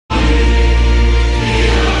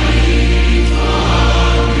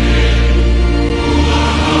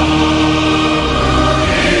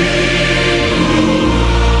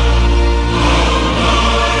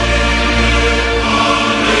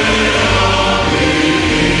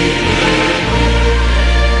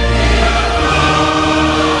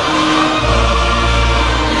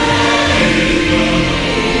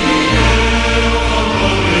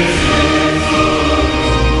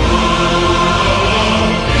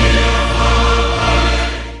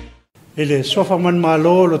ele sofa man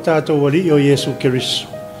malo lo tato wali o Yesu Kiriso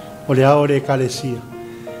o le ao le kalesia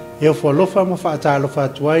e o folofa ma fa ta lo fa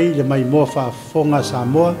tuai le mai mo fa fonga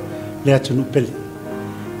Samoa le atunu pele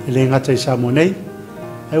ele ngata i Samoa nei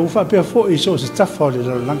e u fa pe fo i so se tafa le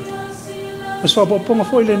lang o so po ponga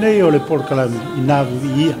fo le nei o le porkalami ina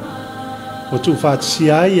Vivii o tu fa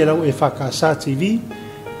sia i era o EFKS TV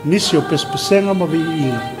nisi o pespesenga ma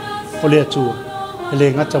Vivii o le atua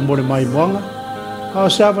ele ngata mo le mai moanga ao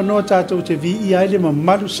seava noa tatou te Vivii ai le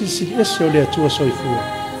mamalu sisi ese o le atua soifua.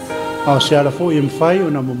 Ao se ala fo i mwhai o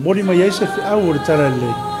na mamori mai eise whiau o le tara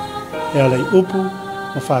le. E alai upu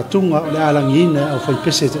ma whātunga o le alangina au whai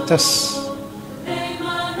pese te tas.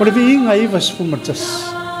 O le Vivii nga iwa sifuma tas.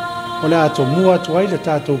 O le ato mua atu ai le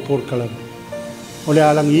tatou porkalami. O le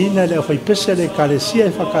alangina le au whai pese le kalesia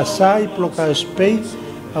e whakasai ploka o spei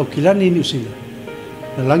au kilani New Zealand.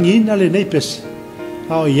 Le langina le nei pese.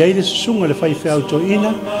 Ao iai le susunga le fai whiau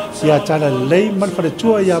ina ia tala lei man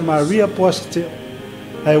wharetua ia Maria Poasiteo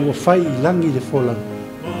ai ua fai i langi le folang.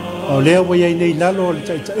 Ao lea wa iai nei lalo o le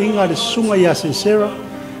taita inga le susunga ia Sensera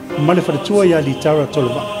ma le wharetua ia Litara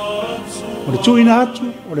Tolova. O le tuina atu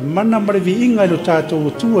o le mana ma le Vivii lo tātou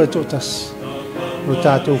o tua e tōtas. O le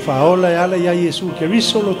tātou whaola e ala ia Yesu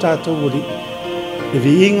Kiriso lo tātou o li. Le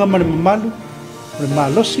Vivii ma le mamalu, o le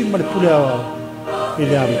malosi ma le pule au e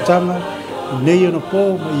le amitanga nei ona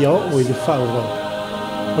po ma ia o i le whaurau.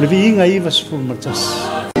 O le Vivii iwa sifuru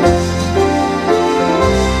matasi.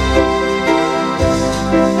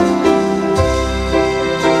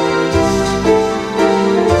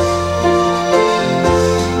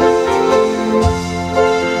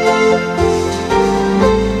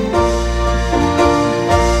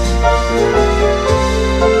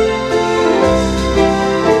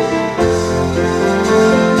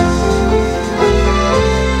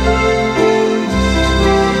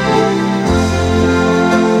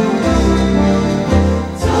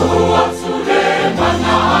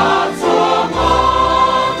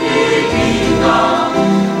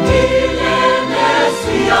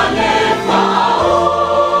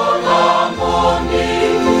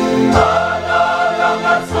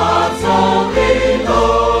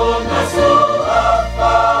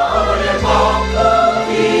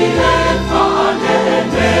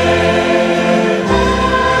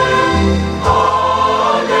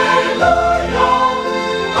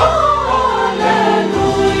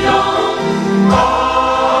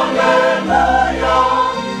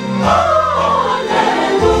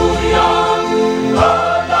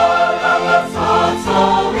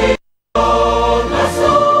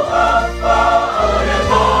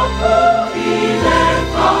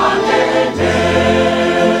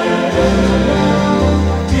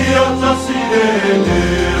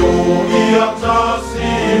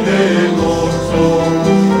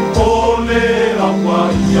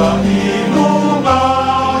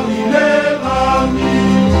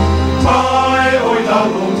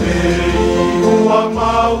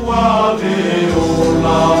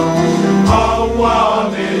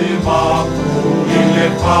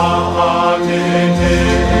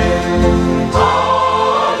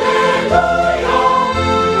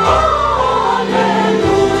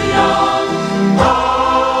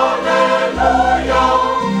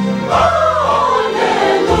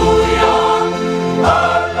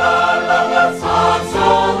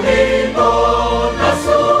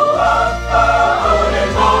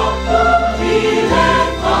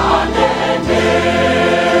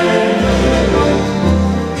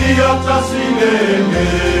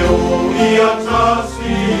 Alleluia, alleluia.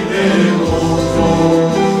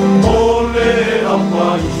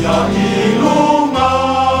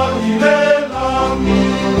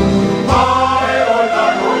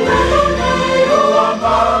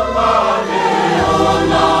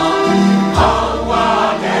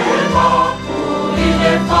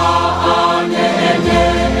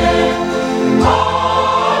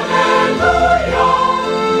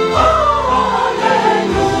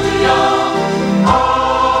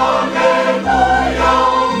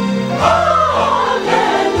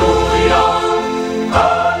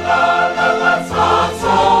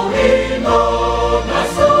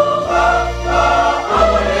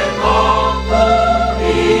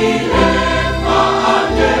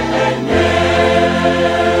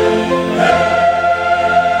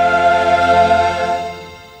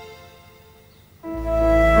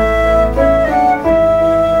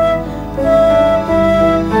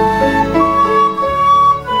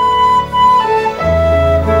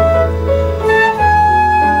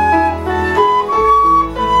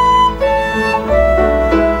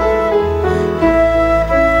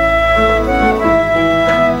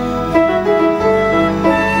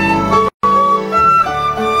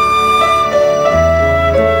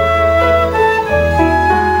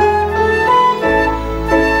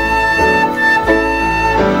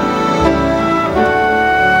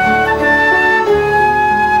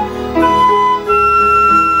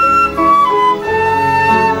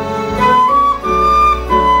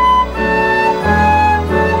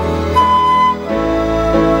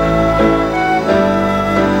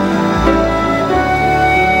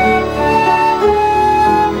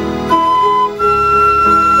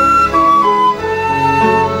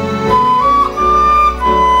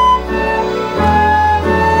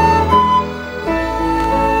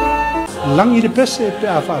 Langi le pese pe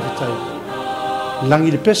a whaafitai.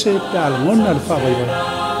 Langi le pese pe a langona le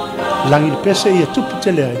whaawaiwai. Langi le pese ia tupu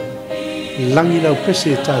te leai. Langi lau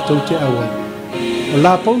pese tātou te awai. O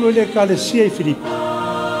la paulo le ka le sia i Filipi.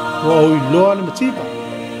 Wa o i loa le matipa.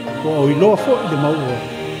 Wa o i loa fo i le maua.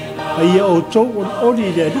 A ia o tau o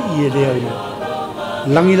oli le ali i e lea ina.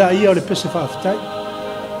 Langi la ia o le pese whaafitai.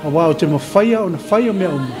 A wa o te mawhaia o na whaia mea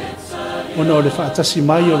umu. O na o le whaatasi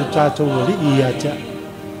mai o le tātou o li i a tea.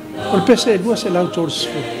 O le pese e lua se lau tōru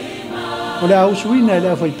sifu. O le ausuina e le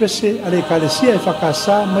awhai pese a le ka le sia e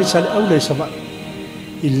whakasa mai sa le au le sa vai.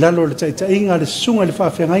 I lalo le taita inga le sunga le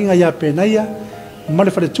whaafengainga ia penaia ma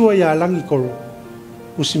le wharetua ia langi koro.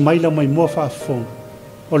 Usi maila mai mua whaafong.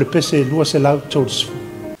 O le pese e lua se lau tōru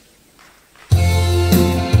sifu.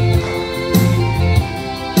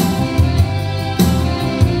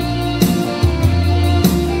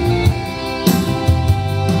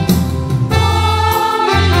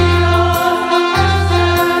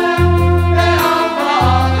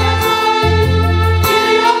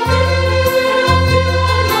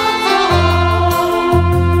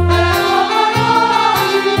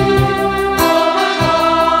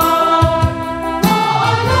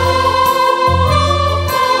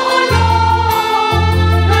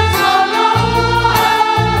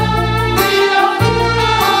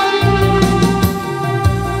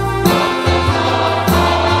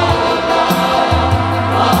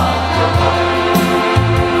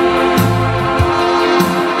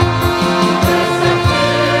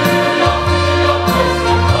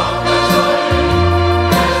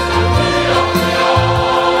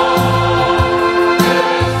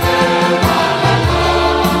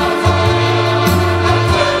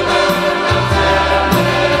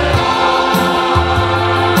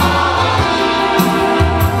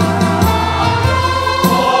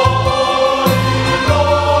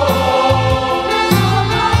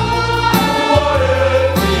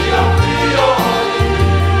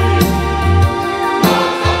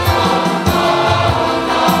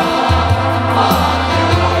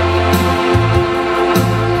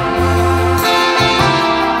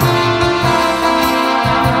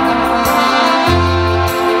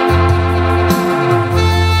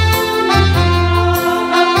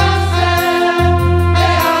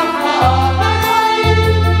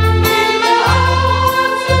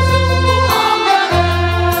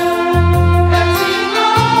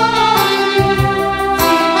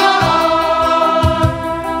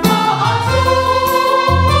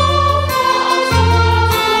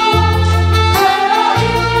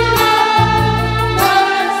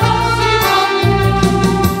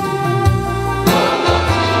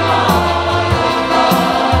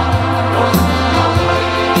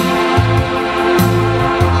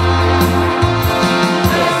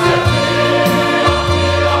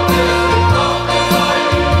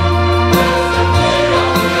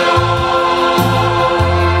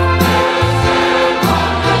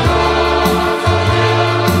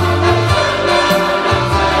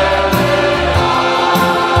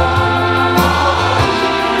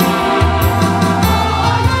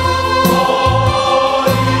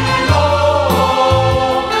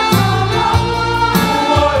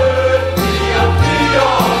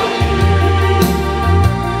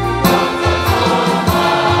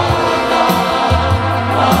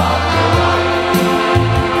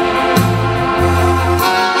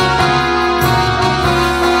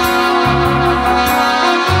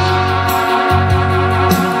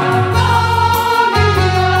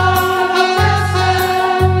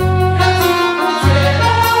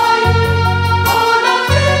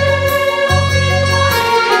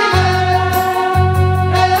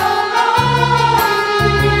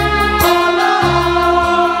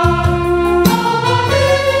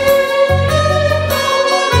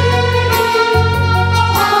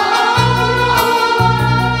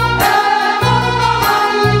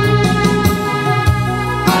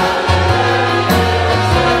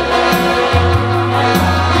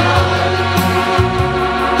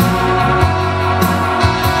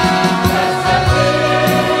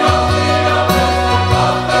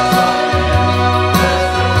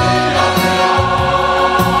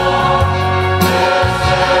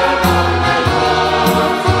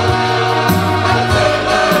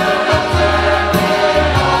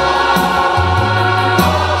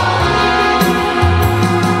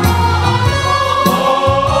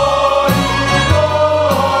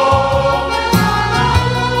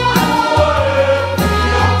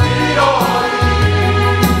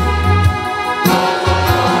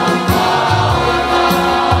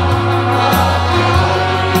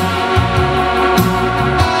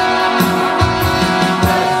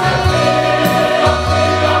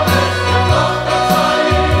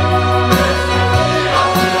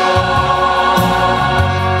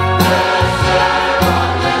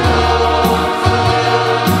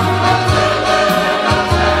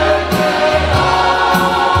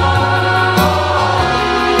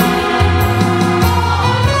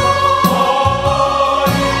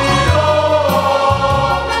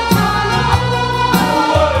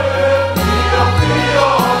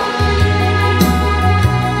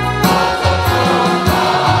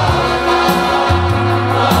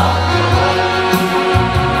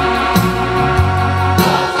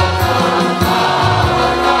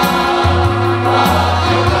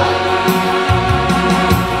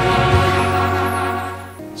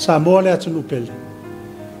 Samoa le atunu pele.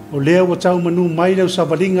 O lea ua tau manu mai leu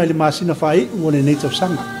savalinga le masina whai ua le nei tau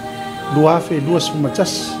sanga. Lua fe lua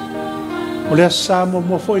sumatasi. O lea Samoa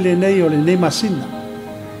mua fo le nei o le nei masina.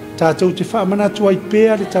 Tātou te whaamanatu ai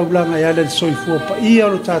pēa le taulanga e ala le soifua pa ia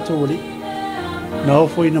o tātou oli. Na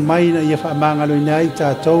ofo ina mai na ia whaamangalo ina ai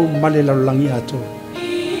tātou male lalulangi atou.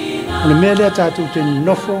 O le mea lea tātou te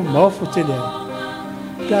nofo ma ofo te lea.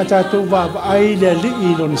 Pea tātou wa ai lea li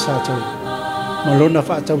i lo ni sātou. Ma lona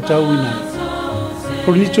whaatautau ina.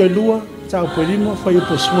 Koronito e lua, tau perimo whai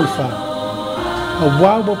upo small farm. A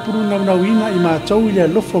wawa puru nau ina i mātou i lea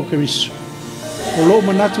lofo kerisu. O loo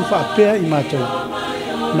manatu whaapea i mātou.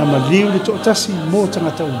 Na maliu le to'atasi mō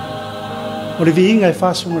tangata uma. O le viinga e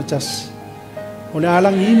whāsunga tasi. O le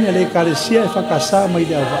alangi ina le kāresia e whakasā mai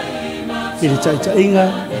le awa. I le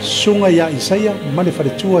taitainga sunga ia Isaia ma le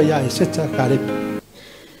wharetua ia Eseta kārepa.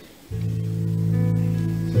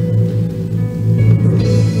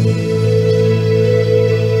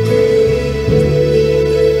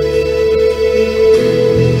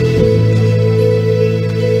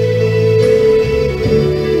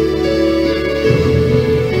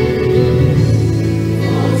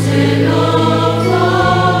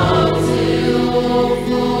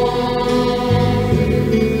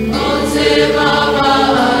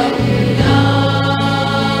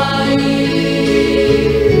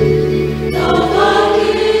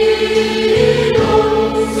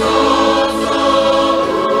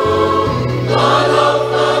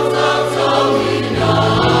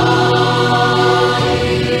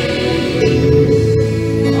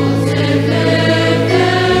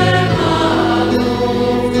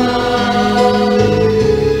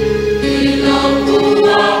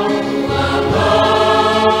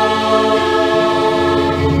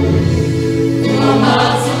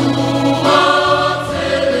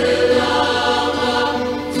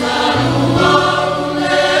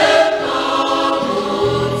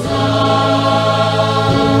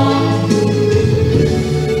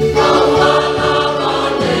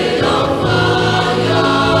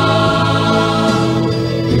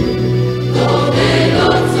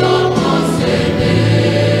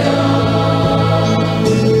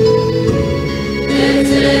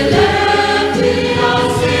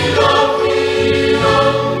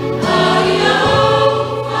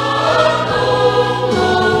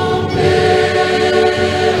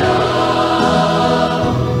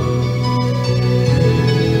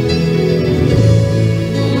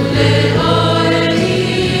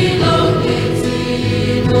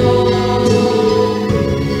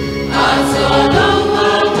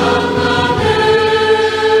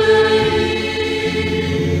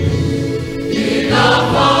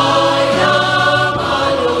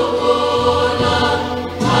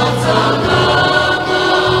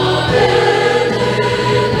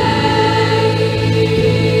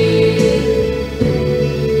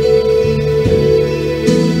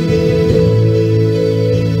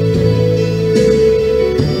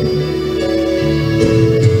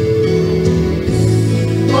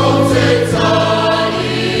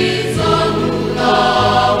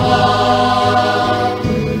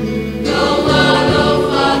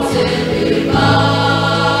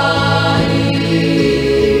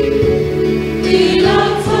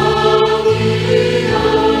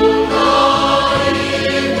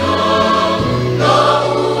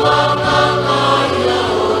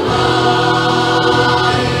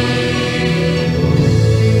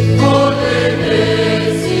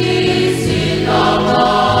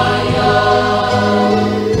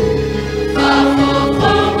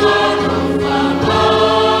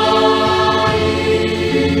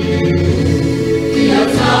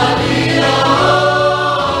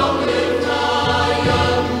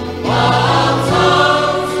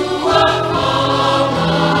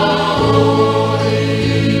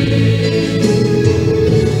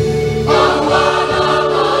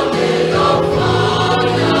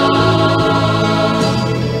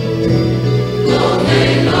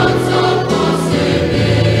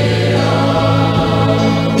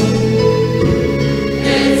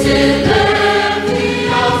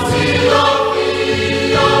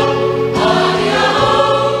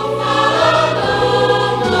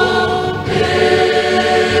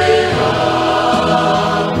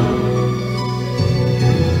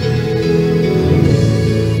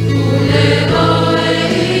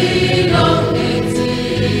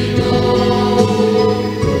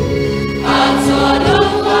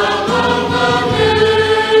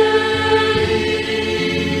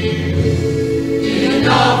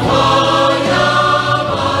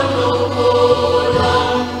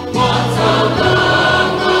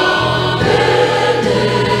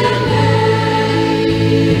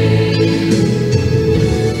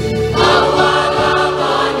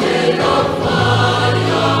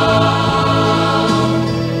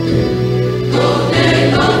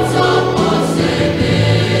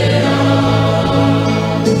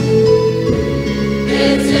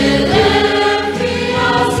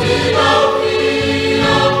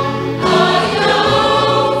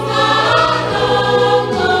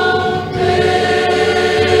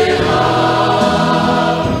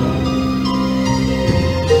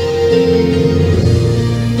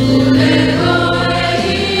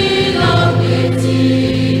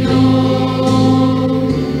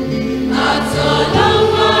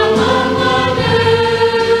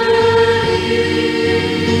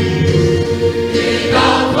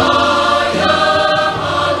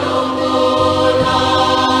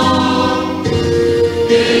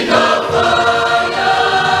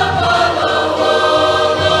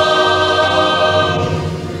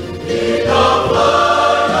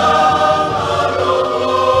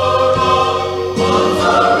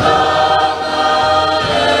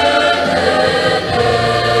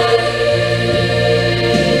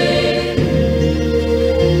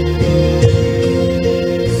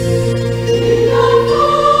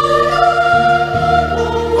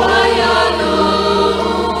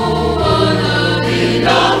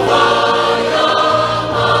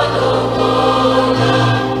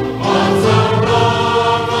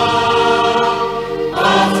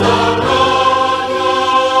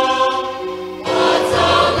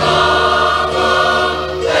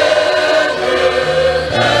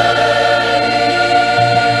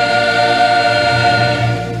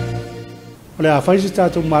 O le a whaisi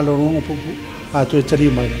tātou māloronga pupu a tu e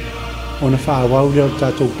tari mai. O na wha awau leo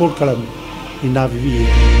tātou polkalami i nā Vivii.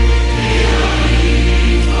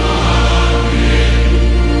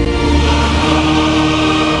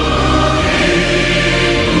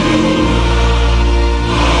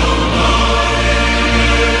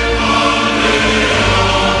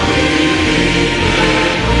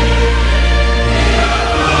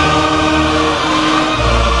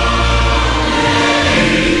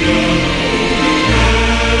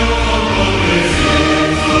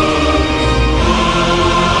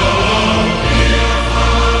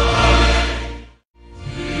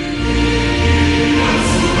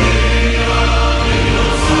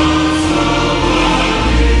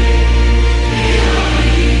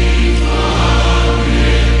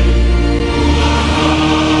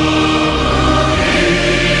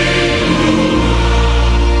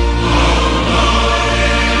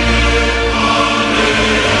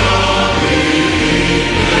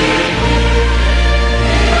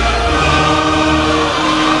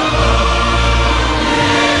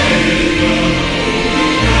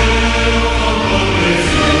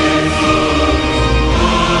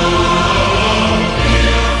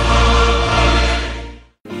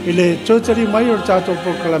 Ile tōtari mai o tātou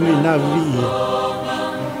pokalami nā Vivii.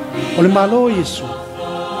 O le malo Yesu.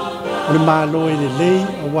 O le malo e le lei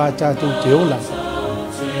a wā tātou te ola.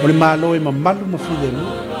 O le malo e mamalu mawhile mu.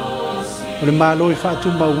 O le malo e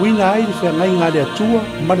whātu mawina ai le whea ngai ngā le atua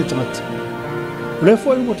ma le tangata. O le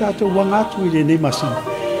fwoi mo tātou wangatu i le nei masina.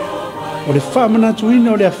 O le whamanatu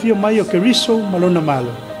ina o le awhia mai o keriso malona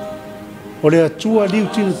malo. O le atua liu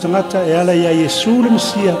tino tangata e ala ia Yesu le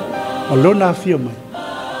Masia o lona awhia mai.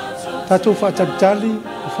 Tātou whātatali,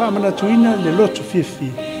 whāmanatuina le lotu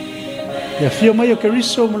whiawhia. Le awhia mai o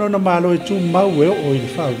keriso malona malo e tū mau e o i le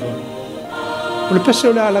whāua. O le pese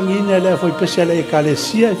o le alangina e le awhoi pese le e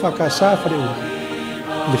kālesia e whakasā whare ua.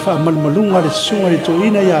 Le whāmalmalunga le sunga le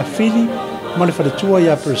tōina i a whili, ma le wharetua i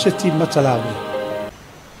a Koroseta matalawe.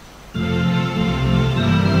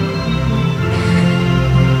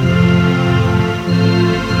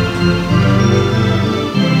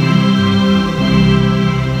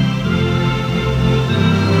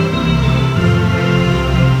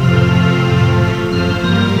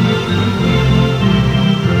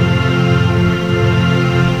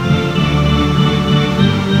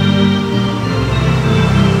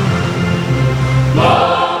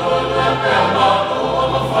 Mama,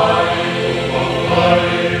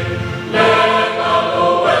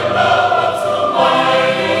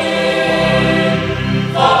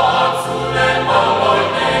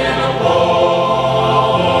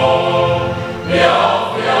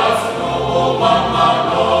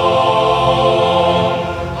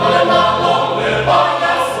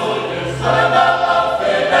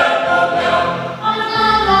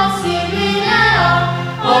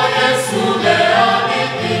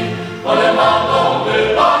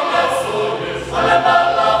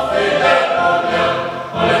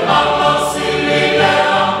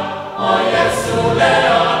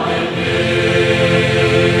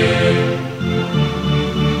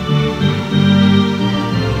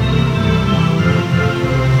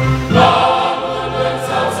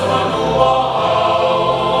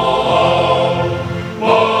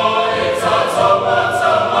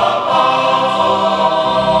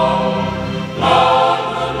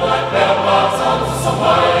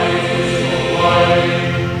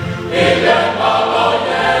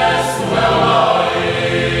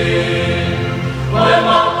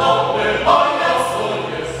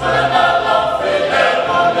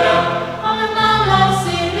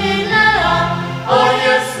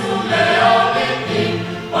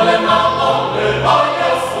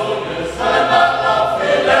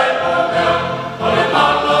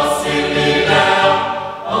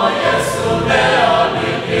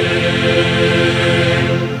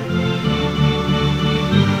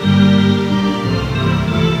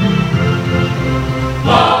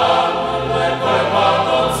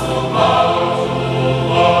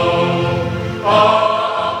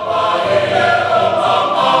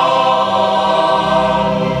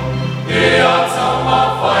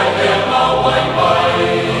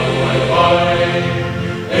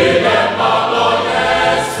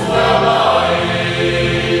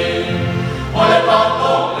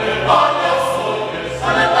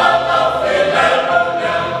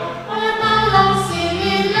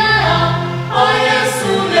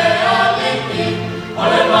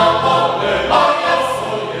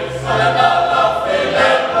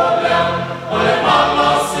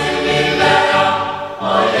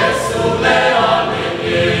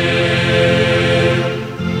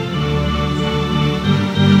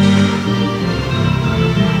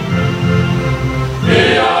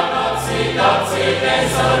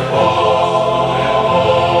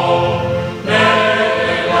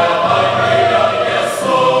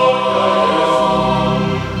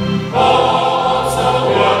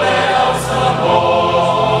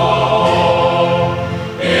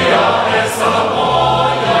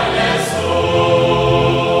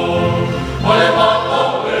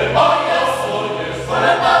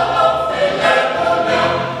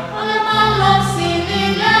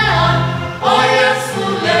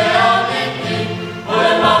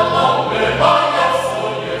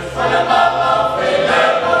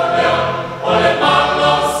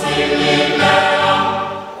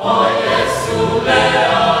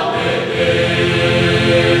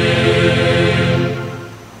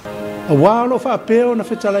 wā lo whaapeo na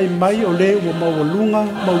whetalai mai o le ua maualunga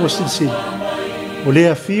maua silisili. O le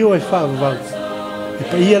a fio e whaavavau. E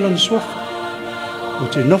pa ia lana suafa. O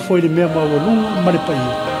te nofo i le mea maualunga ma le pa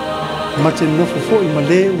ia. Ma te nofo fo i ma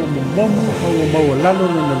le ua momomu o ua maualalo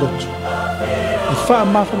na loto. E wha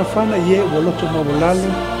mawhanawhana i e ua loto maualalo.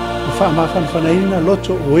 E wha mawhanawhana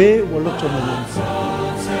loto o e ua loto maualalo.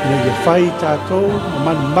 Ia ia whai tātou,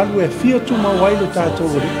 ma malu e fio tu mawailu tātou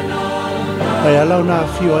o li. Pai alau nā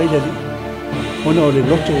fio aile li. Ona o le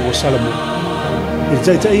loto o Salamo. I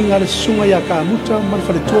taita inga le sunga ia ka muta, man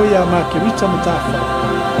whare tua ia ma ke mita matafa.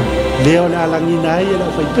 Leo le alangina ai e lau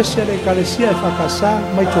whai pese le kalesia e whakasa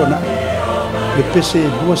mai tōna. Le pese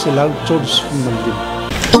lua se lau tōris fumandim.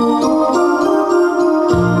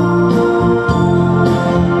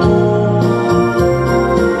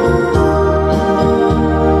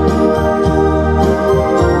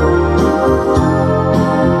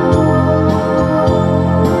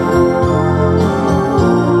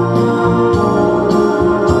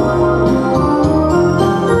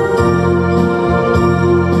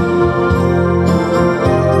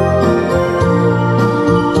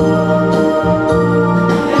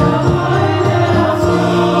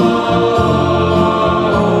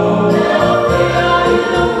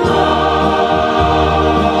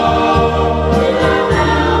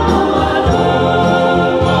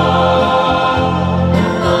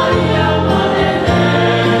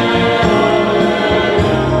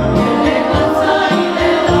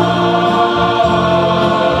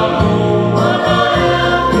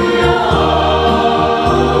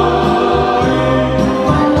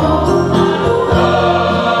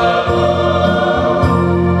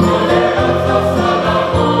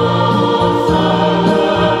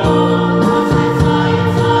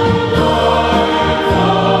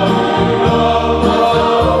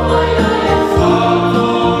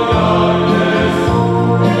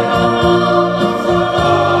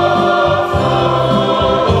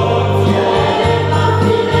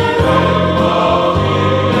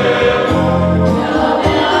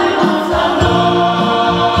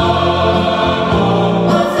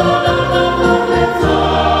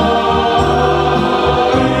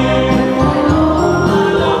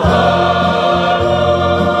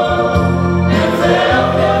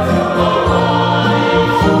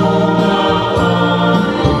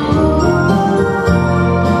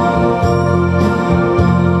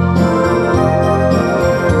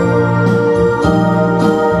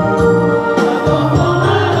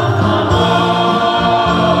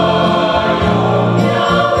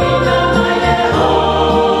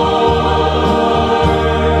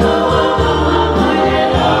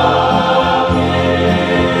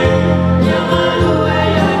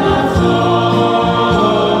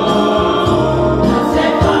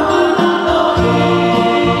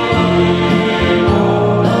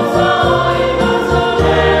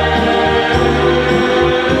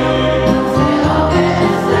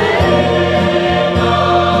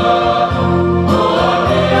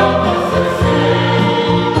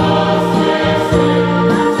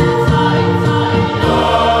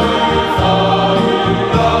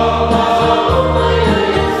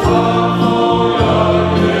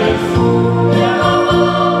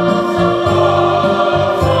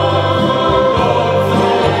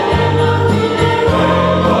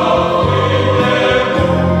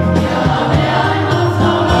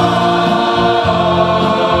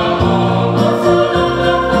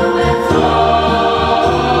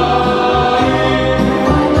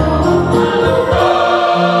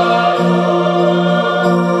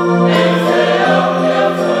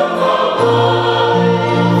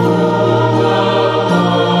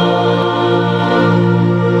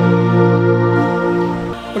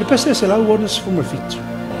 pese se lau ona se fuma fitu.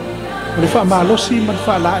 O le wha maalosi ma le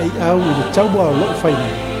wha lai au i le tau au loo whaina.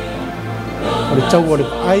 O le tau o le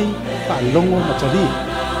ai wha longo matari.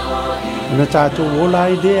 O na tātou o la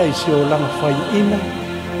idea i se o langa whai ina.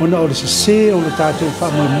 O na o le se o le tātou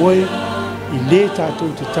wha moe moe i le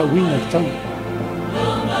tātou te tau ina le tau.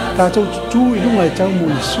 Tātou tutu i lunga e tau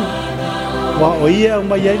mo isu. Wa o ia au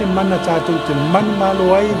mai ai le mana tātou te manu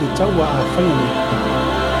malo ai le tau a whaina ne.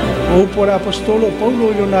 O upora apostolo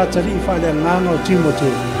Paulo i ona tari i whale nganga o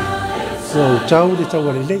Timoteo. Wa o tau le tau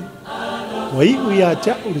ale lei. Wa i ui a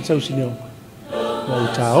tia o le tau sineo. Wa o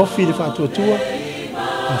ta ofi le whaatua tua.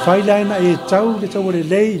 A whailaina e tau le tau ale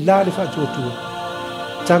lei la le whaatua tua.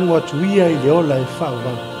 Tango atuia i le ola e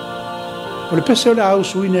whaavau. O le pese o le au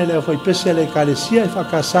suine le au whai pese le kalesia i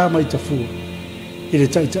whakasa mai tafua. I le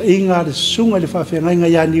taita inga le sunga le whawhengainga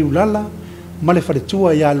ia ni ulala ma le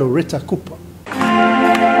wharetua ia Loretta Cooper.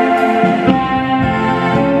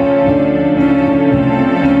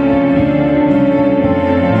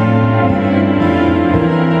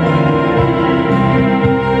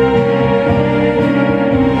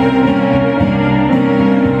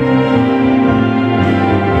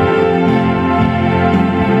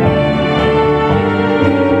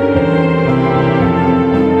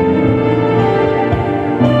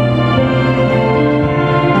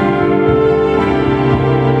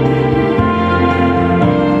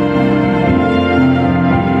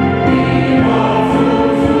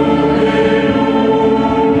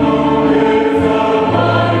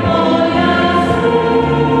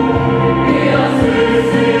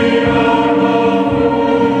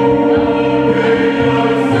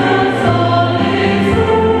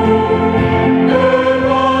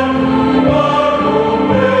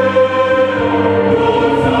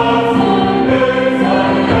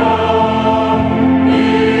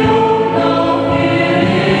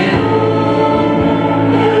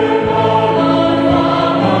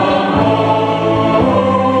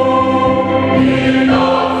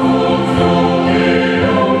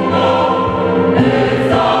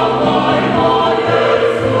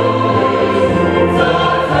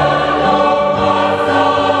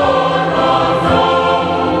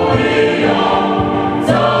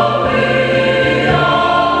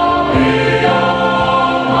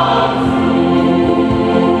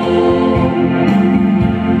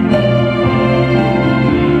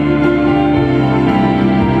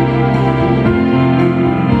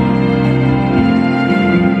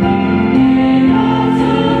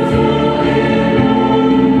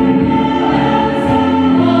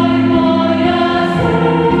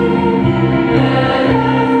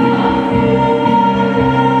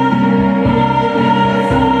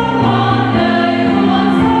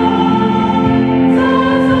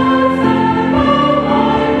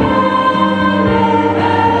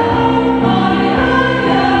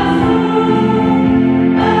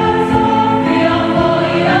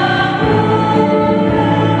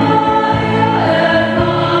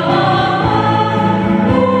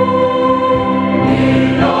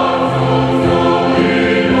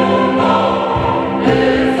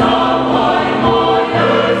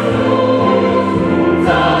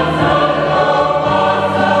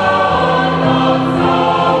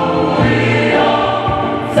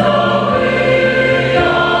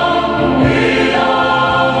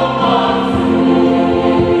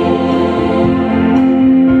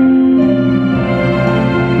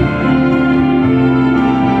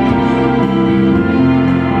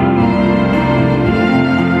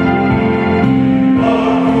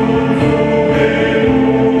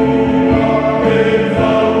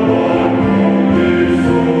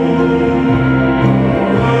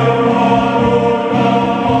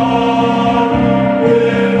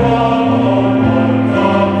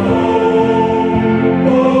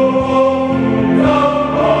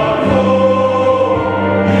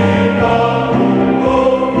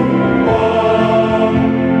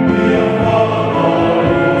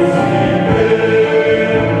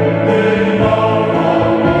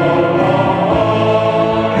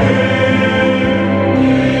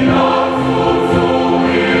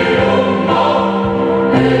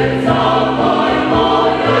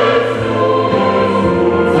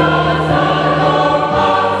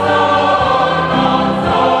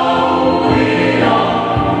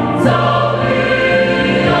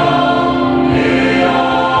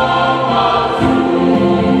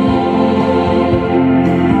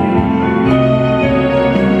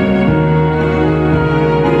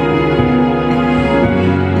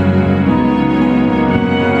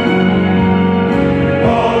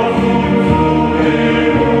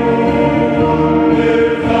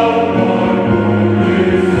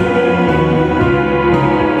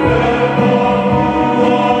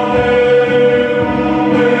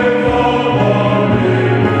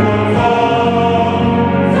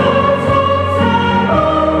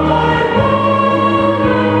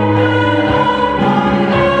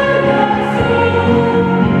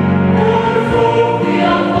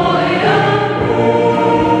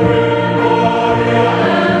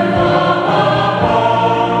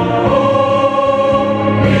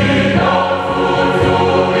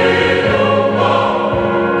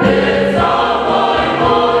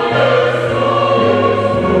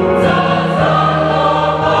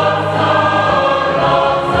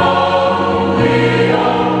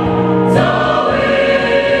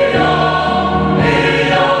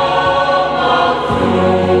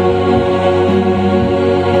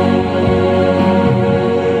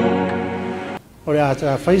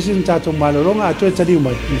 ta faisin tato malolonga ato e tali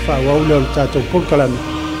mai ni fa wa ule tato polkalana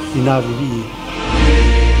ina Vivii.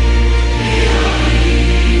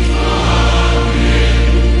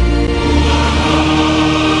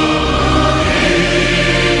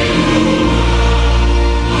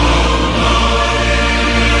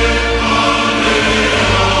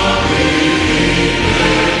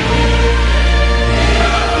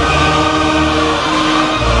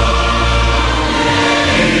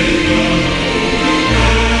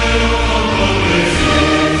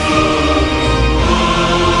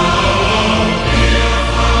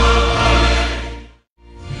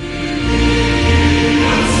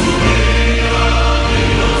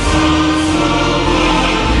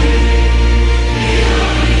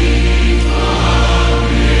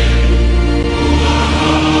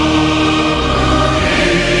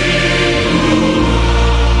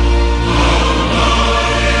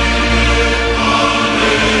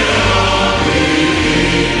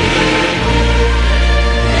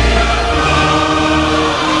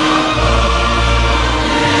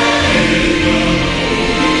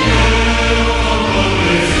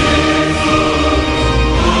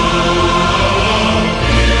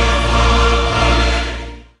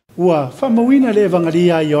 Ua whamawina le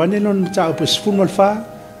evangalia a Ioane non ta upe sifuma alfa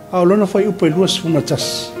au lona fai upe lua sifuma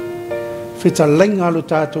tasi. Feta lenga alo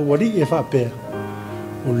tato wali e whapea.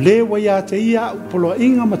 O le wa ia te ia upolo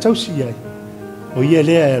inga matausi iai. O ia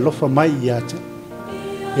lea e lofa mai ia te.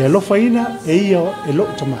 E lofa ina e ia e lo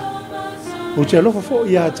tama. O te lofa fo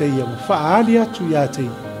ia te ia ma whaali atu ia te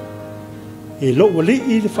ia. E lo wali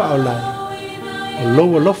i le whaolai. O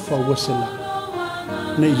lo lofa wasela.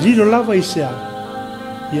 Nei lilo lava i se au.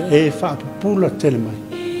 Ia e whaapupula tele mai.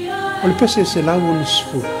 O le pese se lau ona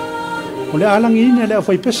sifu. O le alangi ina le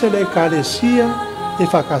awhai pese le kare sia e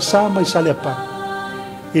whakasa mai sale apa.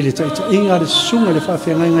 I le taita inga le sunga le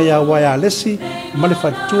whawhiangainga ia wai a lesi ma le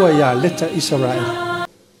whatua ia leta Israel.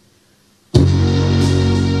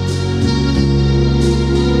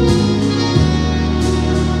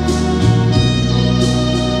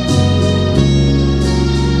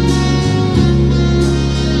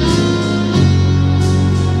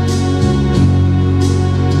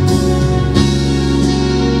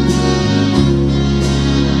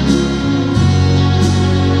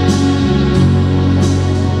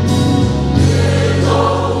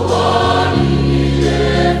 Oh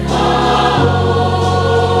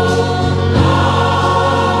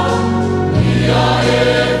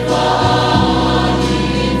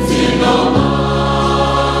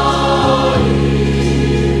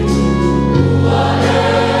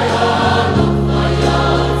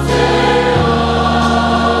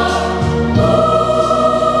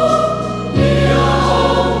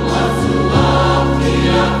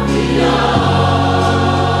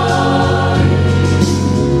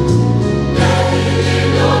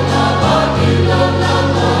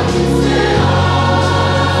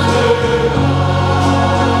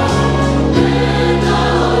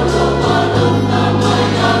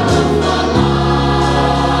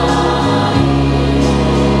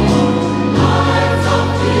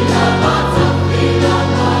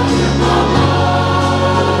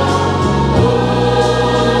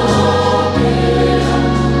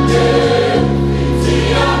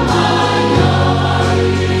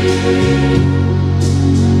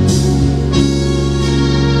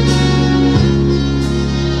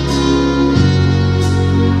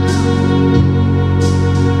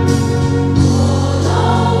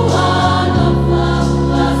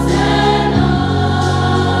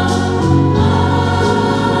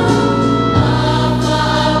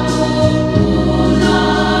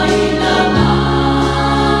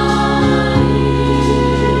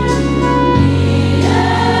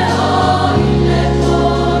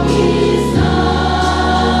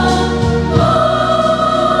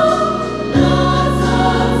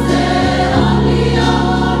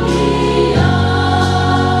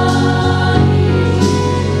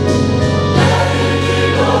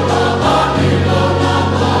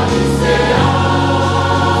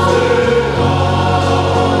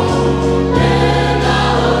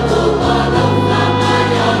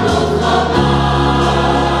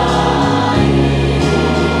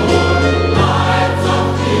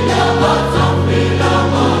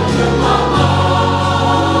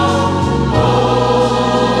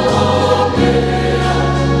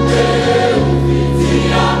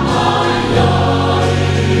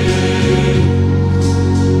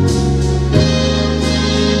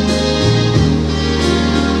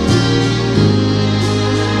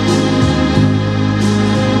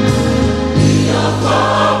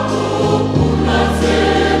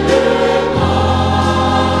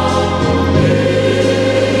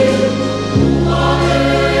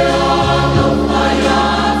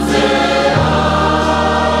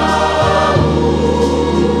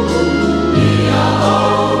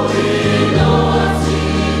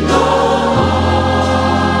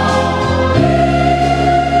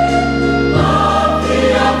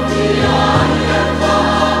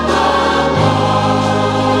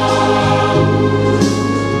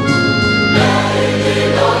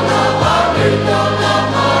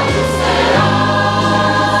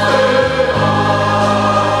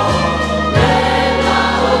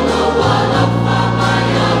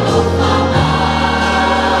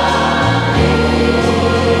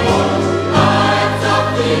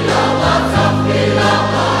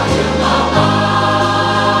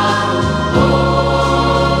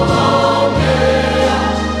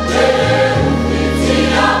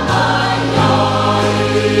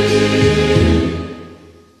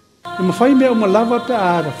E mawhai mea o malawa pe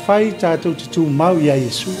a whai tātou te tū mau i a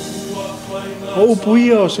Yesu. O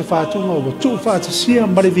upuia o se whātunga o tū whātasia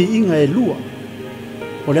marevi inga e lua.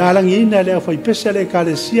 O le alangi ina le au whai pese le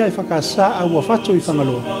kālesia i whakasa au a whato i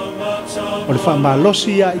whangaloa. O le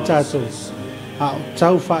whamalosi ia i tātou. A o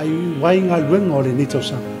tau whai wainga luenga o le nito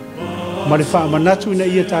sanga. Ma le whamanatu ina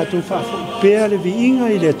ia tātou whaapea le vi inga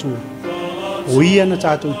i le tū. O ia na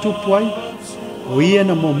tātou tupuai, o ia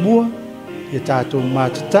na momua, i tātou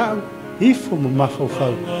mātatau, ifo mo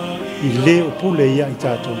mawhauwhau, i le o pule ia i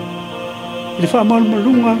tātou. I le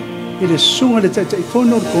whaamalmalunga, i le sunga le taita i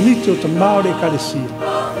whono o komiti o ta mao le kalesia.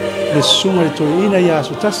 Le sunga le toi ina ia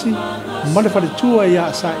aso tasi, ma le whaletua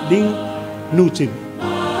ia sa i ling nutimi.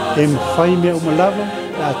 E mwhai mea o malawa,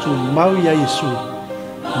 le atu mau ia Yesu,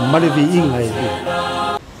 ma le vi inga e lia.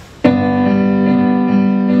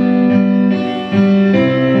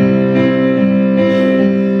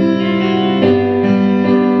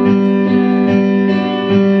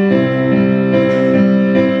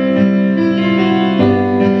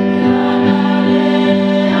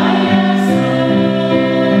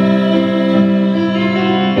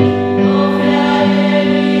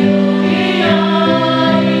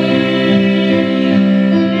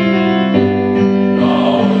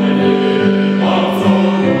 Oh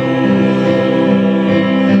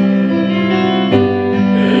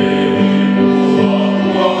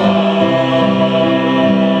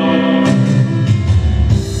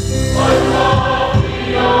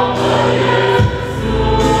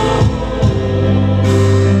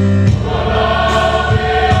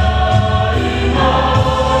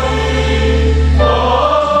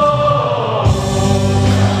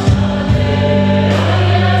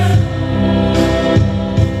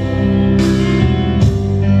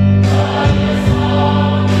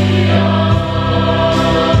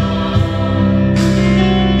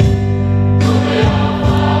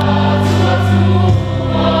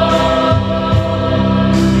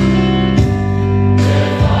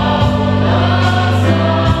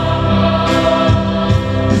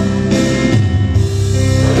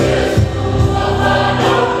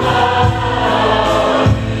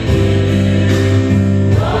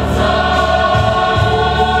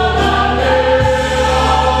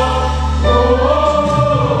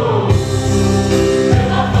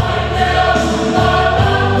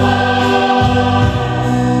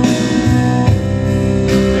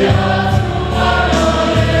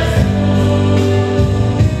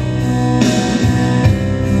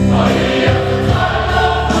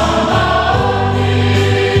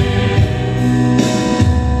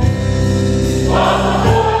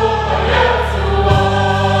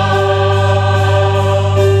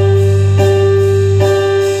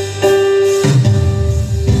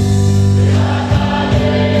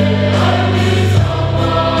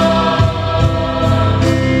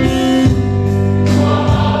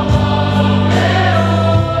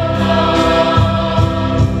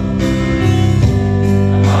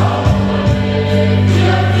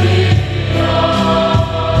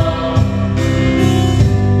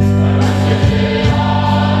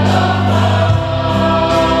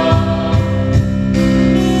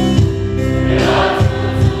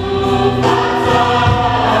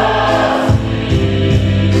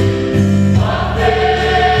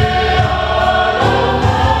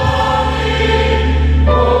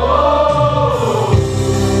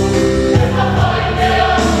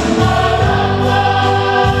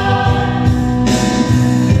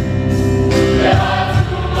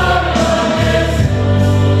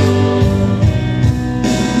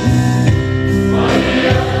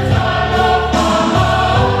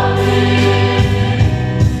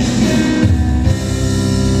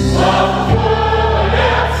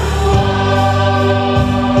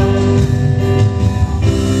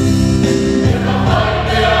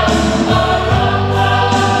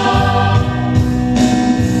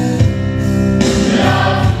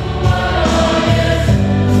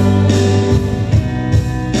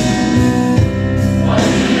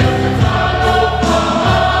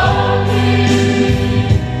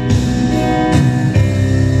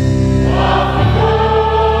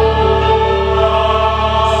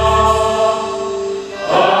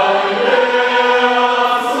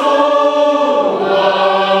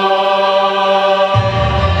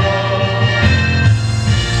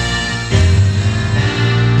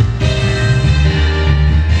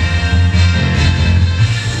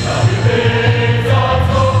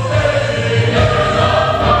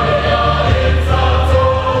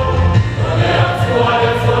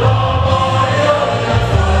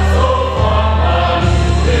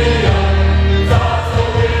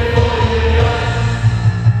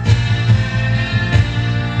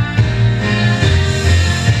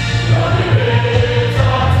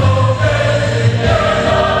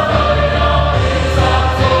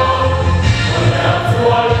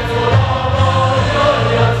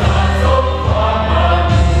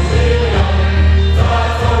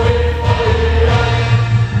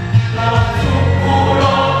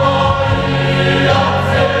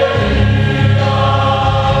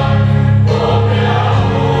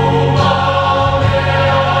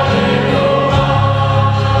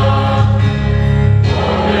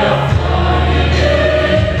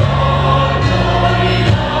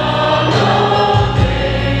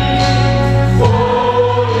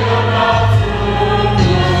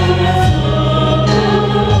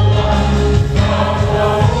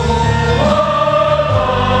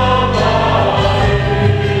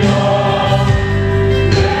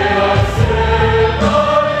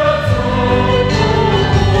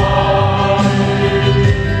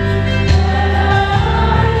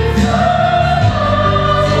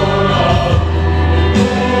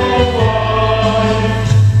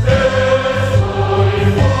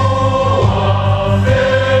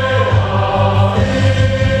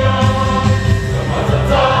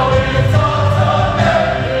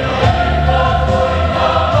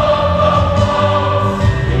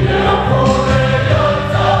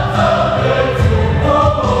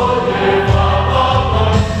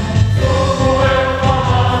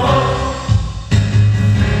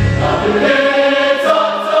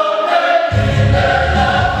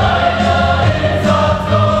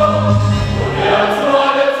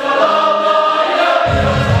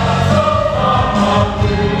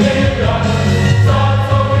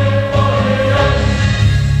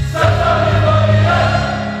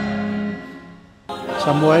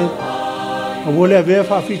Samoa o wole a vea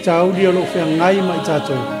whaafitau li o lo whea ngai mai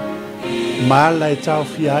tātou. Maala e tau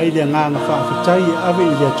fia ai le nganga whaafitai e ave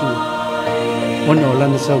i le atua. Ona o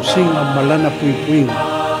lana sau singa malana pui puinga.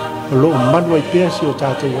 O lo o madwa i pea si o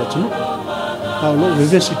tātou i atunu. A o lo o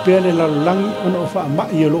vevesi pea le lalulangi ona o wha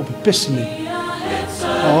mai o lo o pepesine.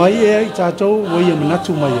 A o ai ea i tātou o ia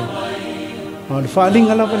manatu mai e. A o le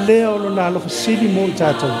whaalinga lava lea o lo na alofa sili mo i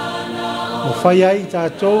tātou. O whai ai i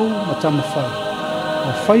tātou ma tama whai.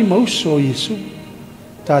 O whai mauso o Yesu.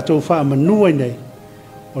 Tātou wha manua i nei.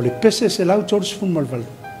 O le pese se lau tōru sifun malwala.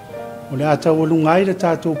 O le atau o lungai le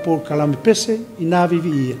tātou por kalame pese i nā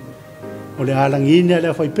Vivii. O le alangi ine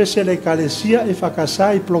le whai pese le kalesia e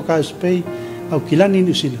whakasai ploka espei au kilani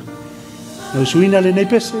nusila. Na usuina le nei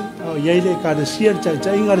pese, au iei le kalesia le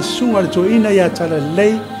ta inga le sunga le tō ina ia tala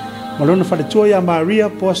lei, malona whale tua ia Maria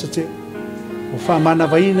poasa te. O wha mana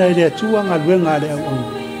vaina i le atua ngā luenga le au au.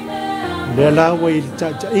 O le alawa i le ta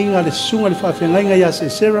inga le sunga le whawhengainga ia se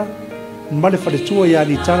sera, male whale tua ia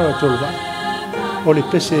li tara wa tōru wai. O le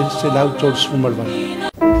pese se lau tōru sfumalwai.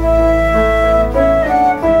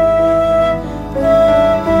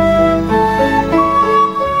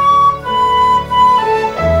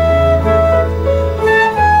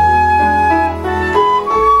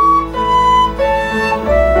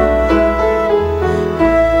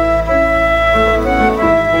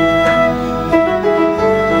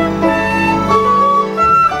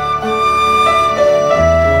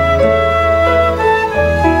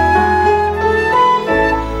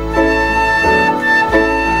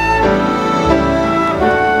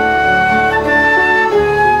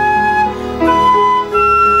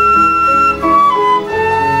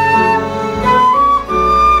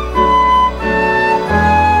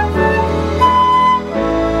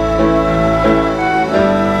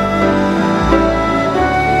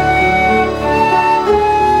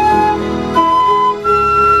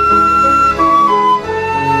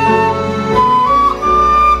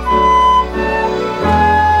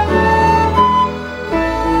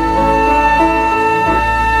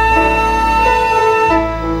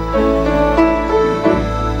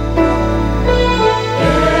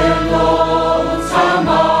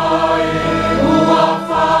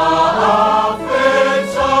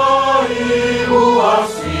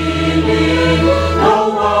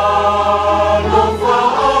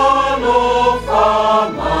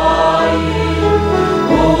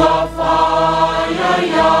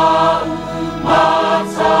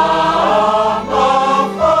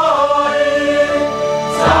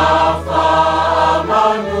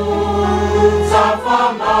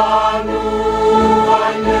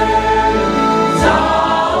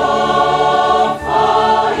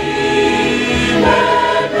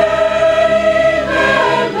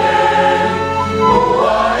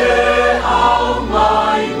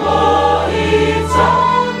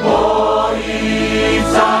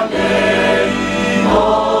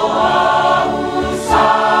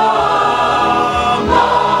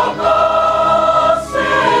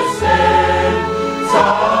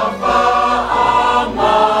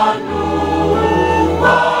 Sama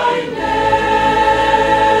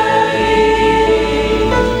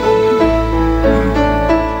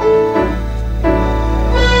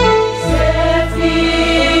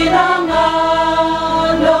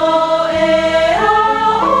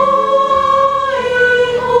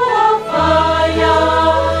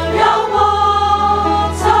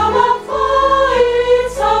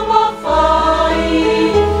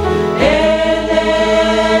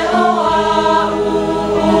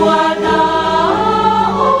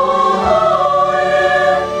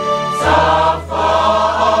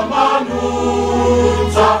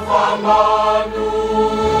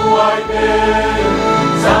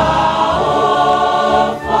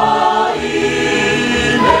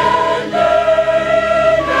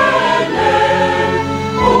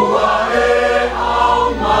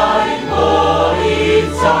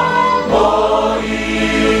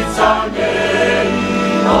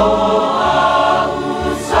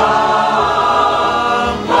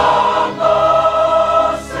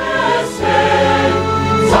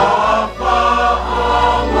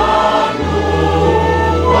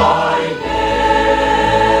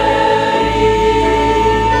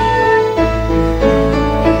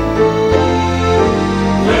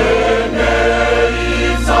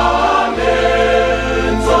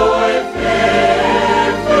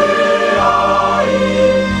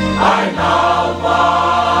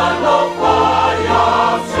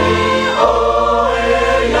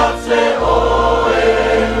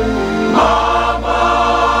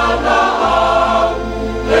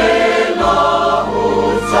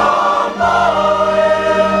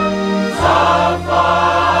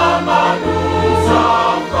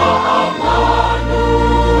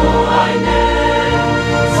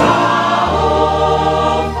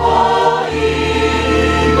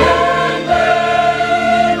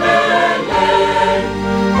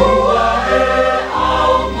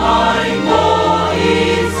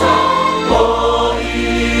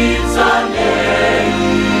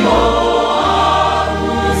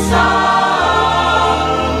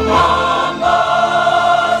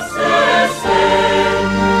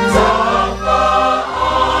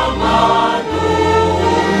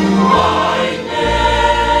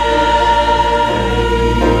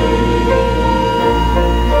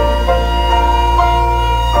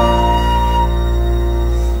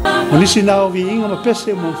O nisi nao vi inga ma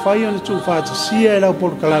pese mo whai ana tu whātasia e lau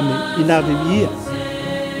porokalame i nā Vivii.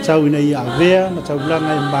 Tau ina i avea ma tau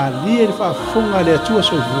langa e mālia e whaafonga le atua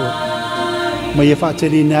soifua. Ma ia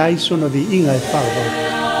whaateri na ai sona vi inga e whaavau.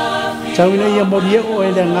 Tau ina ia mori e o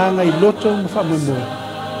e le nganga i loto ma whaamoemoe.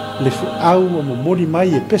 Le au o mo mori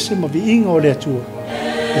mai e pese ma vi inga o le atua.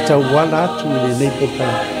 E tau wala atu i le nei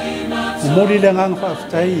porokalame. Mo mori le nganga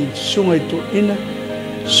whaafutai i sunga i to ina.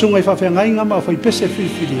 Sunga i whawhenga inga ma whai pese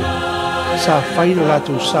whiwhiria. Sa whaino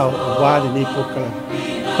rātou sao a wāre nei porokalame.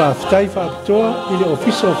 Whaafutai whaapitoa i le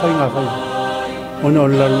ofisa o whainga whai. Ono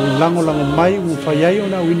lango mai un whaiai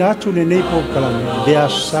ona winatu le nei porokalame. Le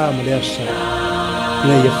asu sa ma le asu sa.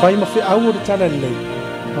 Ina ia whai ma whi au o le tala lei.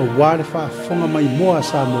 A wāre whaafonga mai moa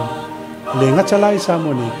Samoa. Le ngatalai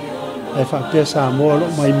Samoa nei. E whaapea Samoa lo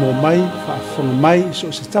mai mo mai. Whaafonga mai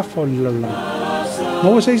so se tafa o le laulau.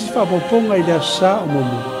 Maua seisi whaapoponga i le asu sa o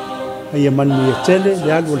momo. Ai a manu ia tele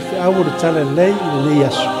le alu o le whiau o le tala lei i le nei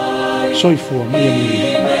asu. Soifua mai a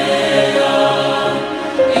munu.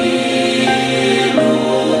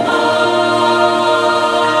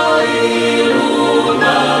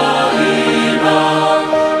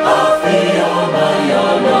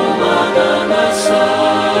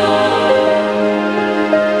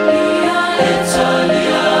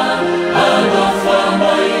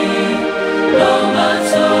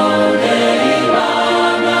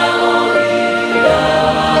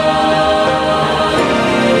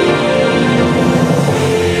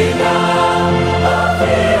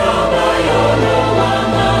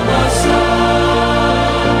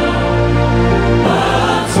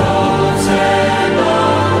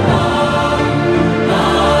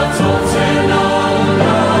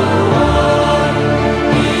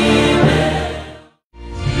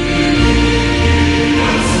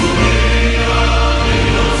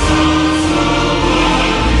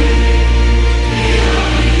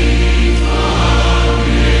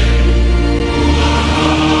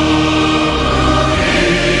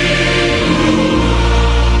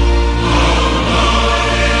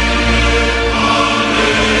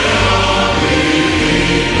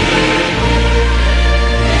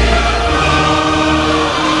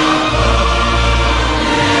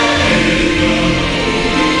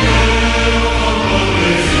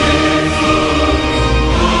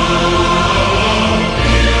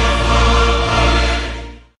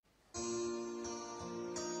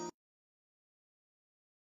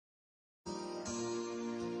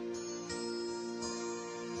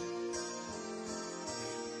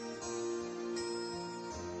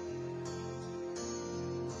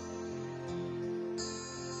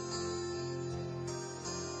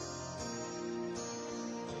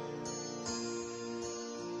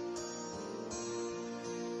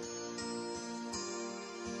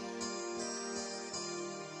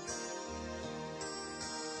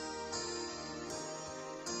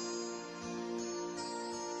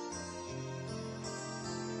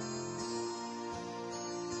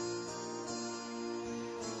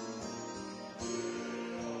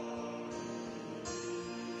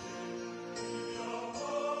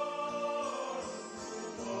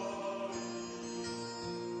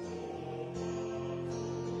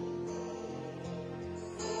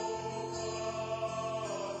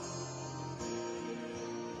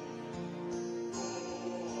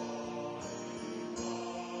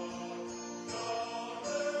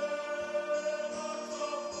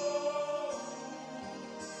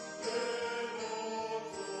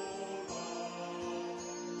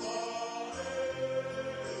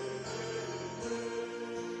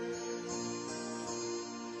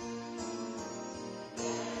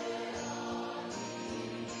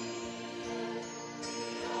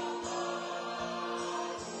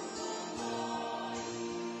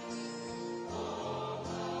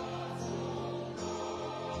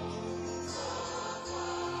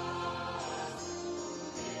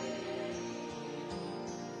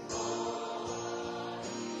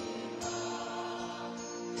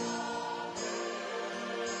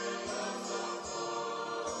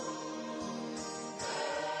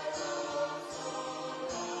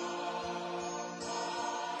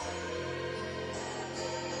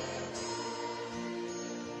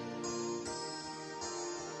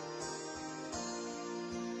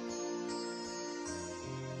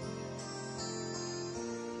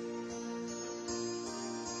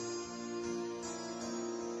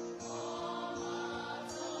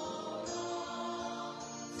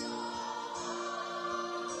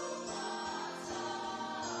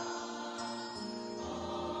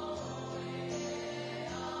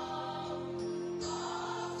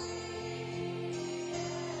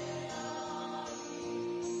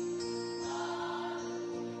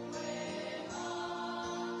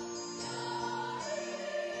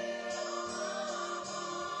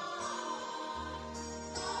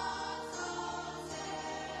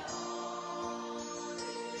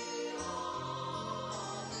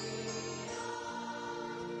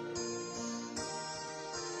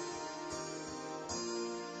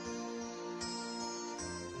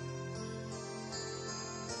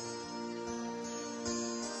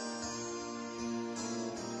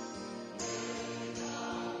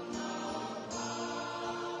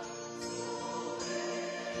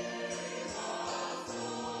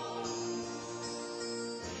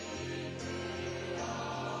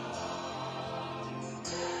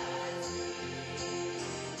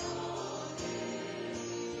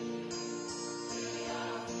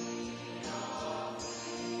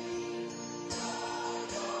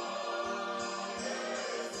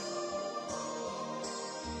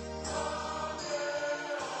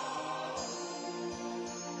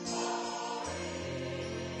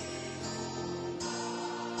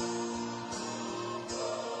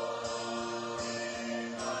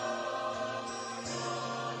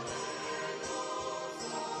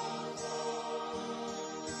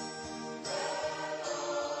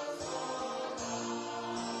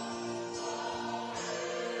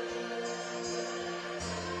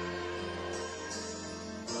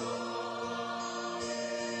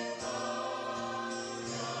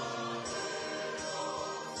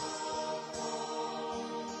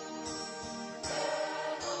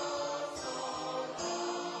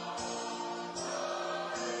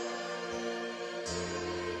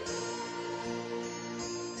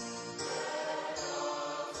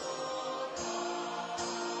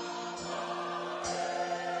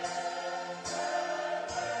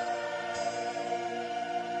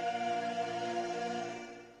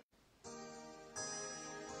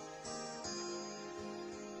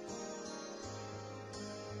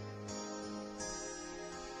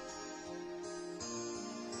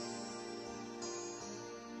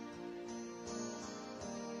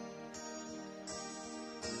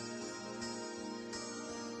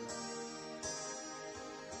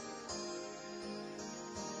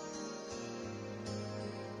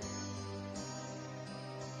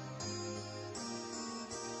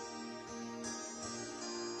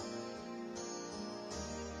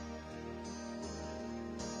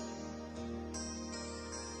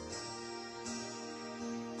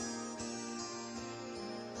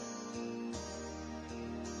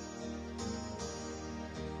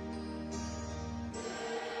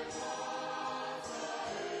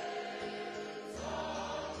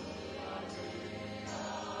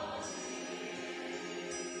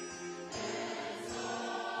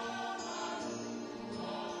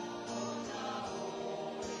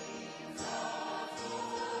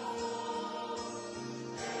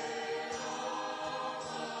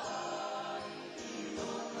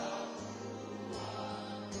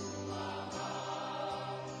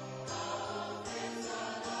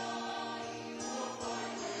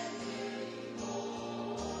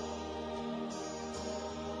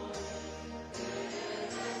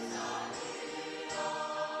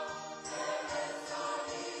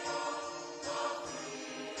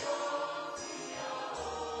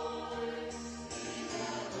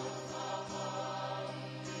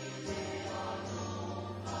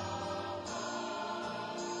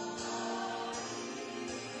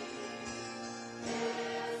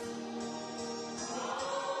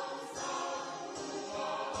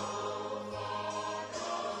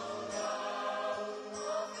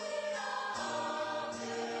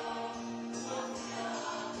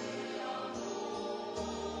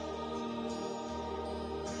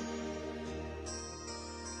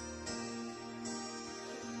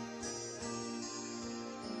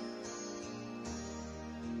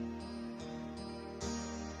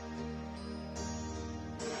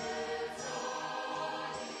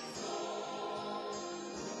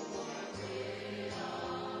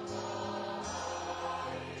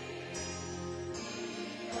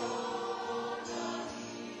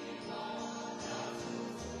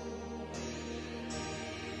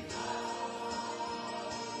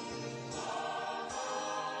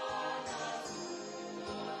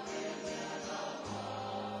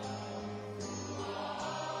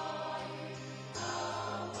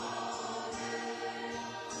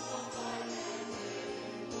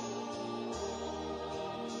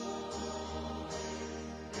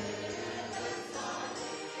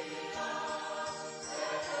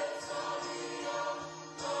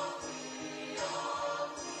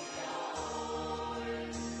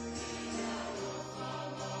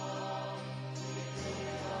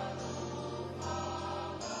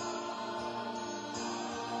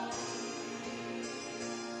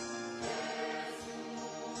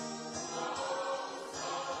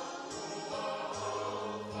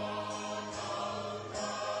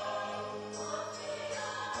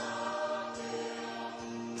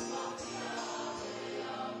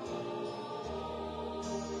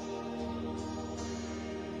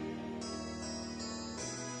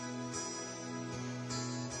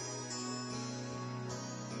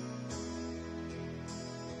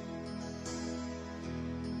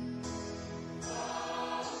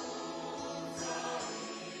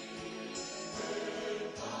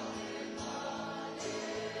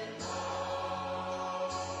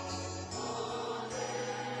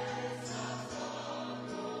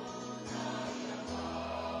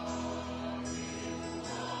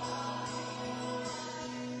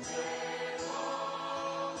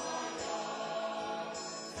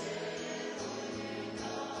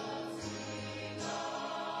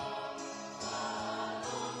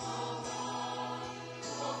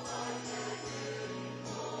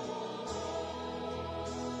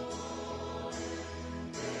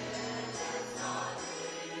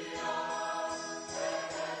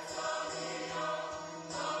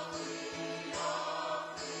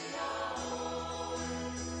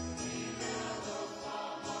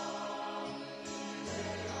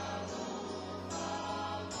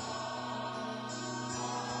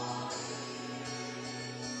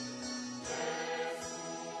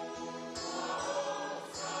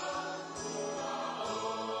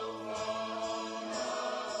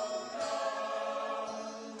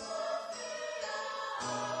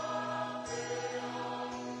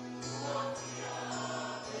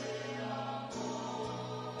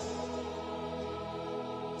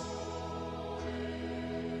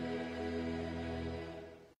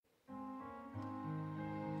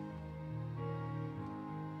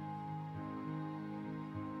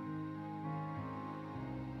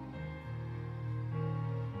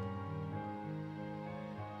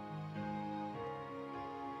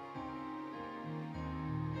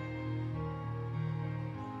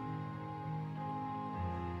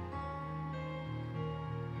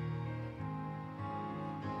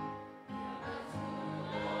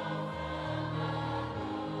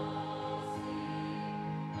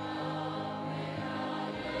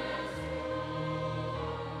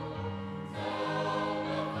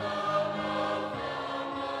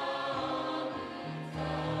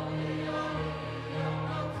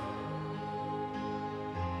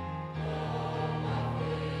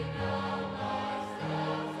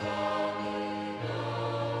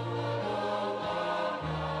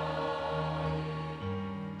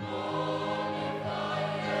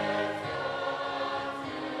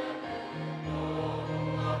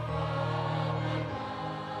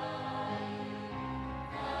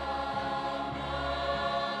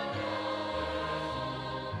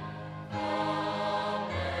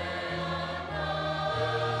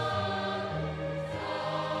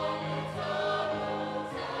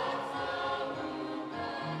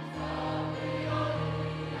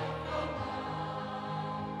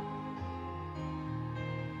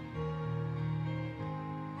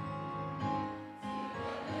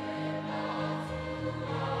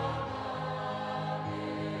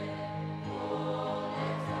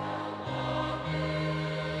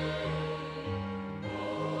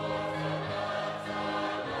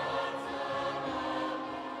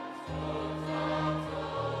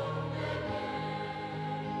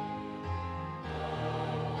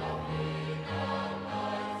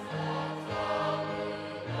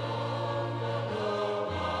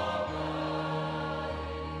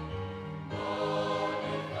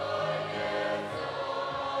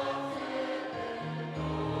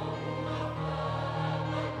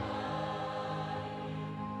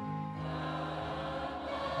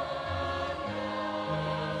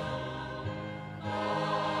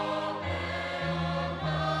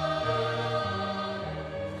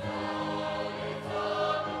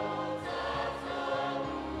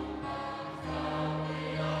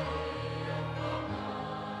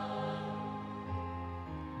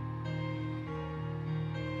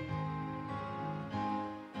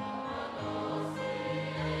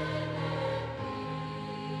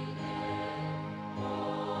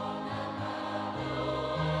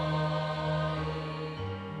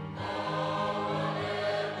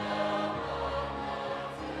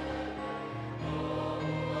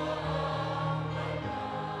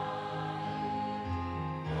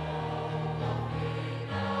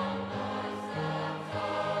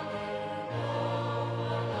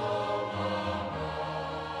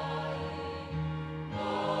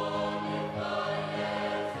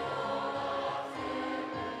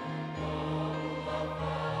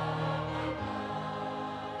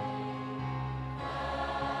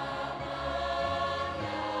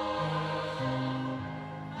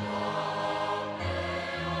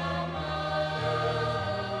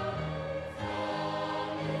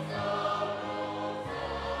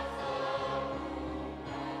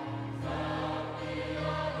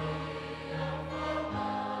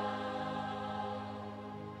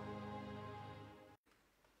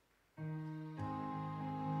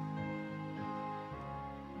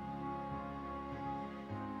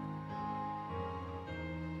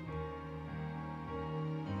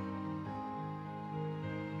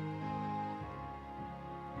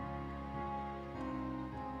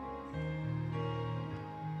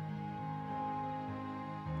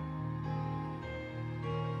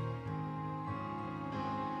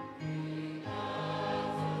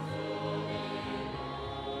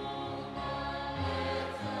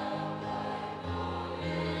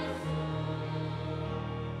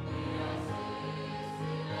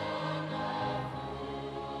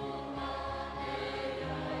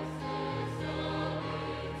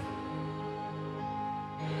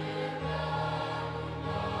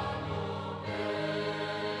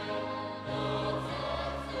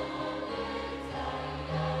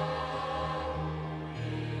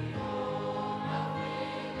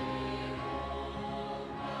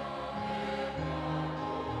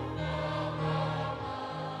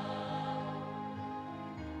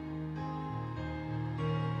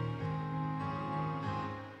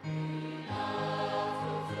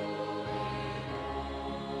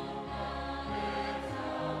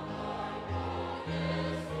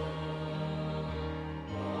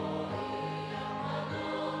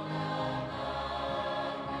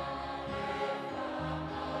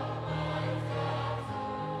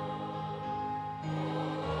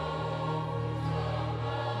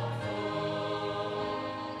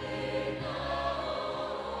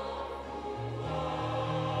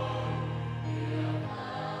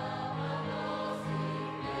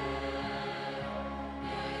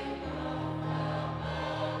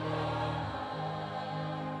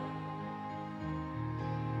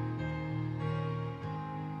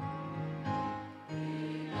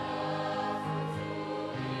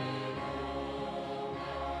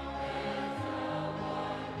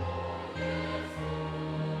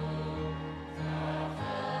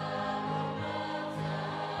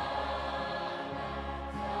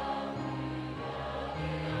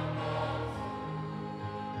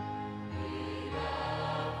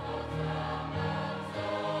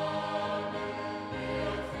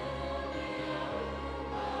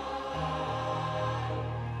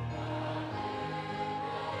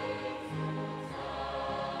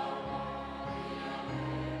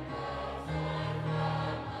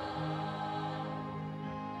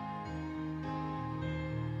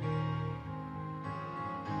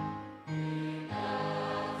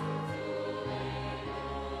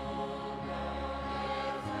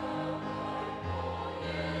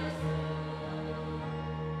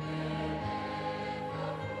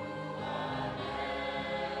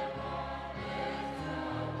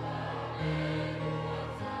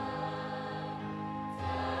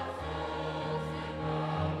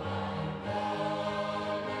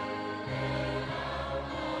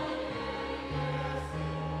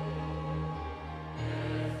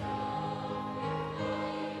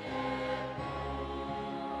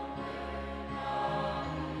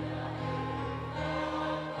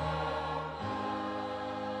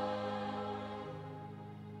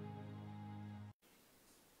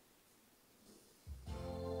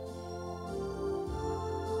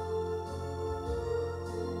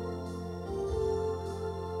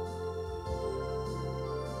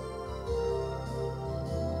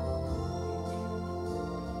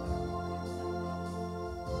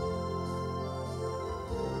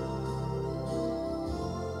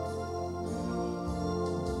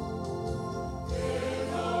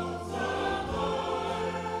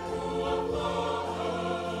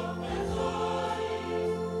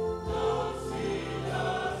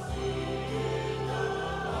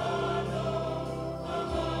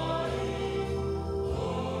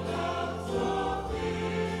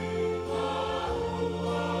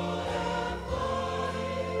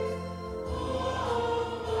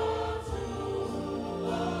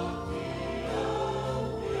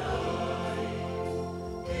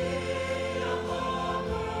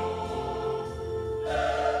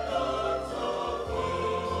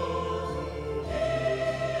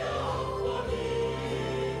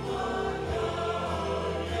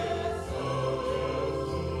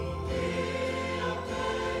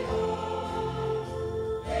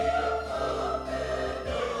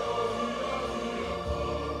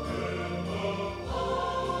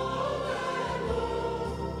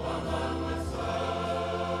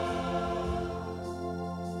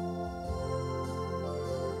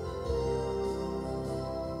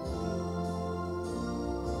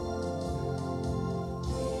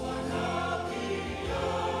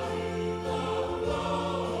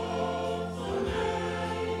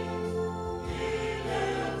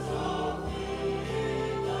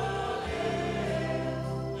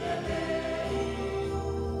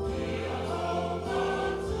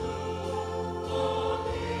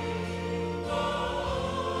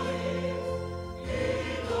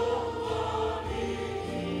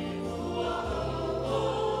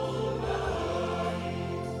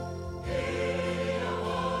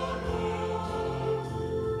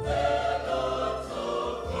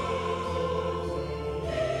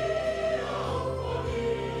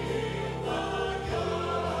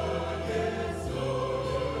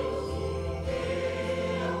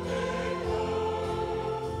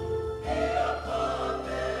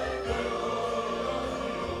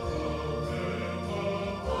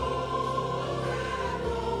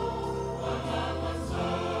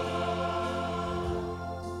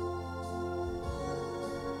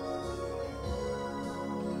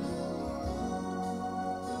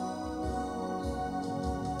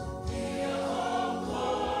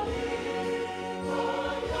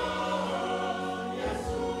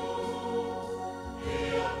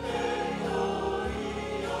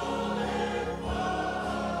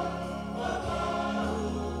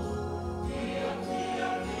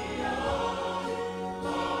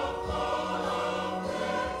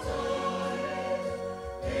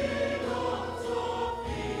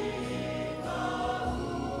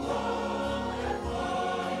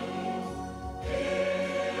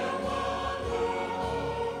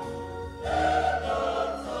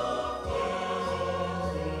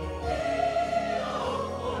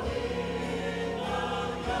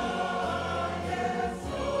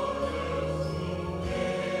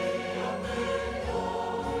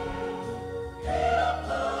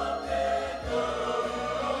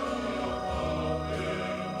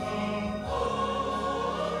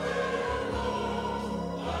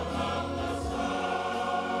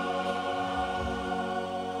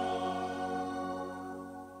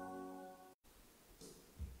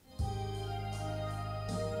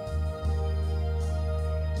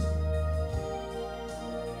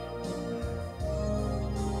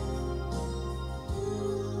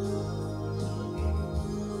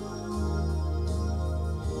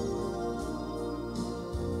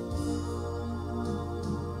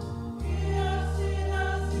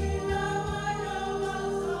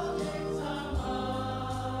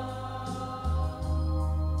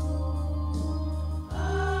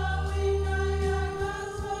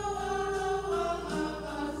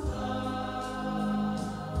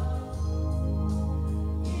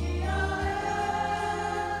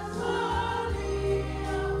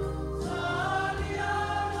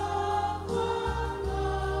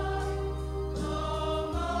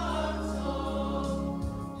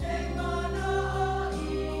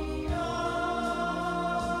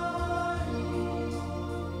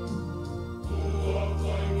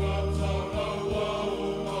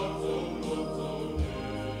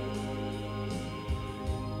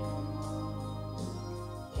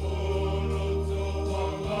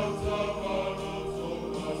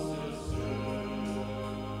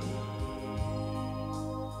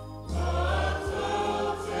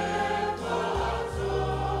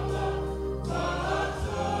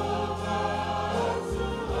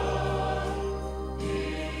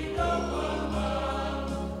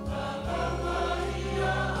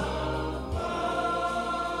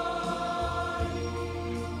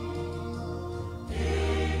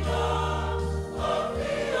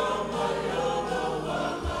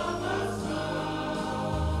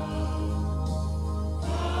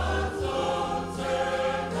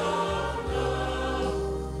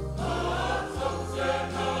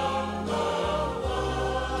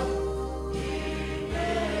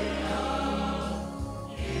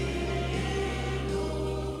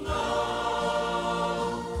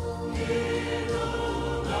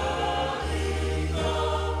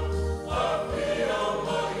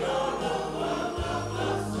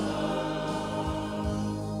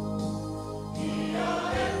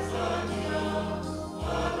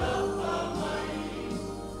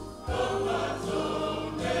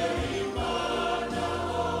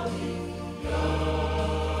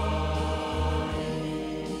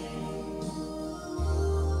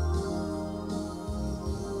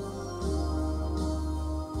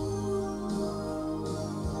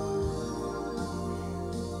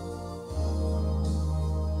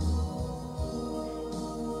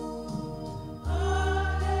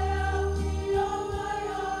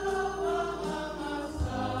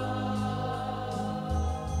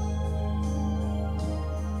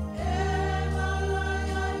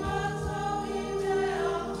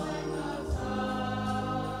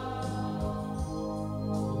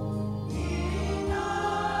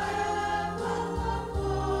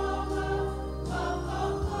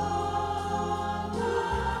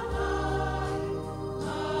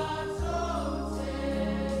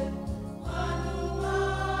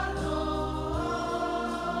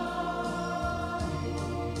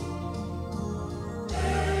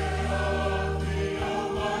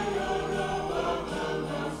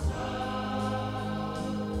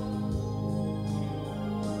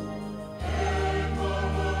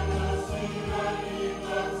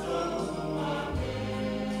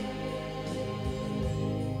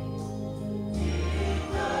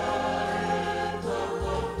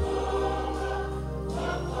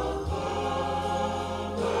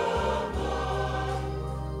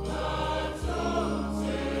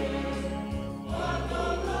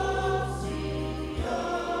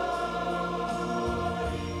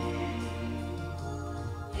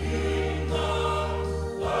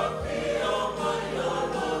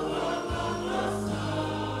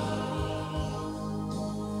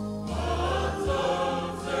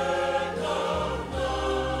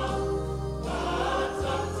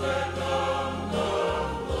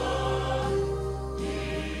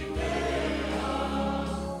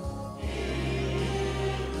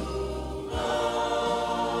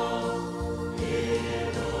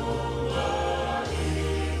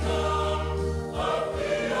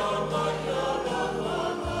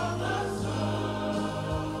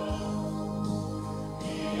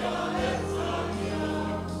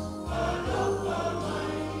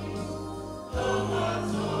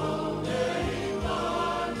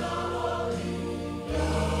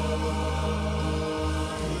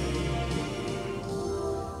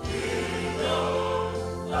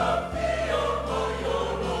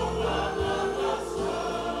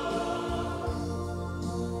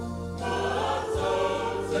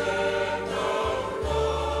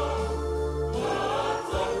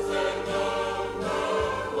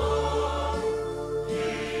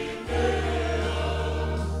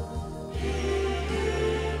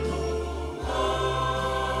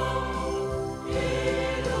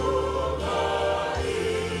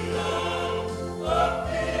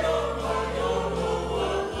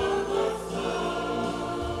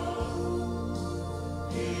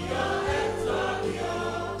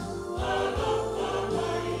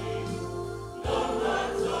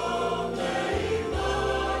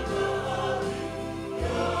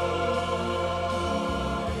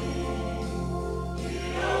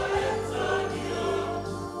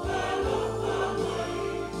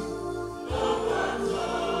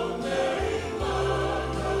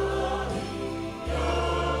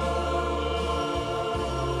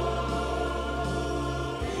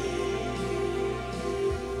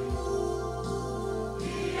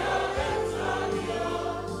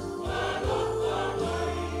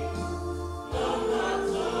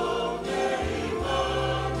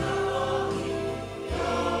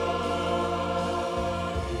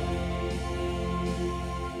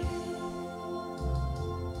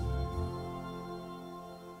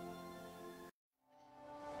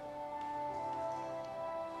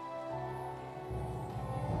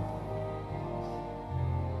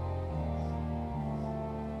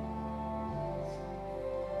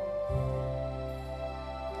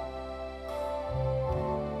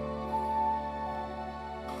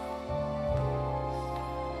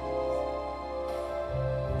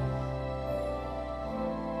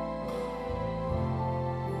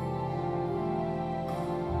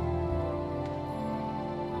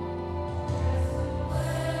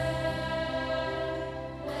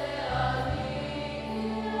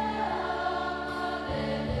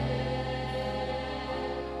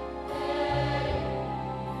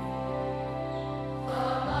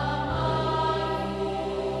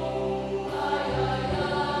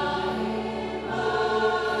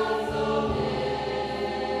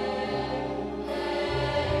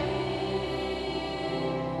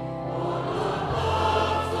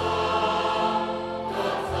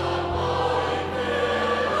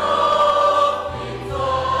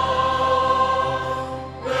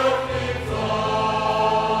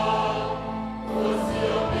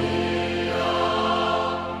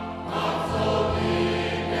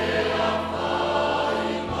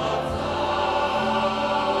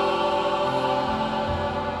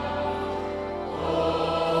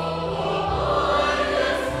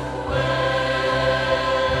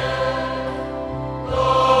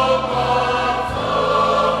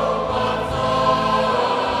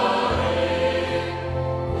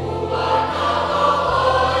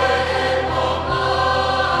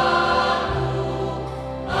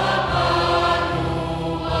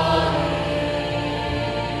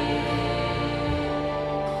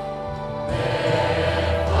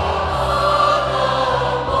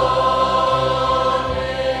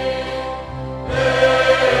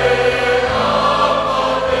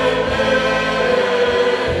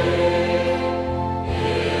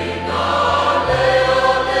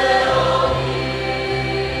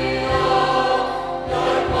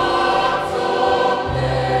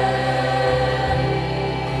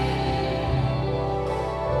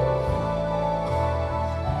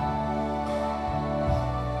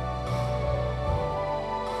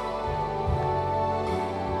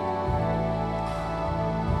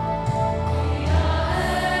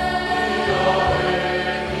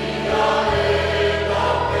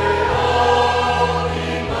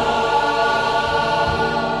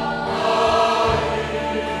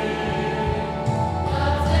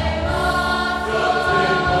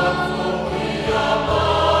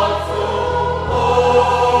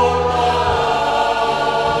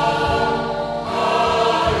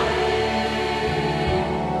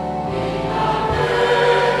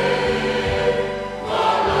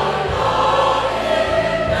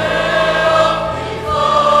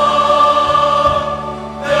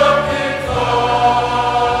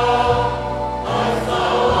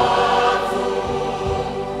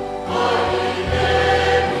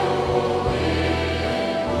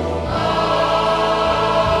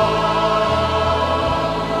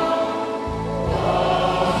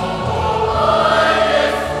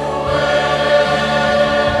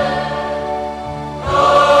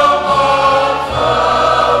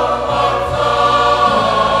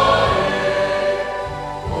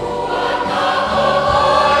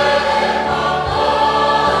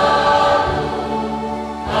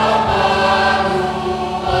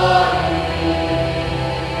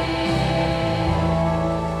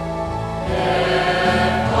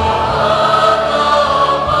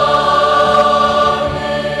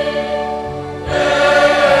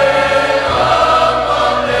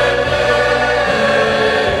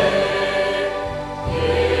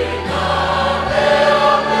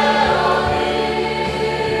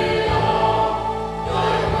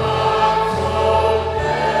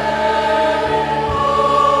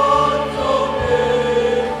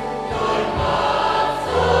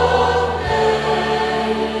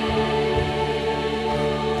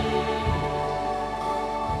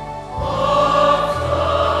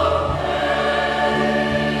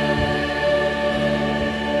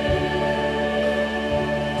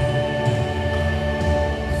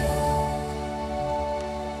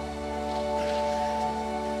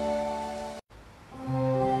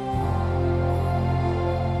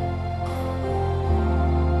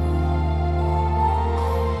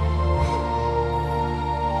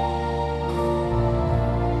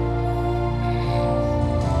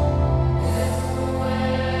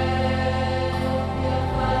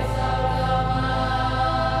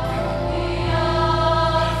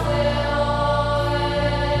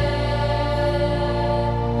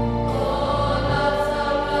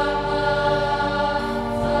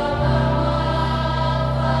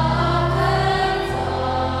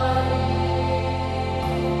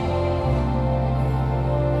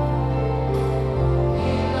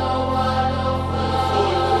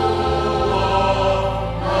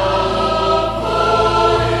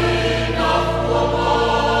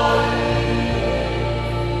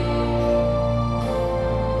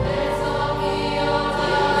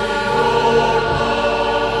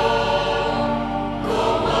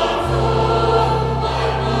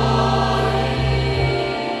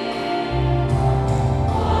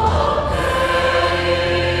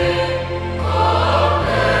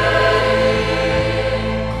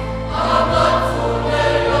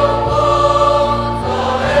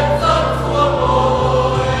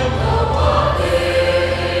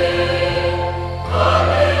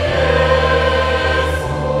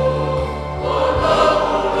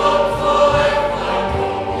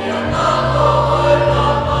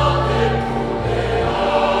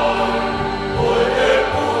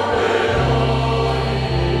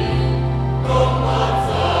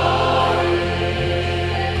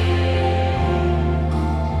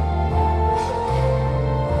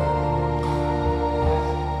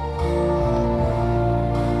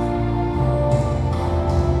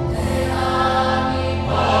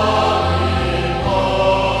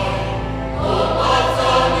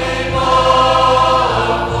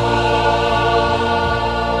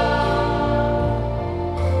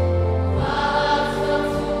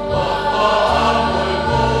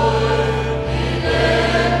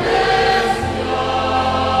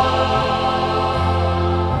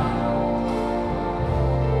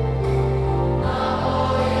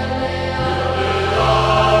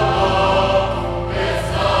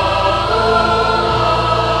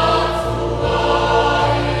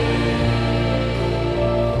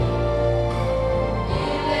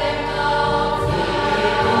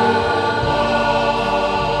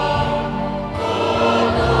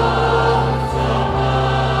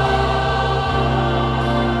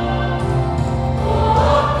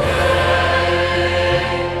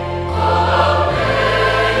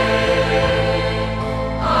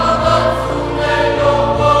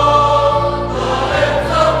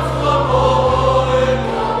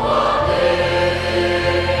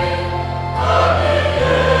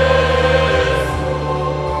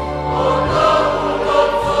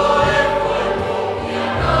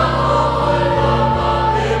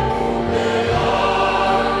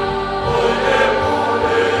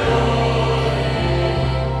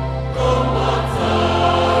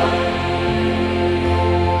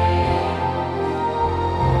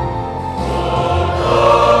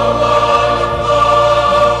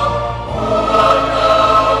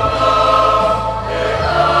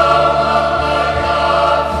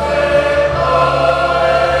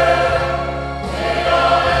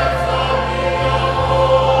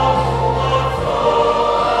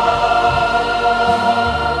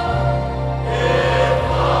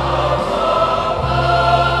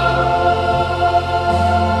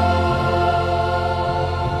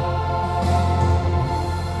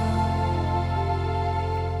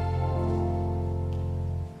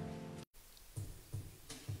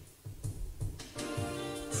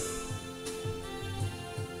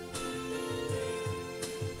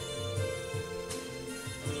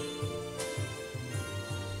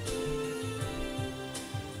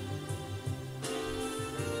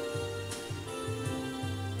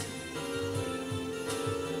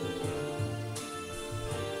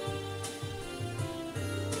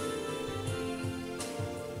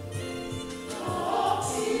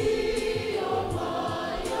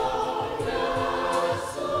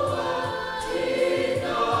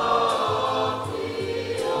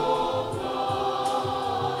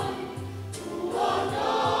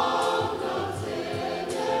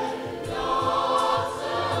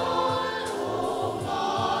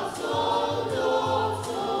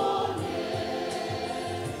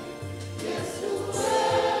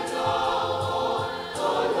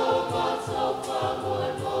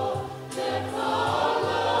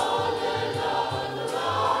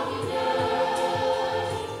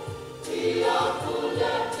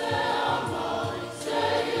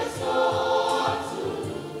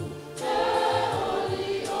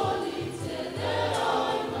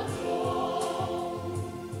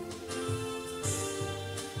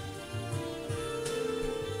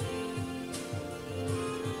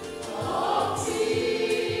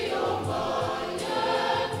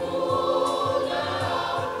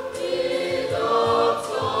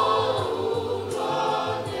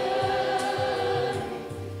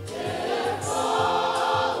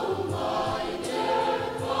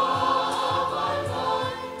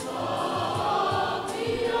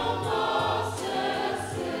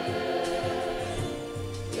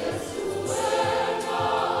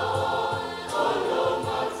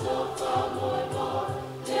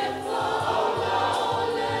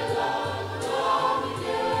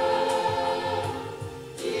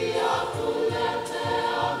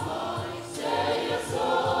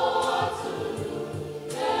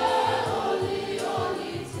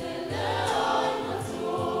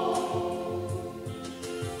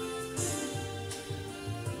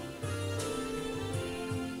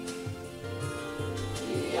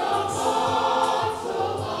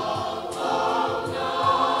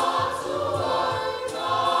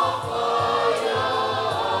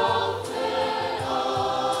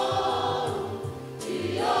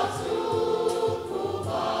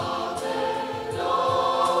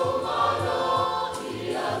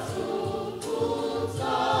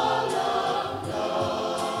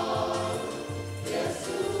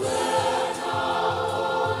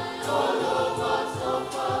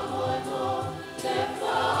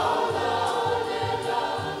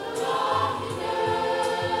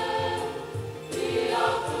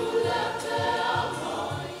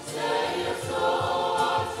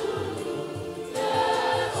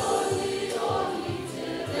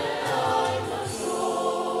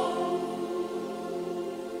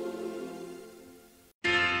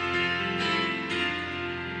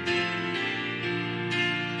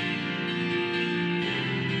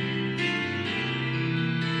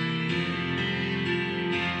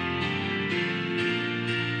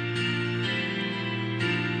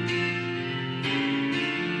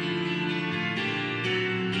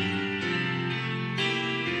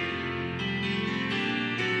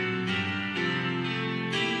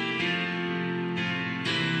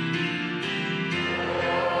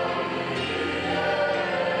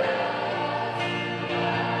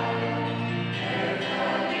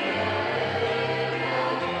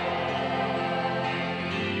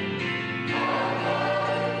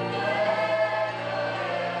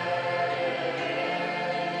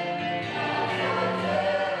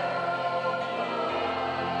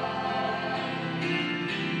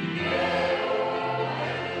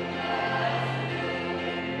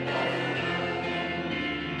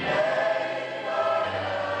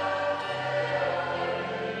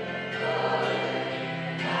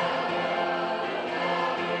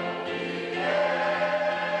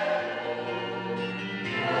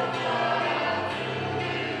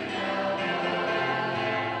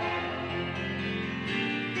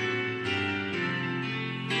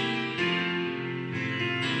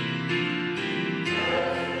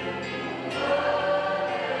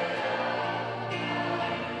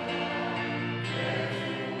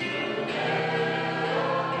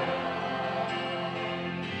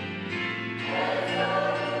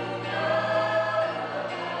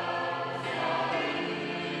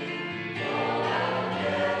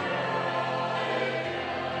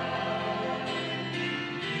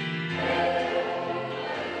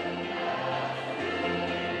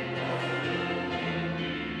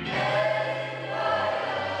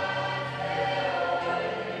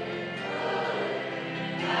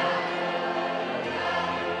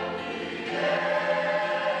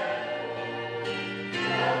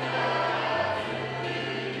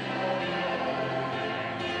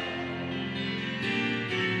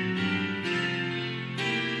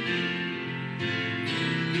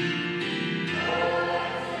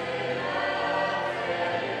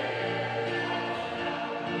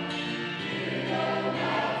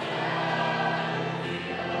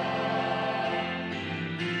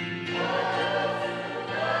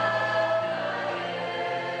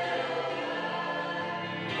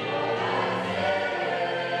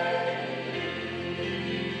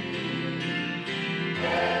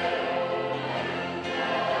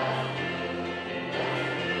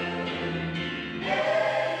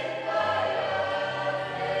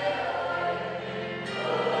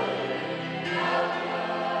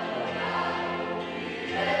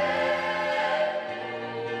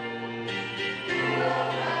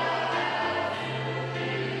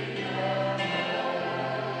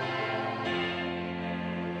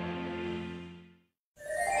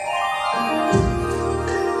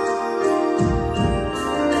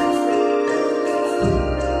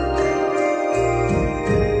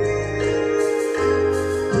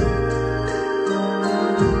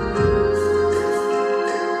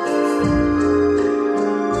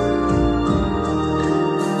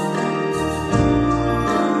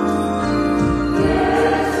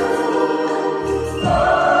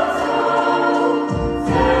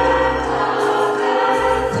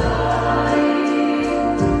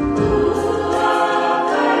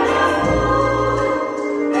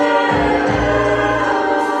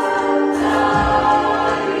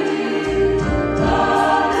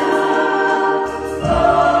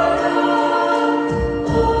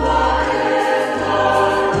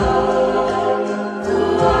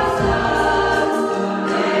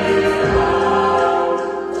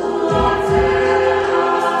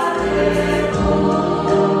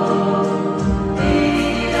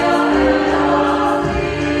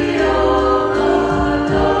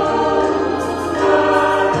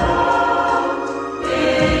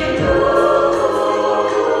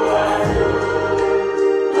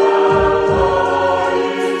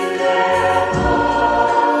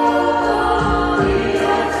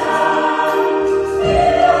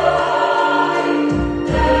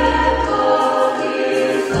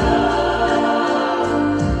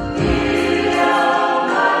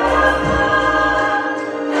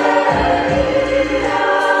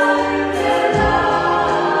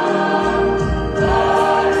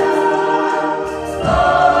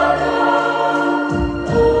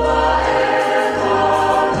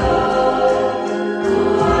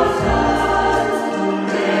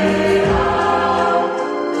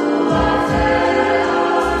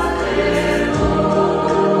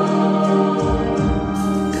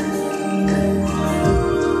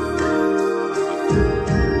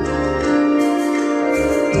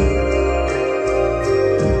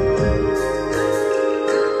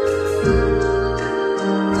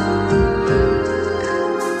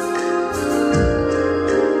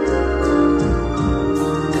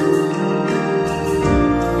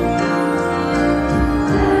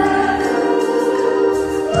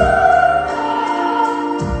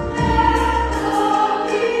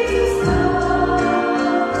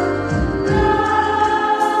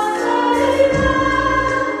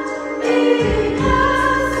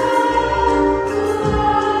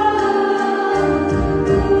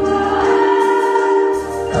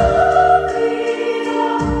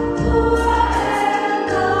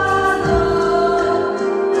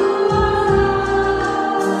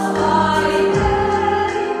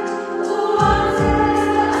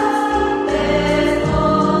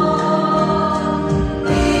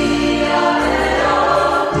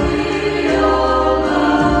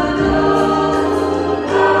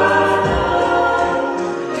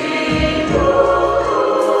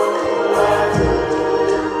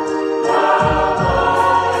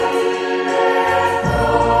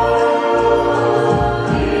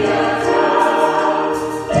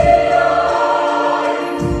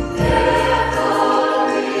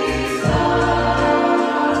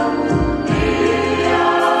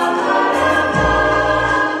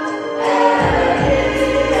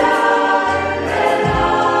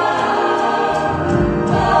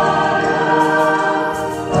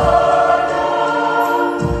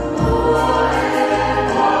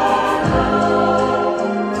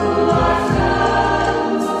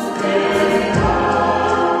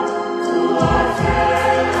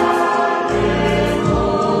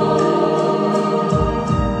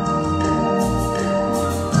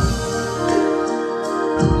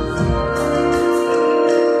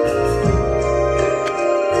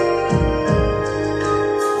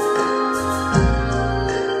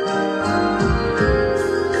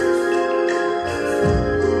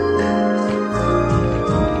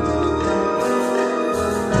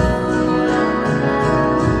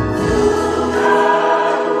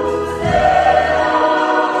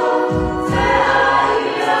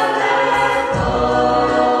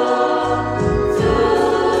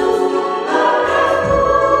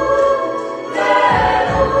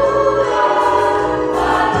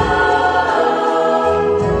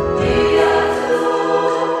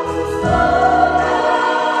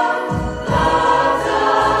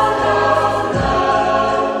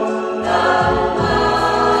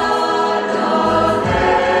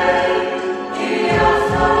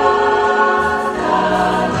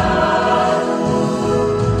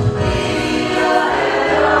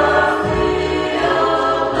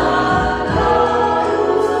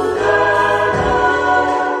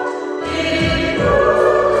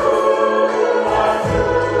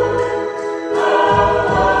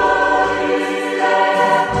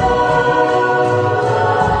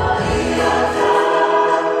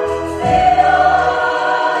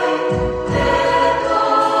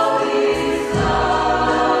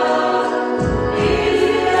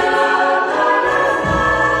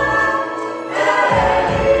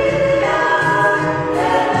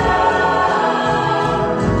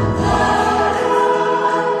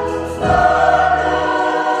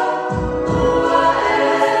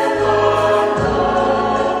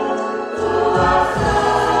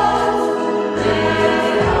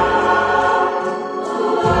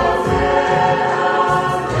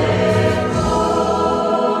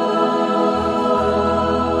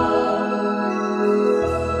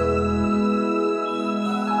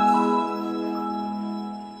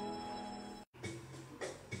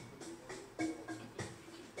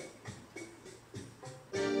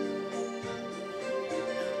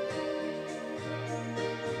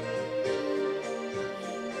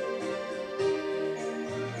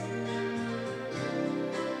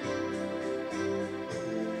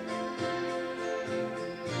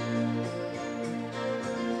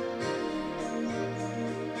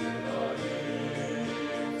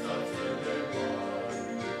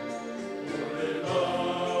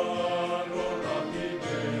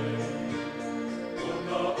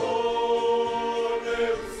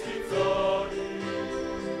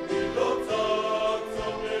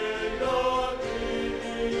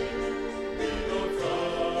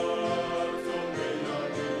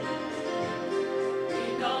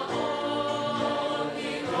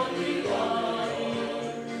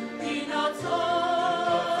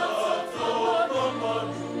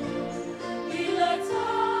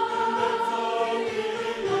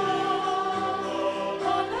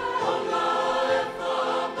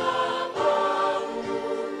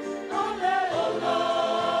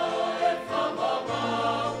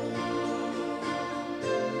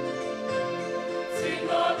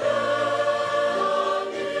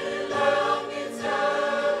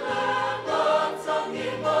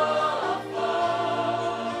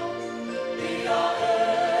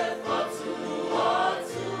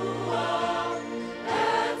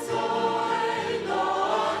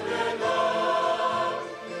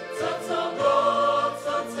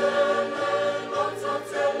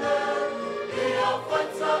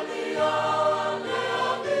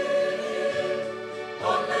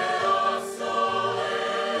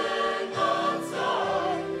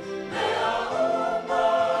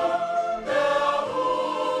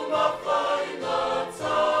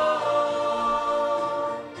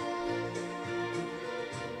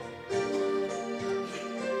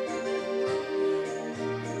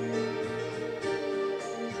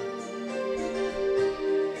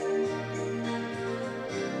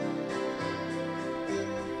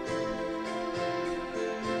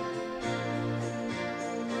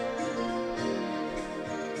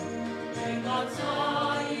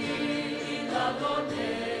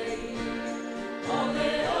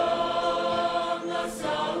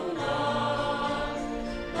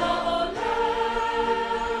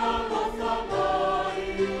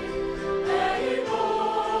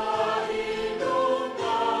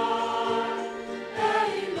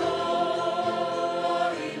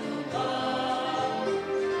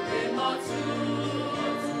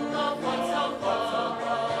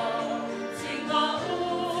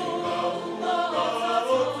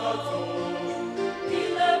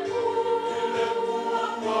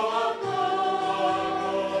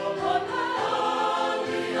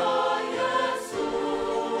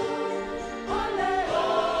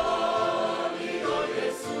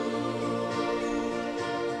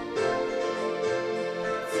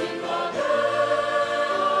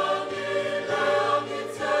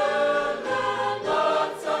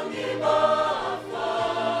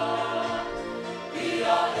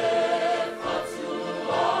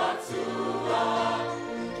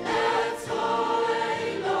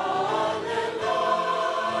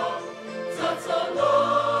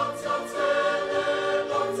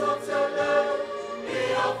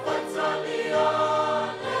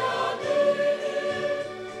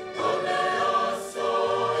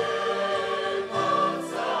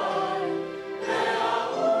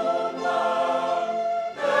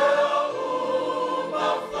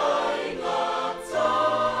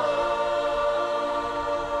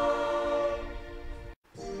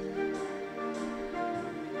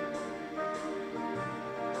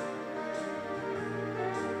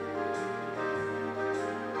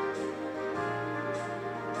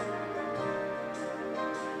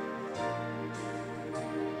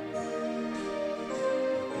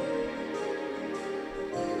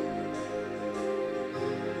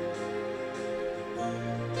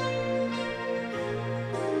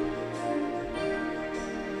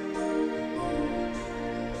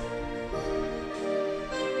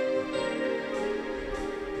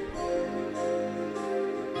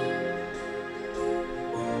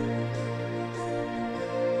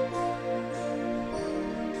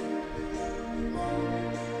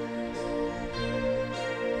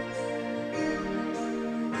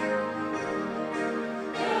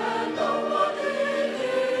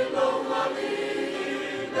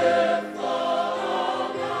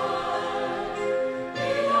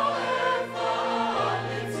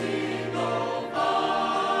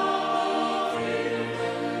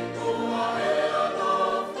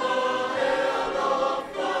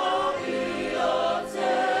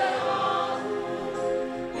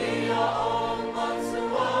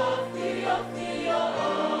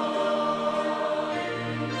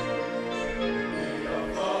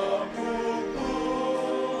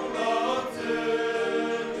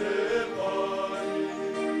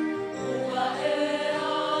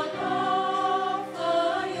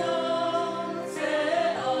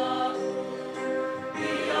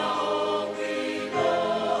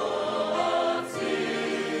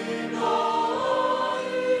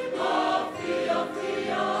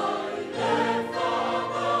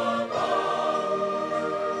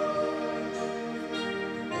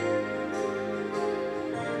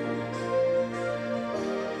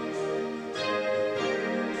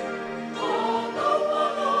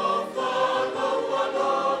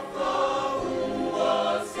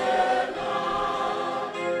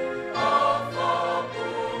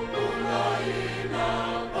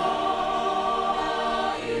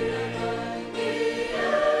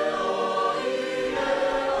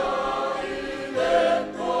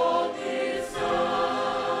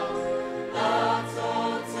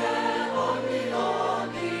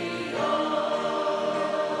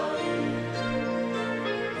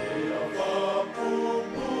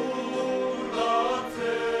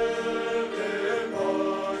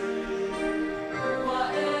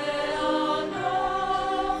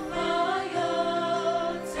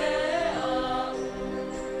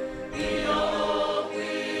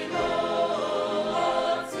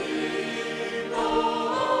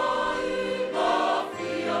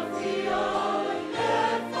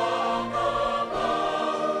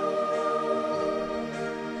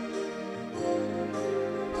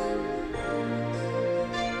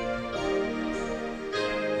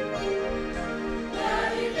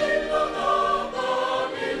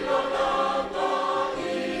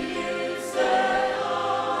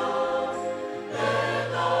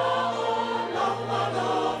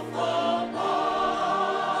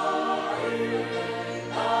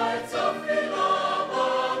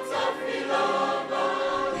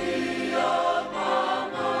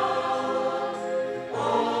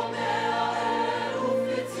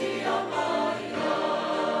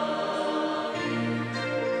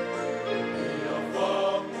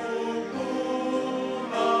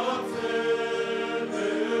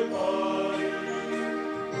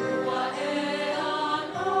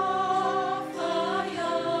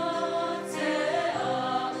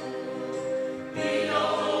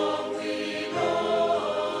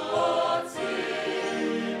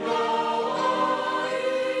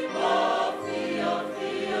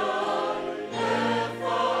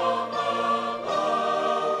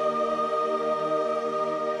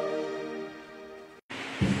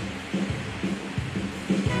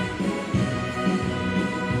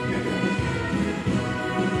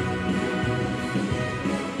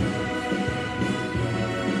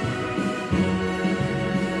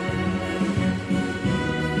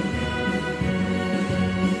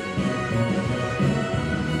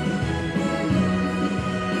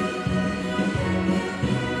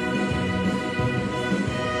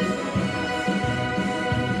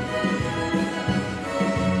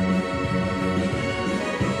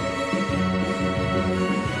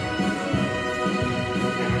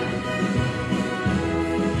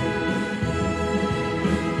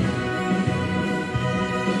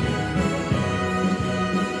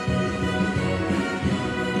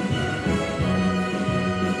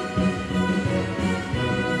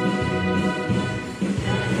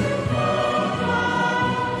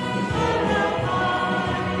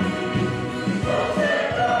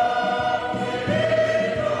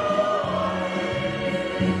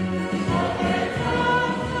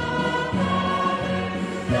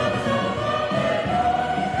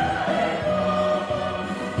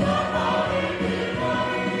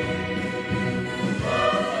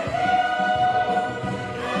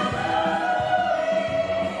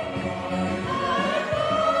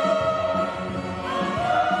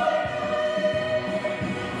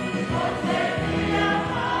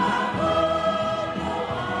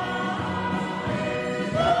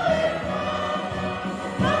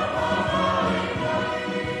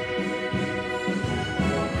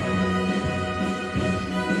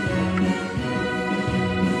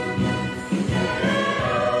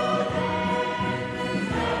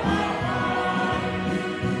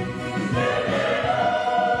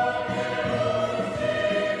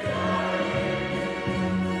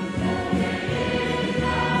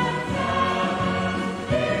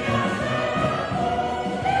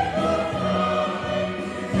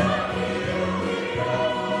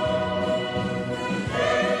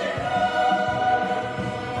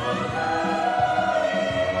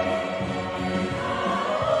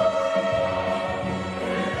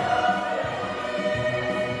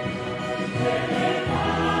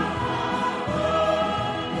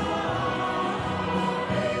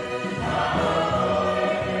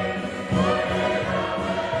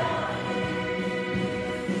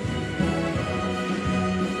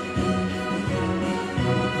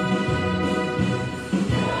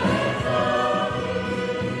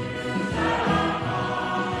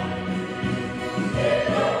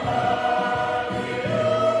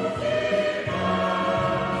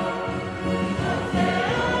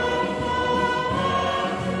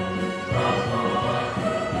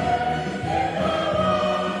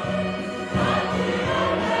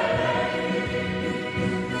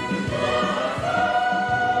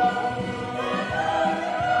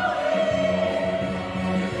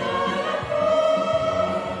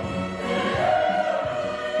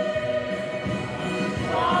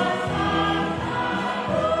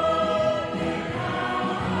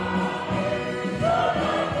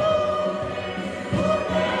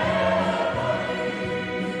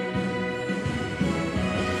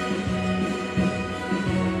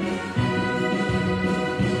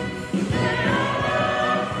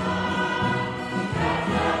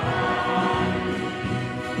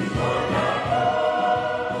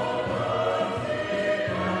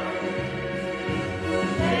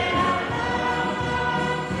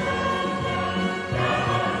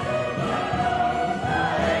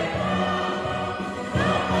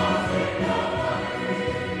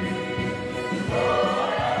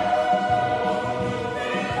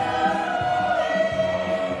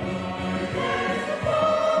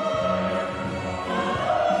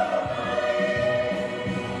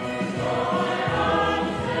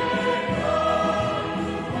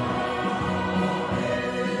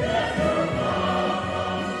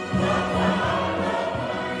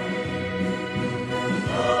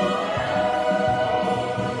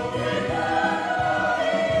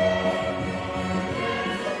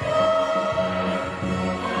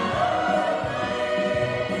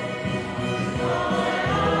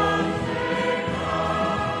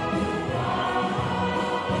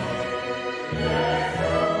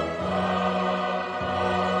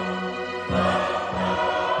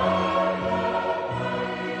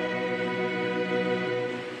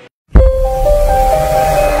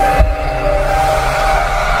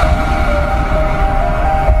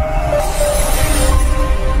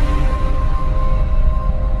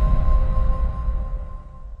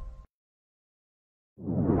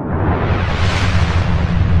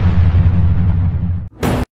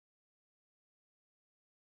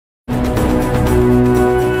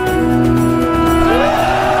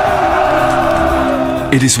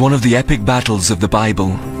 It is one of the epic battles of the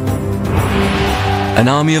Bible. An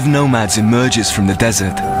army of nomads emerges from the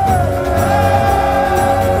desert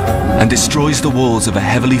and destroys the walls of a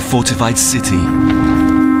heavily fortified city,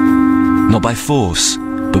 not by force,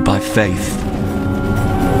 but by faith.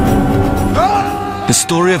 The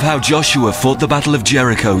story of how Joshua fought the Battle of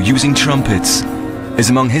Jericho using trumpets is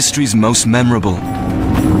among history's most memorable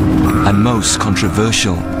and most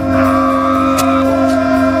controversial.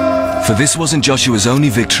 For this wasn't Joshua's only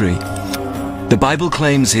victory. The Bible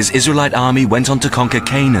claims his Israelite army went on to conquer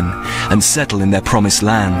Canaan and settle in their promised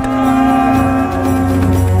land.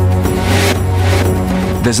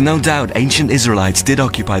 There's no doubt ancient Israelites did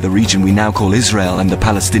occupy the region we now call Israel and the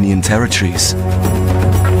Palestinian territories.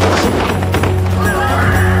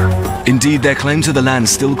 Indeed, their claim to the land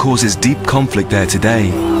still causes deep conflict there today.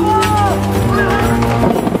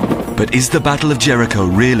 But is the Battle of Jericho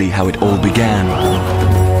really how it all began?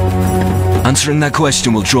 Answering that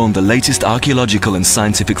question will draw on the latest archaeological and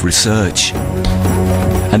scientific research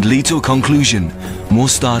and lead to a conclusion more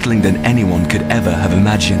startling than anyone could ever have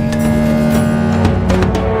imagined.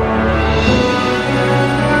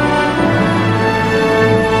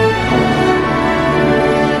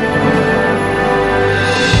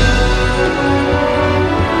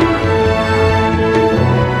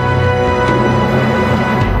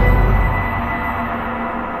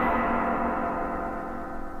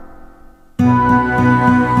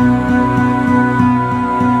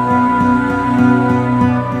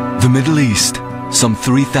 Some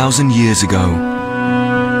 3,000 years ago,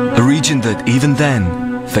 a region that even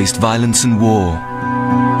then faced violence and war.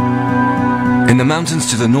 In the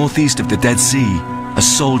mountains to the northeast of the Dead Sea, a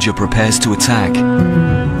soldier prepares to attack.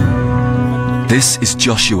 This is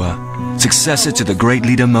Joshua, successor to the great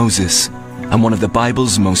leader Moses, and one of the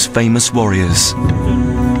Bible's most famous warriors.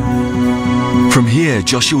 From here,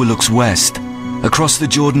 Joshua looks west, across the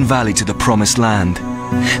Jordan Valley to the Promised Land.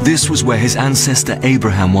 This was where his ancestor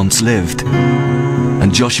Abraham once lived,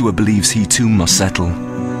 and Joshua believes he too must settle.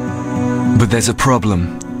 But there's a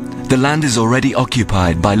problem. The land is already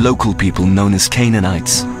occupied by local people known as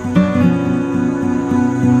Canaanites.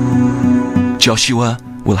 Joshua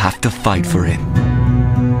will have to fight for it.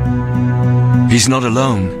 He's not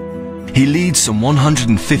alone. He leads some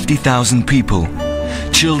 150,000 people,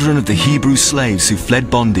 children of the Hebrew slaves who fled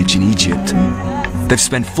bondage in Egypt. They've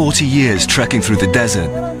spent 40 years trekking through the desert.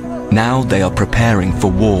 Now they are preparing for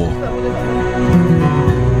war.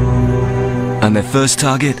 And their first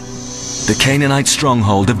target? The Canaanite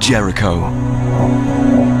stronghold of Jericho.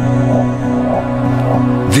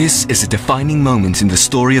 This is a defining moment in the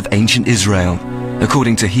story of ancient Israel,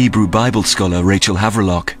 according to Hebrew Bible scholar Rachel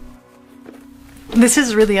Haverlock. This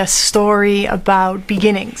is really a story about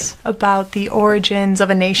beginnings, about the origins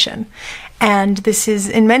of a nation. And this is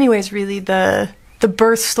in many ways really the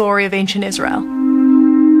birth story of ancient Israel.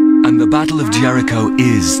 And the Battle of Jericho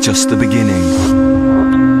is just the beginning.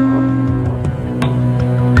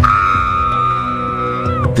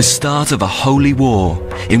 The start of a holy war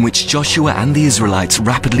in which Joshua and the Israelites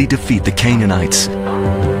rapidly defeat the Canaanites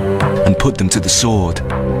and put them to the sword.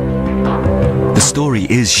 The story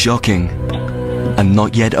is shocking and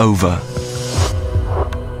not yet over.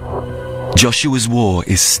 Joshua's war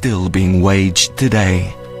is still being waged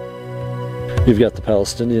today. You've got the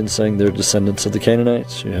Palestinians saying they're descendants of the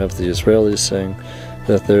Canaanites. You have the Israelis saying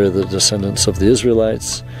that they're the descendants of the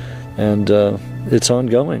Israelites. And it's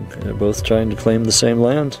ongoing. They're both trying to claim the same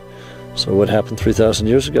land. So what happened 3,000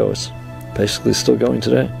 years ago is basically still going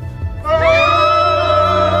today.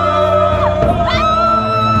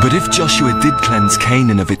 But if Joshua did cleanse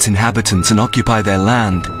Canaan of its inhabitants and occupy their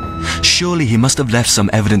land, surely he must have left some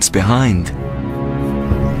evidence behind.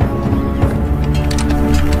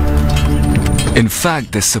 In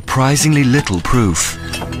fact, there's surprisingly little proof.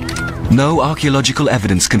 No archaeological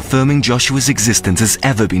evidence confirming Joshua's existence has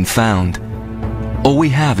ever been found. All we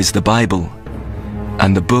have is the Bible,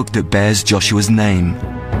 and the book that bears Joshua's name.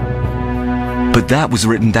 But that was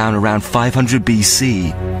written down around 500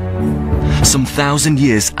 BC, some 1,000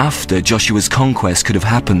 years after Joshua's conquest could have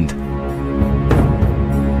happened.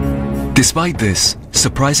 Despite this,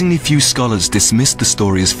 surprisingly few scholars dismissed the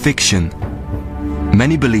story as fiction.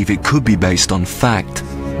 Many believe it could be based on fact.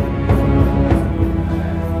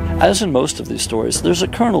 As in most of these stories, there's a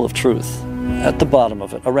kernel of truth at the bottom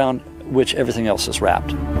of it, around which everything else is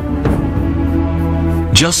wrapped.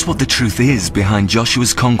 Just what the truth is behind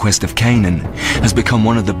Joshua's conquest of Canaan has become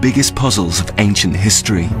one of the biggest puzzles of ancient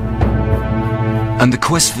history. And the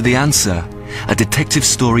quest for the answer, a detective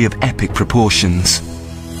story of epic proportions.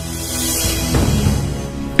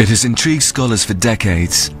 It has intrigued scholars for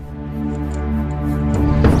decades,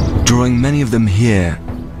 drawing many of them here,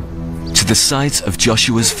 to the site of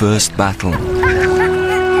Joshua's first battle.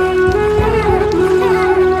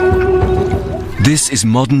 This is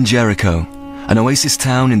modern Jericho, an oasis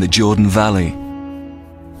town in the Jordan Valley.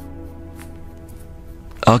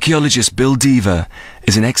 Archaeologist Bill Deaver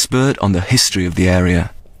is an expert on the history of the area.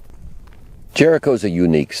 Jericho's a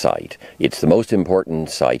unique site. It's the most important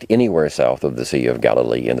site anywhere south of the Sea of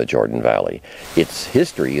Galilee in the Jordan Valley. Its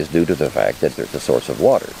history is due to the fact that there's a source of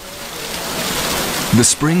water. The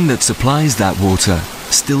spring that supplies that water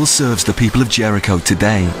still serves the people of Jericho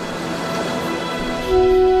today.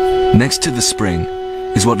 Next to the spring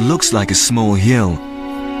is what looks like a small hill,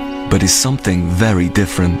 but is something very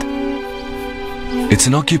different. It's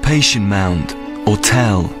an occupation mound, or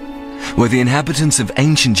tell, where the inhabitants of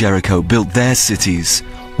ancient Jericho built their cities,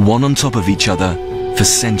 one on top of each other, for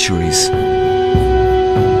centuries.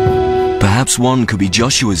 Perhaps one could be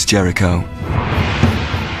Joshua's Jericho.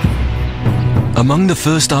 Among the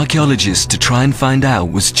first archaeologists to try and find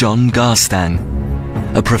out was John Garstang,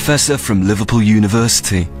 a professor from Liverpool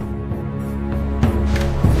University.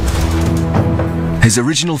 His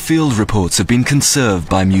original field reports have been conserved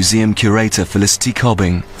by museum curator Felicity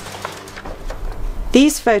Cobbing.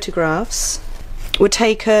 These photographs were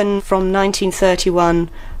taken from 1931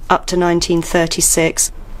 up to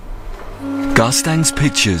 1936. Garstang's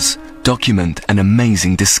pictures document an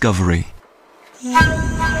amazing discovery.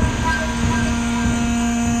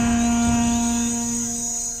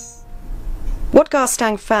 What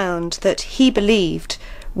Garstang found that he believed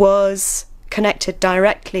was connected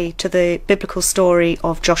directly to the biblical story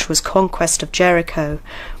of Joshua's conquest of Jericho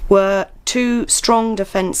were two strong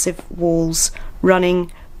defensive walls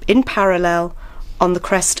running in parallel on the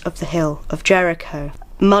crest of the hill of Jericho.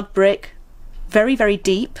 Mud brick, very, very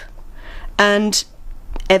deep, and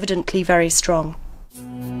evidently very strong.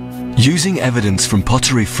 Using evidence from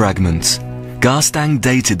pottery fragments, Garstang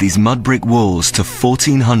dated these mud brick walls to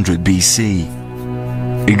 1400 BC,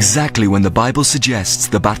 exactly when the Bible suggests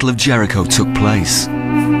the Battle of Jericho took place.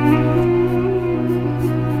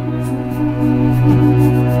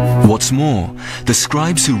 What's more, the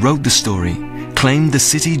scribes who wrote the story claimed the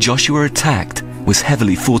city Joshua attacked was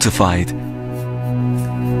heavily fortified.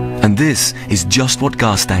 And this is just what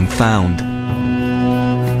Garstang found.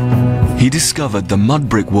 He discovered the mud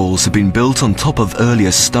brick walls had been built on top of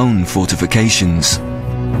earlier stone fortifications.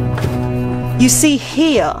 You see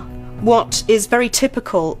here what is very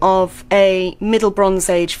typical of a Middle Bronze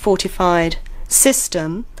Age fortified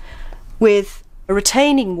system, with a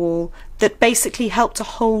retaining wall that basically helped to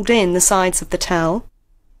hold in the sides of the tell.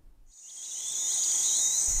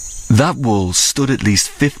 That wall stood at least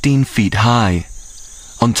 15 feet high.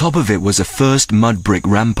 On top of it was a first mud brick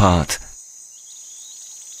rampart.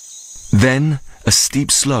 Then a steep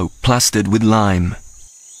slope plastered with lime.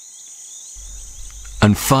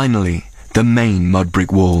 And finally, the main mud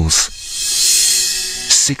brick walls.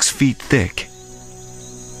 6 feet thick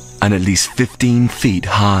and at least 15 feet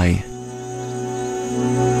high.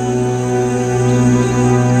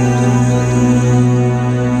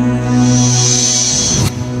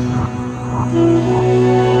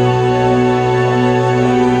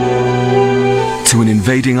 To an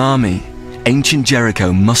invading army, ancient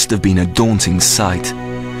Jericho must have been a daunting sight,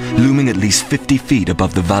 looming at least 50 feet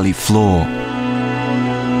above the valley floor.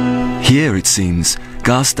 Here, it seems,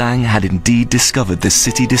 Garstang had indeed discovered the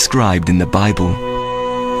city described in the Bible.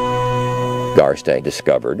 Garstang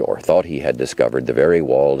discovered, or thought he had discovered, the very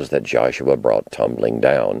walls that Joshua brought tumbling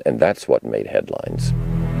down, and that's what made headlines.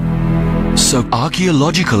 So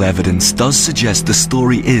archaeological evidence does suggest the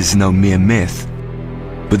story is no mere myth.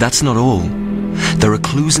 But that's not all. There are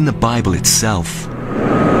clues in the Bible itself.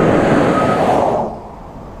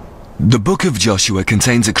 The book of Joshua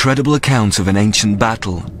contains a credible account of an ancient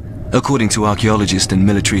battle, according to archaeologist and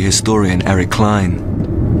military historian Eric Klein.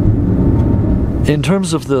 In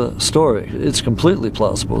terms of the story, it's completely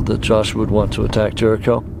plausible that Joshua would want to attack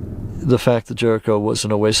Jericho. The fact that Jericho was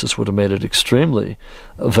an oasis would have made it extremely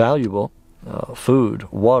valuable. Food,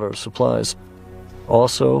 water, supplies.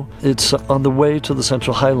 Also, it's on the way to the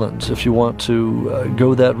Central Highlands. If you want to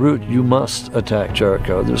go that route, you must attack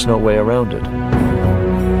Jericho. There's no way around it.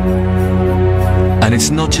 And it's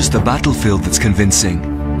not just the battlefield that's convincing.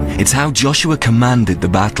 It's how Joshua commanded the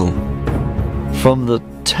battle. From the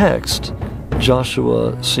text,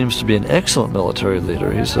 Joshua seems to be an excellent military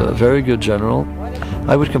leader. He's a very good general.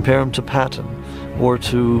 I would compare him to Patton or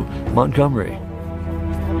to Montgomery.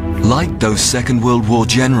 Like those Second World War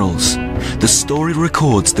generals, the story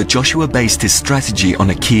records that Joshua based his strategy on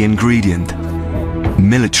a key ingredient: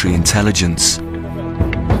 military intelligence.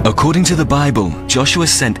 According to the Bible, Joshua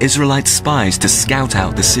sent Israelite spies to scout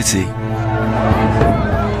out the city.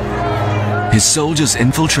 His soldiers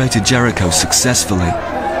infiltrated Jericho successfully,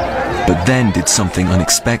 but then did something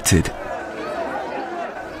unexpected.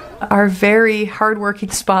 Our very hardworking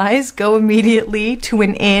spies go immediately to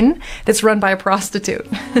an inn that's run by a prostitute.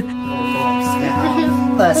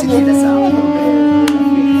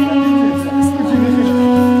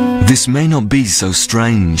 This may not be so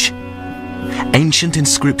strange. Ancient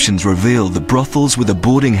inscriptions reveal the brothels were the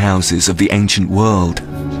boarding houses of the ancient world.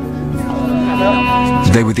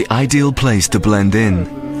 They were the ideal place to blend in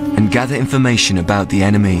and gather information about the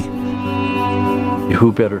enemy.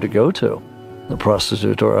 Who better to go to? A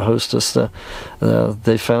prostitute or a hostess?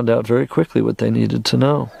 They found out very quickly what they needed to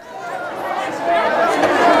know.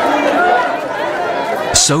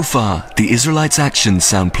 So far, the Israelites' actions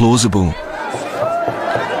sound plausible.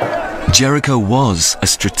 Jericho was a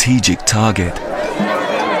strategic target,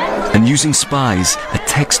 and using spies a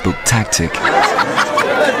textbook tactic.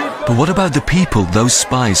 But what about the people those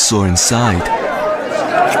spies saw inside?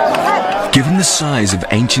 Given the size of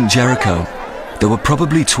ancient Jericho, there were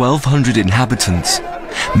probably 1,200 inhabitants,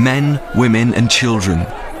 men, women and children.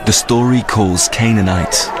 The story calls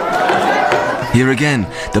Canaanites. Here again,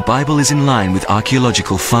 the Bible is in line with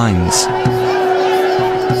archaeological finds.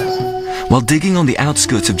 While digging on the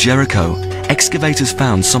outskirts of Jericho, excavators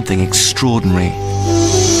found something extraordinary.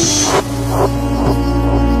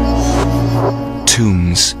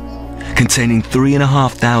 Tombs containing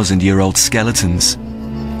 3,500-year-old skeletons,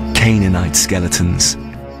 Canaanite skeletons,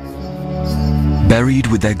 buried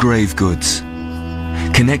with their grave goods,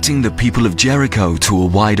 connecting the people of Jericho to a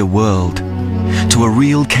wider world, to a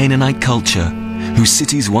real Canaanite culture whose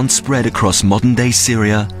cities once spread across modern-day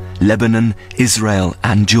Syria, Lebanon, Israel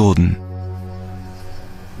and Jordan.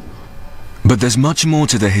 But there's much more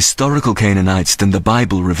to the historical Canaanites than the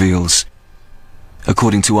Bible reveals,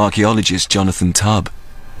 according to archaeologist Jonathan Tubb.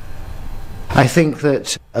 I think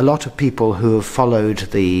that a lot of people who have followed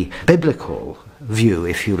the biblical view,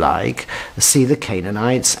 if you like, see the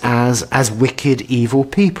Canaanites as wicked, evil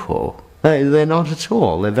people. They're not at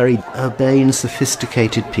all. They're very urbane,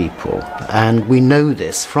 sophisticated people. And we know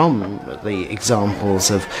this from the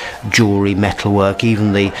examples of jewellery, metalwork,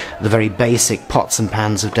 even the very basic pots and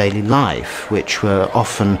pans of daily life, which were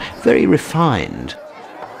often very refined.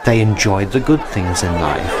 They enjoyed the good things in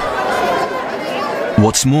life.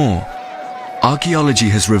 What's more, archaeology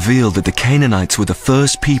has revealed that the Canaanites were the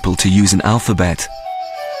first people to use an alphabet.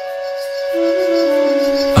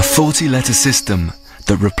 A 40-letter system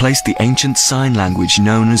that replaced the ancient sign language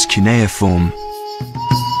known as cuneiform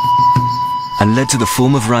and led to the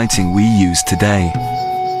form of writing we use today.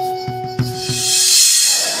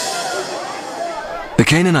 The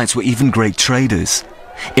Canaanites were even great traders,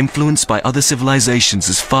 influenced by other civilizations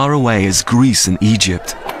as far away as Greece and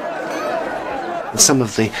Egypt. Some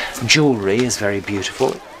of the jewellery is very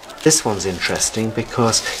beautiful. This one's interesting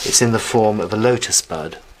because it's in the form of a lotus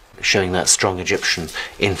bud, showing that strong Egyptian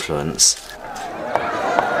influence.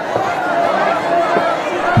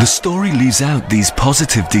 The story leaves out these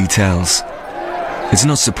positive details. It's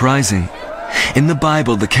not surprising. In the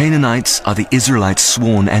Bible, the Canaanites are the Israelites'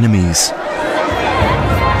 sworn enemies.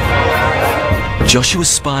 Joshua's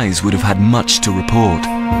spies would have had much to report.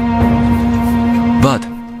 But,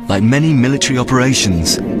 like many military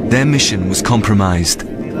operations, their mission was compromised.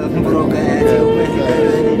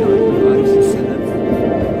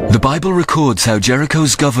 The Bible records how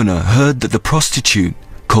Jericho's governor heard that the prostitute,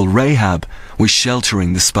 called Rahab, was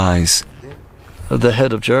sheltering the spies. The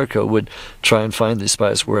head of Jericho would try and find these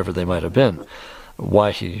spies wherever they might have been.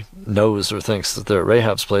 Why he knows or thinks that they're at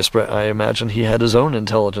Rahab's place, but I imagine he had his own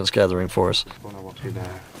intelligence gathering force.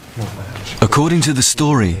 According to the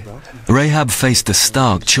story, Rahab faced a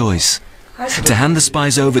stark choice: to hand the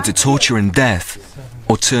spies over to torture and death,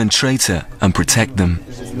 or turn traitor and protect them.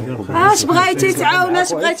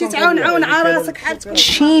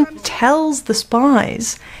 She tells the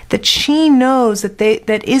spies that she knows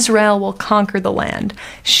that Israel will conquer the land.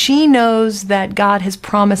 She knows that God has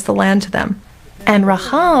promised the land to them. And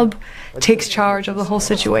Rahab takes charge of the whole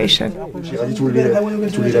situation.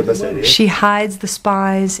 She hides the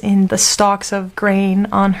spies in the stalks of grain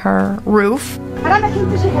on her roof.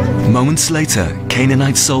 Moments later,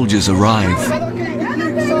 Canaanite soldiers arrive.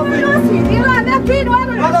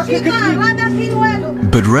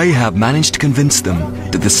 But Rahab managed to convince them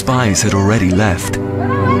that the spies had already left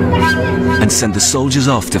and sent the soldiers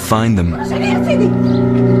off to find them.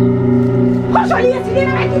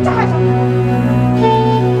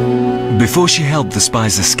 Before she helped the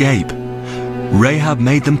spies escape, Rahab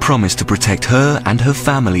made them promise to protect her and her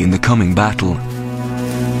family in the coming battle.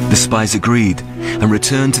 The spies agreed and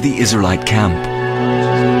returned to the Israelite camp.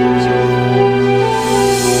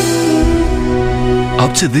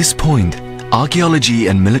 Up to this point, archaeology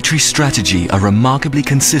and military strategy are remarkably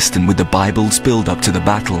consistent with the Bible's build-up to the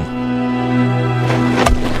battle.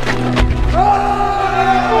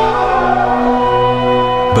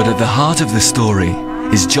 But at the heart of the story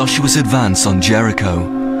is Joshua's advance on Jericho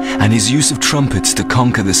and his use of trumpets to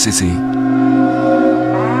conquer the city.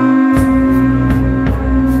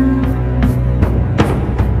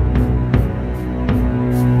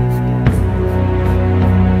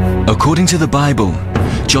 According to the Bible,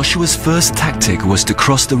 Joshua's first tactic was to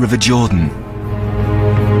cross the River Jordan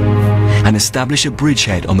and establish a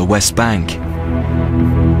bridgehead on the west bank,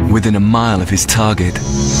 within a mile of his target.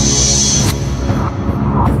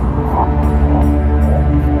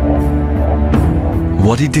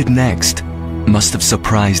 What he did next must have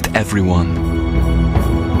surprised everyone.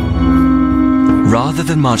 Rather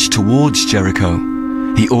than march towards Jericho,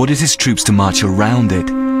 he ordered his troops to march around it.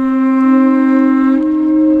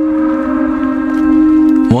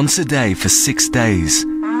 Once a day for 6 days,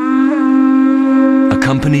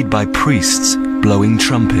 accompanied by priests blowing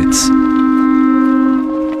trumpets.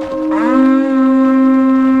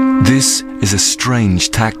 This is a strange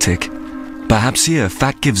tactic. Perhaps here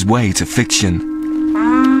fact gives way to fiction.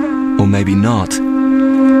 Or maybe not.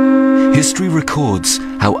 History records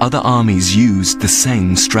how other armies used the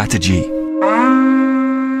same strategy.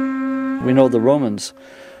 We know the Romans,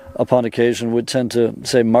 upon occasion, would tend to,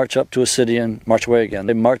 say, march up to a city and march away again.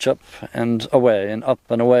 They march up and away and up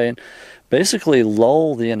and away, and basically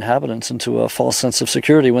lull the inhabitants into a false sense of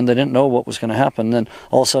security when they didn't know what was going to happen. Then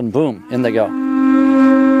all of a sudden, boom, in they go.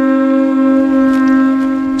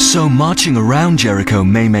 So marching around Jericho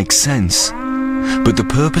may make sense, but the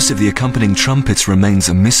purpose of the accompanying trumpets remains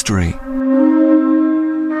a mystery.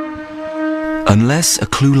 Unless a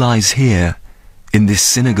clue lies here, in this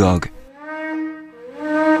synagogue.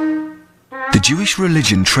 The Jewish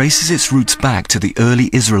religion traces its roots back to the early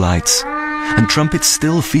Israelites, and trumpets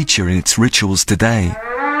still feature in its rituals today.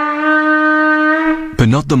 But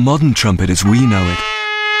not the modern trumpet as we know it.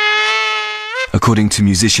 According to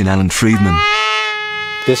musician Alan Friedman,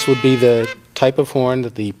 this would be the type of horn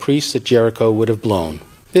that the priests at Jericho would have blown.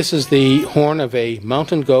 This is the horn of a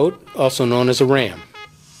mountain goat, also known as a ram.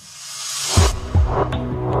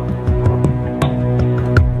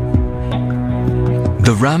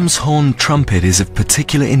 the ram's horn trumpet is of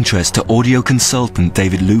particular interest to audio consultant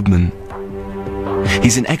David Lubman.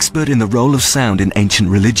 He's an expert in the role of sound in ancient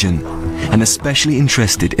religion, and especially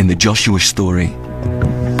interested in the Joshua story.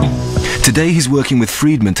 Today he's working with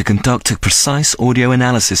Friedman to conduct a precise audio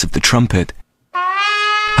analysis of the trumpet.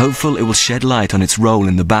 Hopeful it will shed light on its role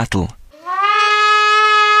in the battle.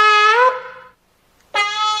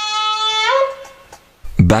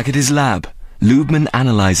 Back at his lab, Lubman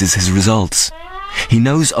analyzes his results. He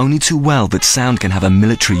knows only too well that sound can have a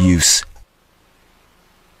military use.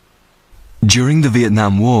 During the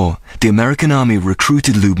Vietnam War, the American Army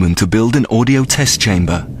recruited Lubman to build an audio test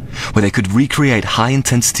chamber where they could recreate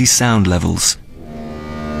high-intensity sound levels.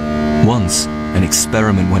 Once, an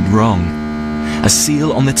experiment went wrong. A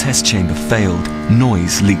seal on the test chamber failed,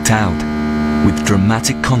 noise leaked out, with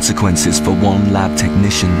dramatic consequences for one lab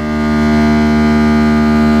technician.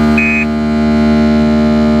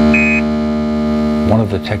 One of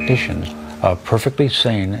the technicians, perfectly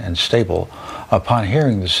sane and stable, upon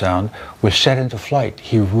hearing the sound, was set into flight.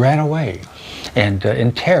 He ran away, and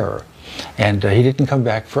in terror, and he didn't come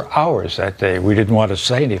back for hours that day. We didn't want to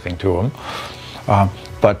say anything to him,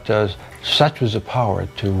 but such was the power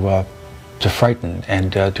to frighten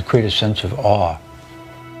and to create a sense of awe.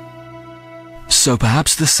 So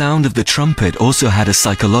perhaps the sound of the trumpet also had a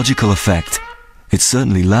psychological effect. It's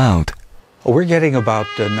certainly loud. We're getting about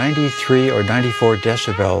 93 or 94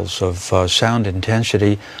 decibels of sound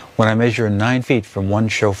intensity when I measure 9 feet from one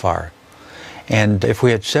shofar. And if we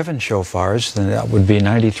had 7 shofars, then that would be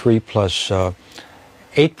 93 plus 8.5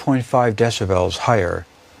 decibels higher.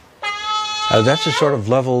 That's the sort of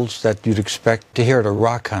levels that you'd expect to hear at a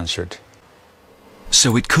rock concert.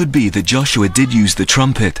 So it could be that Joshua did use the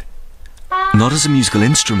trumpet, not as a musical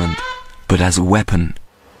instrument, but as a weapon.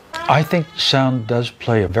 I think sound does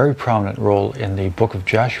play a very prominent role in the book of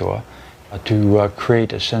Joshua to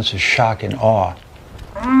create a sense of shock and awe.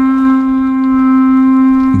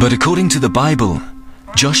 But according to the Bible,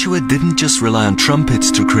 Joshua didn't just rely on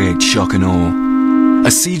trumpets to create shock and awe.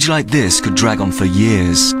 A siege like this could drag on for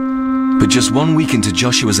years. But just 1 week into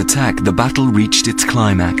Joshua's attack, the battle reached its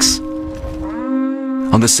climax.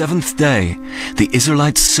 On the 7th day, the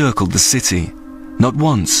Israelites circled the city, not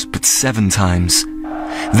once, but 7 times.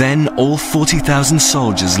 Then all 40,000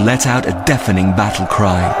 soldiers let out a deafening battle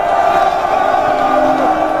cry.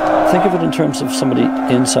 Think of it in terms of somebody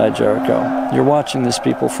inside Jericho. You're watching these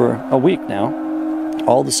people for a week now.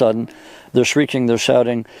 All of a sudden, they're shrieking, they're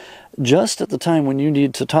shouting, just at the time when you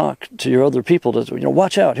need to talk to your other people to,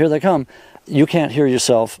 watch out, here they come. You can't hear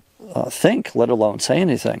yourself think, let alone say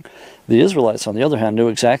anything. The Israelites, on the other hand, knew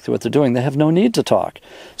exactly what they're doing. They have no need to talk.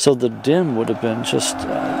 So the din would have been just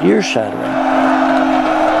ear-shattering.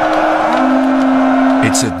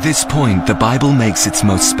 It's at this point the Bible makes its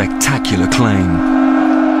most spectacular claim.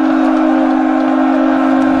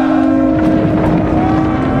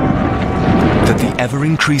 That the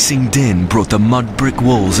ever-increasing din brought the mud brick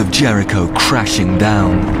walls of Jericho crashing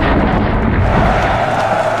down,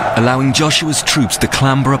 allowing Joshua's troops to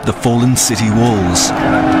clamber up the fallen city walls,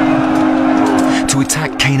 to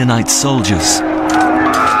attack Canaanite soldiers,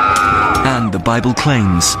 and, the Bible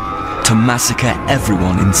claims, to massacre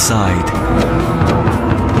everyone inside.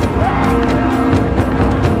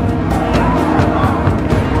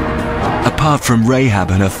 Apart from Rahab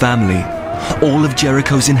and her family, all of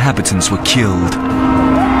Jericho's inhabitants were killed.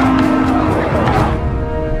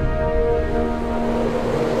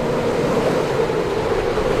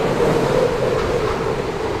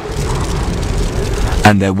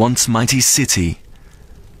 And their once mighty city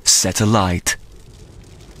set alight.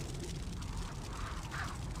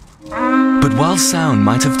 But while sound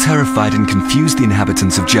might have terrified and confused the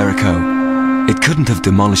inhabitants of Jericho, it couldn't have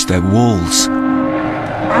demolished their walls.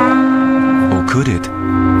 Or could it?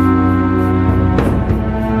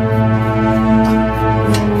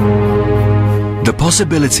 The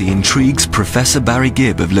possibility intrigues Professor Barry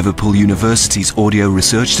Gibb of Liverpool University's Audio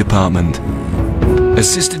Research Department.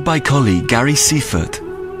 Assisted by colleague Gary Seifert,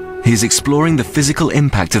 he is exploring the physical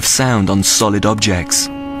impact of sound on solid objects.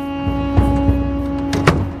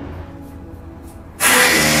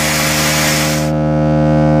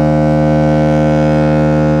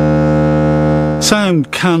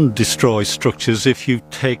 Sound can destroy structures if you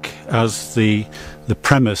take as the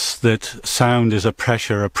premise that sound is a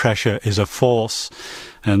pressure is a force,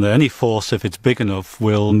 and that any force, if it's big enough,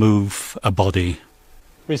 will move a body.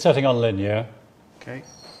 Resetting on linear. Okay.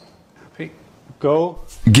 Happy. Go.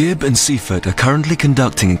 Gibb and Seifert are currently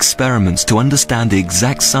conducting experiments to understand the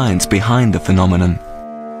exact science behind the phenomenon.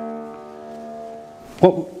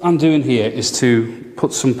 What I'm doing here is to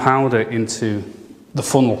put some powder into the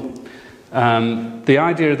funnel. The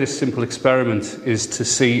idea of this simple experiment is to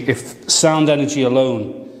see if sound energy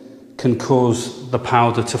alone can cause the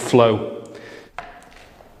powder to flow.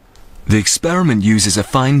 The experiment uses a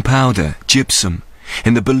fine powder, gypsum,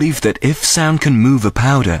 in the belief that if sound can move a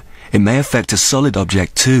powder, it may affect a solid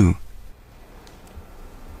object too.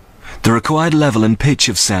 The required level and pitch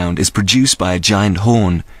of sound is produced by a giant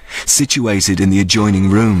horn, situated in the adjoining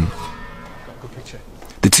room.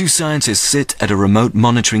 The two scientists sit at a remote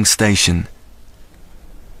monitoring station.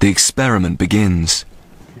 The experiment begins.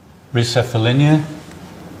 Reset for linear.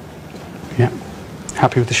 Yeah.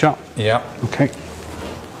 Happy with the shot? Yeah. Okay.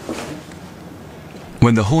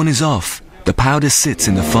 When the horn is off, the powder sits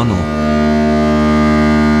in the funnel.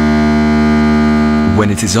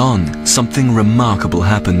 When it is on, something remarkable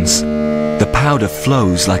happens. The powder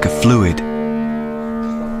flows like a fluid.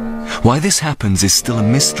 Why this happens is still a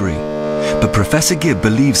mystery, but Professor Gibb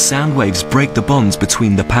believes sound waves break the bonds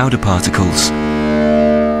between the powder particles.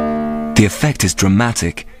 The effect is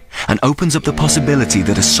dramatic and opens up the possibility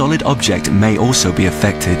that a solid object may also be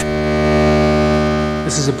affected.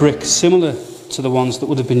 This is a brick similar to the ones that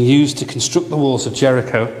would have been used to construct the walls of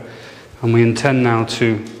Jericho, and we intend now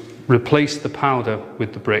to replace the powder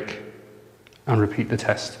with the brick and repeat the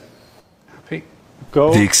test. Happy?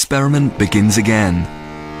 Go. The experiment begins again.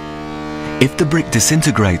 If the brick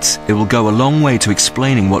disintegrates, it will go a long way to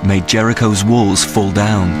explaining what made Jericho's walls fall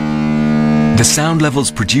down. The sound levels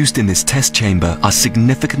produced in this test chamber are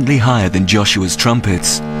significantly higher than Joshua's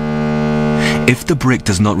trumpets. If the brick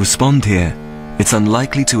does not respond here, it's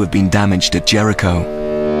unlikely to have been damaged at Jericho.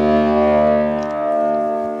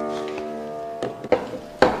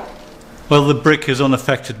 Well, the brick is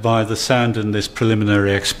unaffected by the sound in this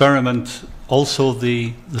preliminary experiment. Also,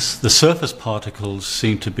 the surface particles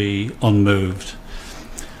seem to be unmoved.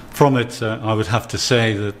 From it, I would have to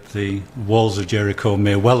say that the walls of Jericho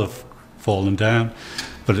may well have fallen down,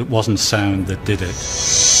 but it wasn't sound that did it.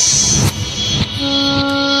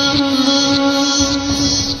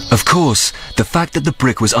 Of course, the fact that the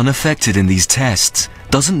brick was unaffected in these tests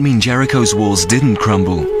doesn't mean Jericho's walls didn't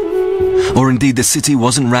crumble, or indeed the city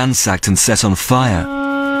wasn't ransacked and set on fire.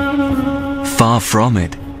 Far from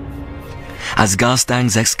it, as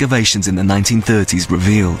Garstang's excavations in the 1930s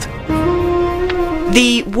revealed.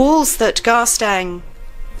 The walls that Garstang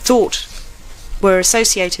thought were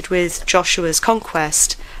associated with Joshua's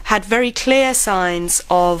conquest had very clear signs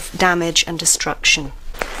of damage and destruction.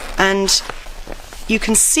 And you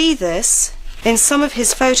can see this in some of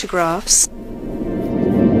his photographs.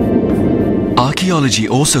 Archaeology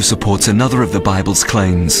also supports another of the Bible's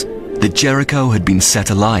claims, that Jericho had been set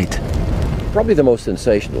alight. Probably the most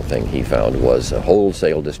sensational thing he found was a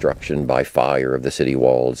wholesale destruction by fire of the city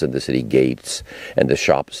walls and the city gates and the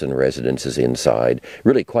shops and residences inside.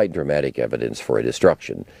 Really quite dramatic evidence for a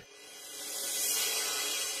destruction.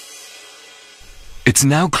 It's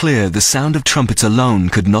now clear the sound of trumpets alone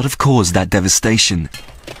could not have caused that devastation.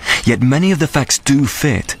 Yet many of the facts do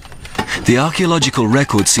fit. The archaeological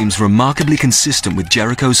record seems remarkably consistent with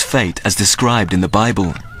Jericho's fate as described in the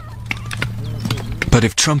Bible. But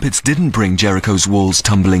if trumpets didn't bring Jericho's walls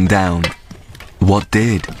tumbling down, what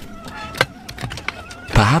did?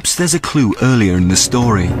 Perhaps there's a clue earlier in the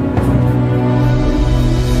story.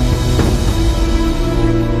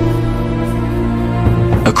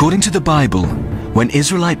 According to the Bible, when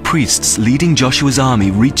Israelite priests leading Joshua's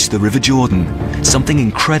army reached the River Jordan, something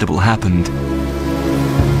incredible happened.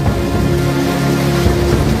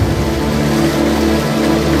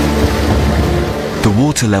 The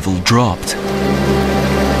water level dropped.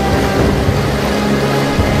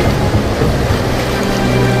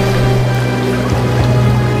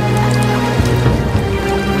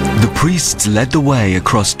 The priests led the way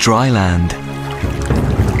across dry land.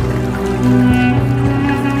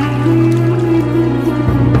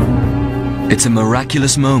 It's a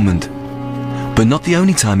miraculous moment, but not the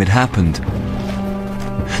only time it happened.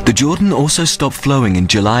 The Jordan also stopped flowing in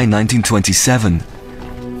July 1927,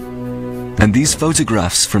 and these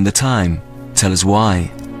photographs from the time tell us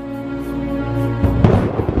why.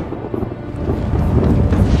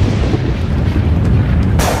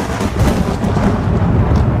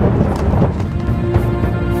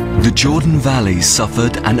 The Jordan Valley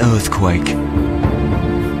suffered an earthquake,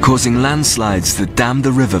 causing landslides that dammed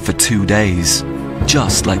the river for 2 days,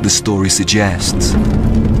 just like the story suggests.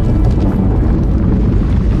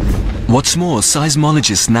 What's more,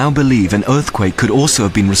 seismologists now believe an earthquake could also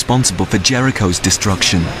have been responsible for Jericho's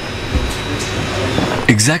destruction.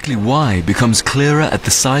 Exactly why becomes clearer at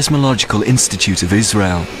the Seismological Institute of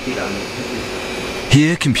Israel.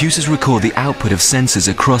 Here, computers record the output of sensors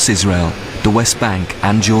across Israel, the West Bank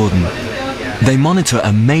and Jordan. They monitor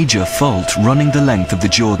a major fault running the length of the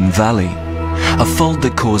Jordan Valley, a fault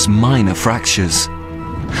that caused minor fractures,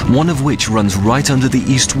 one of which runs right under the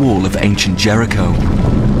east wall of ancient Jericho,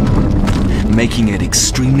 making it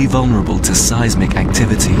extremely vulnerable to seismic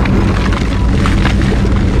activity.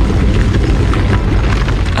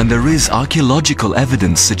 And there is archaeological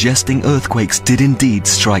evidence suggesting earthquakes did indeed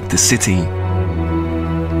strike the city.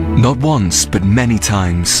 Not once, but many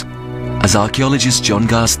times, as archaeologist John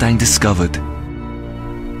Garstang discovered.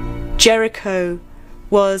 Jericho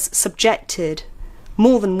was subjected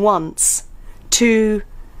more than once to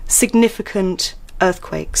significant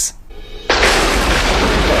earthquakes.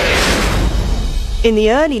 In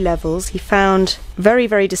the early levels, he found very,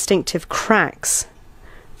 very distinctive cracks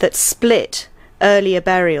that split earlier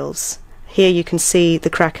burials. Here you can see the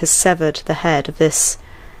crack has severed the head of this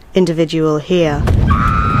individual here.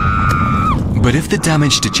 But if the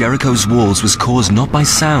damage to Jericho's walls was caused not by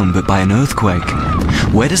sound but by an earthquake,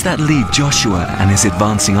 where does that leave Joshua and his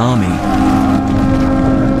advancing army?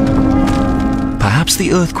 Perhaps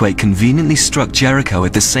the earthquake conveniently struck Jericho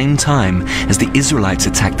at the same time as the Israelites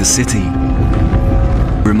attacked the city.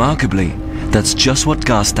 Remarkably, that's just what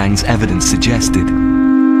Garstang's evidence suggested.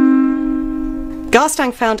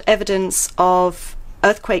 Garstang found evidence of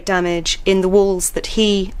earthquake damage in the walls that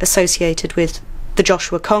he associated with the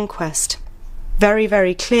Joshua conquest. Very,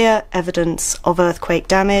 very clear evidence of earthquake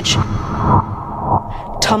damage,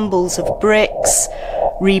 tumbles of bricks,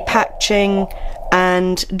 repatching,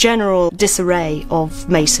 and general disarray of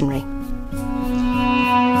masonry.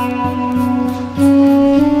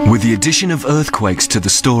 With the addition of earthquakes to the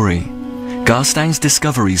story, Garstang's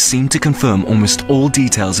discoveries seem to confirm almost all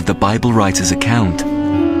details of the Bible writer's account.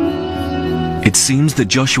 It seems that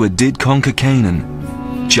Joshua did conquer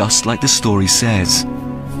Canaan, just like the story says.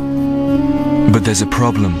 But there's a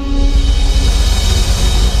problem.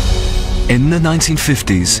 In the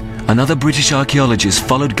 1950s, another British archaeologist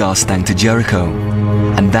followed Garstang to Jericho,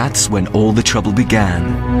 and that's when all the trouble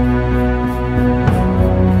began.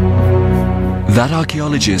 That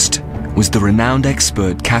archaeologist was the renowned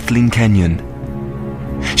expert Kathleen Kenyon.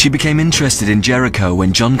 She became interested in Jericho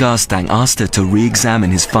when John Garstang asked her to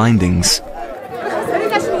re-examine his findings.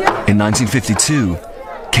 In 1952,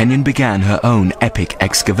 Kenyon began her own epic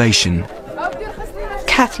excavation.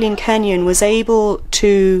 Kathleen Kenyon was able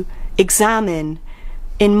to examine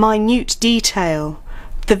in minute detail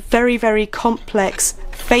the very, very complex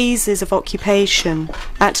phases of occupation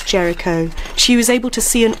at Jericho. She was able to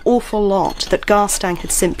see an awful lot that Garstang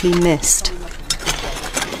had simply missed.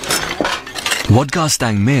 What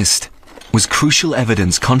Garstang missed was crucial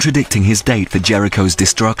evidence contradicting his date for Jericho's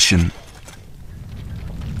destruction.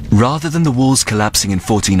 Rather than the walls collapsing in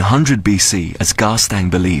 1400 BC, as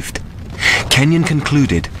Garstang believed, Kenyon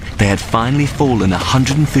concluded they had finally fallen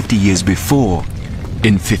 150 years before,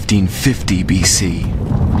 in 1550 BC.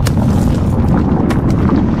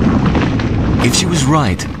 If she was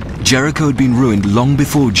right, Jericho had been ruined long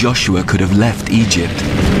before Joshua could have left Egypt.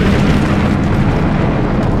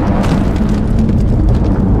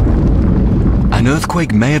 An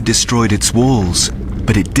earthquake may have destroyed its walls,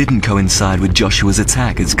 but it didn't coincide with Joshua's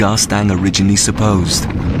attack as Garstang originally supposed.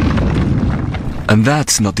 And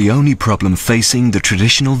that's not the only problem facing the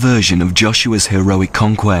traditional version of Joshua's heroic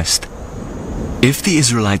conquest. If the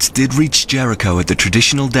Israelites did reach Jericho at the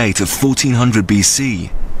traditional date of 1400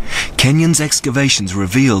 BC, Kenyon's excavations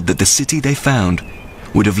revealed that the city they found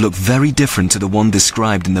would have looked very different to the one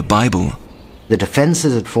described in the Bible. The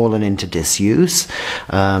defences had fallen into disuse.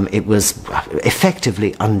 It was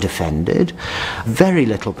effectively undefended. Very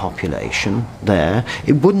little population there.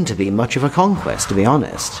 It wouldn't have been much of a conquest, to be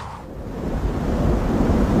honest.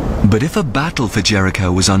 But if a battle for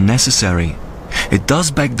Jericho was unnecessary, it does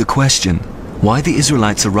beg the question why the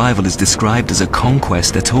Israelites' arrival is described as a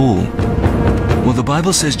conquest at all. Well, the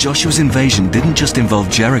Bible says Joshua's invasion didn't just involve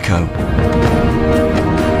Jericho.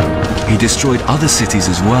 He destroyed other cities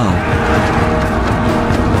as well.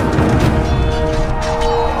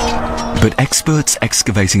 But experts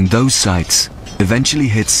excavating those sites eventually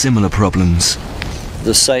hit similar problems.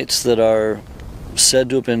 The sites that are said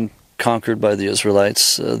to have been conquered by the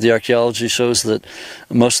Israelites, the archaeology shows that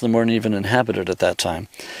most of them weren't even inhabited at that time.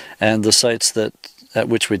 And the sites at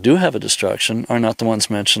which we do have a destruction are not the ones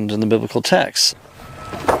mentioned in the biblical texts.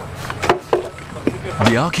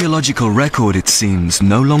 The archaeological record, it seems,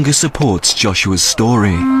 no longer supports Joshua's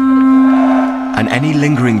story. And any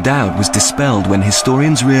lingering doubt was dispelled when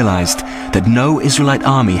historians realized that no Israelite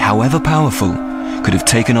army, however powerful, could have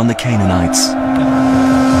taken on the Canaanites.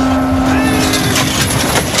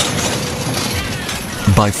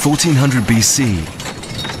 By 1400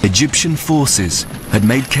 BC, Egyptian forces had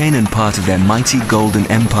made Canaan part of their mighty Golden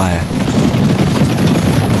Empire.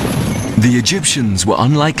 The Egyptians were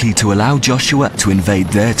unlikely to allow Joshua to invade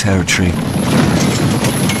their territory.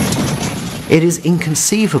 It is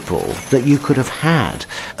inconceivable that you could have had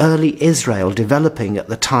early Israel developing at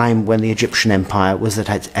the time when the Egyptian Empire was at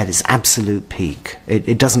its absolute peak.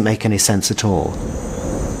 It doesn't make any sense at all.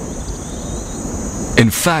 In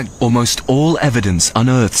fact, almost all evidence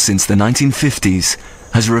unearthed since the 1950s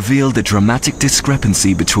has revealed a dramatic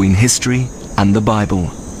discrepancy between history and the Bible.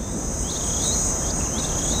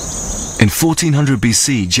 In 1400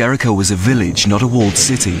 BC, Jericho was a village, not a walled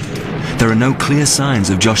city. There are no clear signs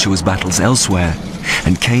of Joshua's battles elsewhere,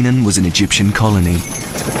 and Canaan was an Egyptian colony.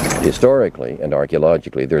 Historically and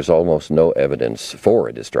archaeologically, there's almost no evidence for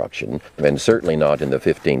a destruction, and certainly not in the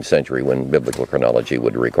 15th century when biblical chronology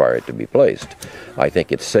would require it to be placed. I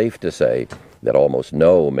think it's safe to say that almost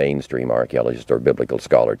no mainstream archaeologist or biblical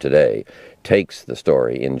scholar today takes the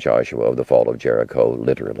story in Joshua of the fall of Jericho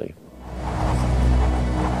literally.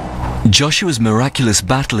 Joshua's miraculous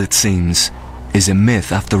battle, it seems, is a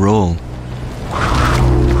myth after all.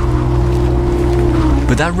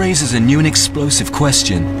 But that raises a new and explosive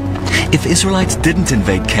question. If Israelites didn't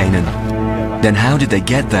invade Canaan, then how did they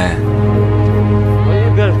get there?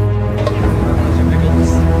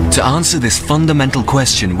 To answer this fundamental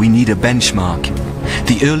question, we need a benchmark.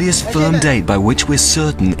 The earliest firm date by which we're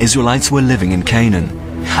certain Israelites were living in Canaan.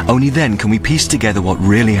 Only then can we piece together what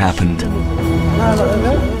really happened.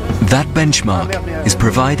 That benchmark is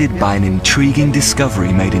provided by an intriguing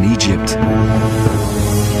discovery made in Egypt.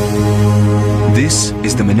 This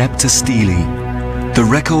is the Merneptah Stele, the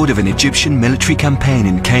record of an Egyptian military campaign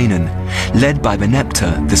in Canaan, led by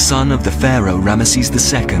Merneptah, the son of the pharaoh Ramesses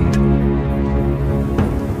II.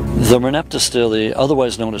 The Merneptah Stele,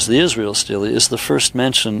 otherwise known as the Israel Stele, is the first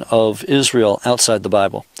mention of Israel outside the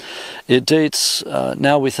Bible. It dates,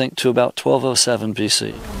 now we think, to about 1207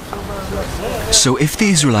 BC. So if the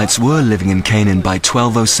Israelites were living in Canaan by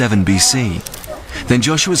 1207 BC, then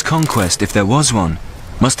Joshua's conquest, if there was one,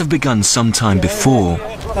 must have begun sometime before.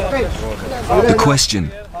 The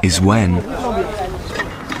question is when.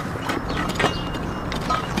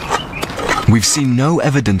 We've seen no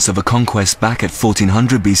evidence of a conquest back at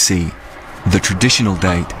 1400 BC, the traditional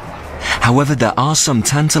date. However, there are some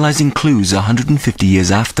tantalizing clues 150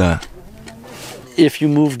 years after. If you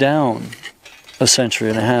move down a century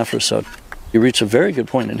and a half or so, you reach a very good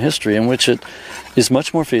point in history in which it is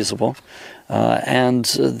much more feasible, and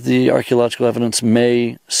the archaeological evidence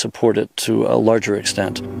may support it to a larger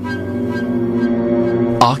extent.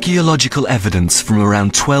 Archaeological evidence from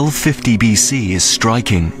around 1250 BC is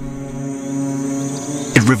striking.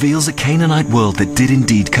 It reveals a Canaanite world that did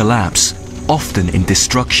indeed collapse, often in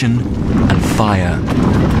destruction and fire.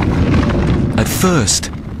 At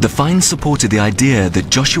first, the finds supported the idea that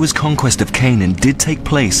Joshua's conquest of Canaan did take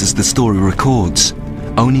place as the story records,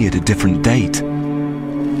 only at a different date.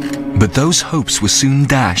 But those hopes were soon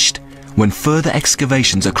dashed when further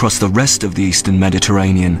excavations across the rest of the Eastern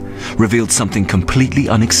Mediterranean revealed something completely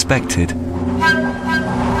unexpected.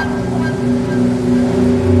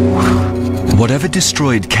 Whatever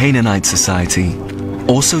destroyed Canaanite society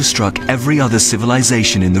also struck every other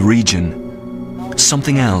civilization in the region.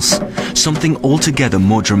 Something else, something altogether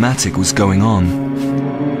more dramatic was going on.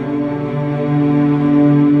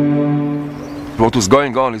 What was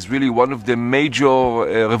going on is really one of the major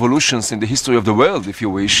revolutions in the history of the world, if you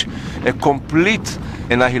wish. A complete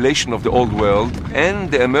annihilation of the old world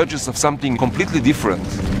and the emergence of something completely different.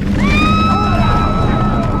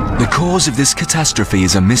 The cause of this catastrophe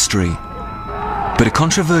is a mystery, but a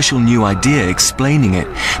controversial new idea explaining it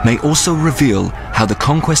may also reveal how the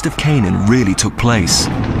conquest of Canaan really took place.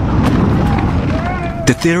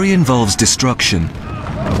 The theory involves destruction,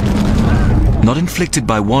 not inflicted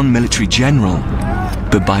by one military general,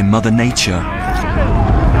 but by Mother Nature.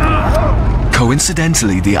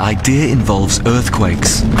 Coincidentally, the idea involves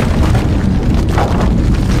earthquakes.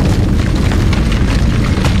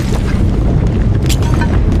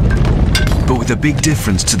 But with a big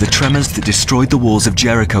difference to the tremors that destroyed the walls of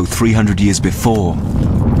Jericho 300 years before.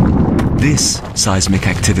 This seismic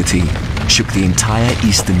activity shook the entire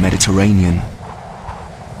Eastern Mediterranean.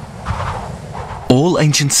 All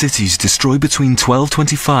ancient cities destroyed between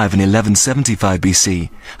 1225 and 1175 BC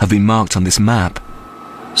have been marked on this map.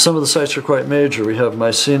 Some of the sites are quite major. We have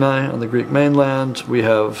Mycenae on the Greek mainland, we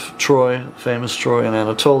have Troy, famous Troy in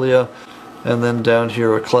Anatolia, and then down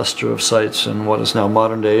here a cluster of sites in what is now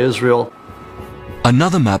modern-day Israel.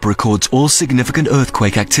 Another map records all significant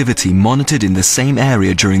earthquake activity monitored in the same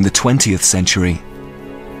area during the 20th century.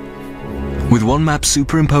 With one map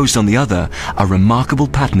superimposed on the other, a remarkable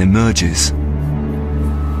pattern emerges.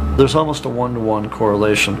 There's almost a one-to-one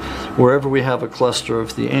correlation. Wherever we have a cluster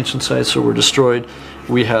of the ancient sites that were destroyed,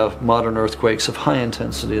 we have modern earthquakes of high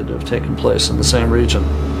intensity that have taken place in the same region.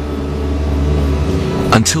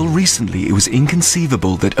 Until recently, it was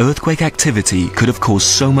inconceivable that earthquake activity could have caused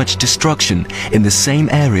so much destruction in the same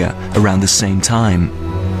area around the same time.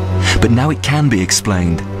 But now it can be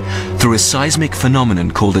explained through a seismic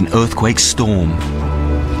phenomenon called an earthquake storm.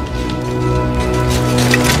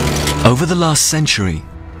 Over the last century,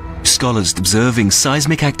 scholars observing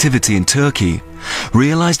seismic activity in Turkey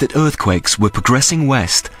realized that earthquakes were progressing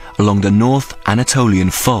west along the North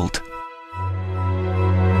Anatolian Fault.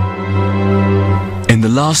 In the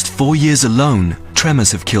last 4 years alone,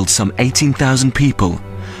 tremors have killed some 18,000 people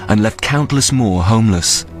and left countless more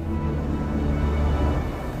homeless.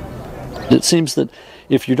 It seems that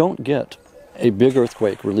if you don't get a big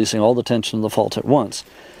earthquake releasing all the tension in the fault at once,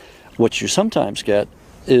 what you sometimes get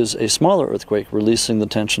is a smaller earthquake releasing the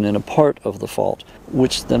tension in a part of the fault,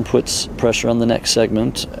 which then puts pressure on the next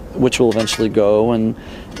segment, which will eventually go, and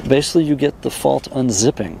basically you get the fault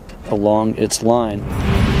unzipping along its line.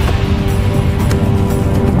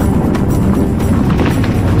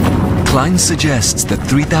 Klein suggests that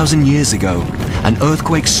 3,000 years ago, an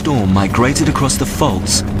earthquake storm migrated across the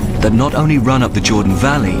faults that not only run up the Jordan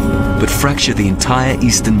Valley, but fracture the entire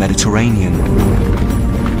Eastern Mediterranean,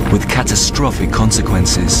 with catastrophic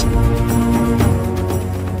consequences.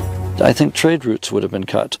 I think trade routes would have been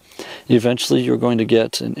cut. Eventually you're going to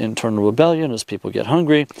get an internal rebellion as people get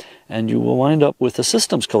hungry, and you will wind up with a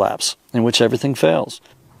systems collapse in which everything fails.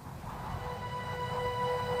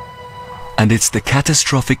 And it's the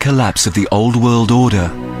catastrophic collapse of the Old World Order,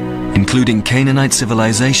 including Canaanite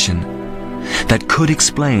civilization, that could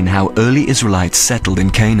explain how early Israelites settled in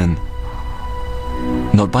Canaan.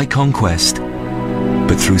 Not by conquest,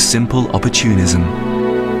 but through simple opportunism.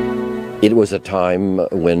 It was a time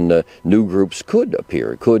when new groups could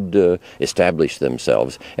appear, could establish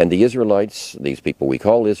themselves, and the Israelites, these people we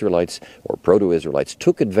call Israelites or Proto-Israelites,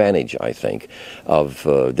 took advantage, I think, of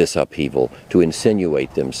this upheaval to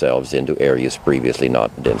insinuate themselves into areas previously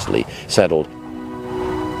not densely settled.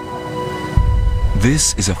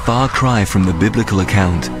 This is a far cry from the biblical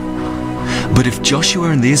account. But if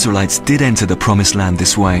Joshua and the Israelites did enter the Promised Land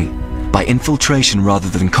this way, by infiltration rather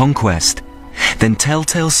than conquest, then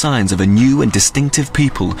telltale signs of a new and distinctive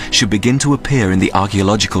people should begin to appear in the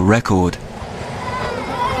archaeological record.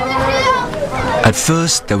 At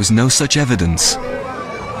first, there was no such evidence.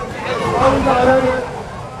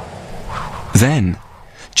 Then,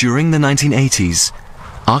 during the 1980s,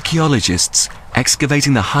 archaeologists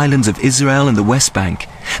excavating the highlands of Israel and the West Bank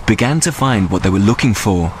began to find what they were looking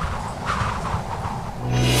for.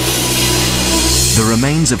 The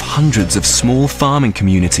remains of hundreds of small farming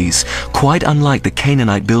communities, quite unlike the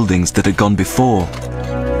Canaanite buildings that had gone before.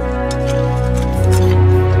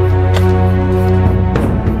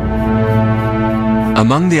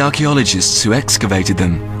 Among the archaeologists who excavated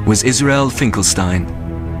them was Israel Finkelstein.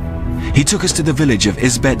 He took us to the village of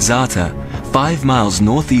Isbet Zata, 5 miles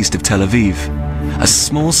northeast of Tel Aviv, a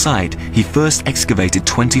small site he first excavated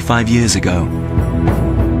 25 years ago.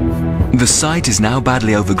 The site is now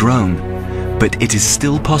badly overgrown, but it is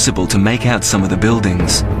still possible to make out some of the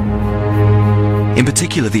buildings. In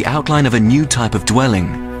particular, the outline of a new type of dwelling,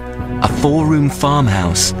 a 4-room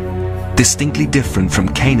farmhouse, distinctly different from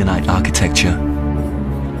Canaanite architecture.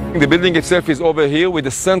 The building itself is over here with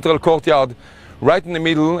the central courtyard right in the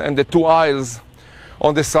middle and the 2 aisles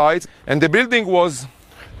on the side. And the building was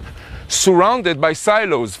surrounded by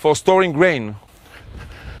silos for storing grain.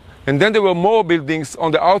 And then there were more buildings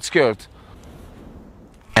on the outskirts.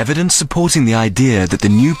 Evidence supporting the idea that the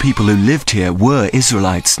new people who lived here were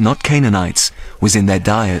Israelites, not Canaanites, was in their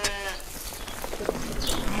diet.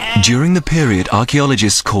 During the period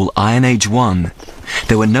archaeologists call Iron Age 1,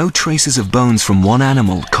 there were no traces of bones from one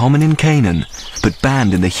animal common in Canaan, but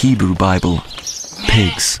banned in the Hebrew Bible: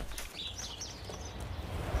 pigs.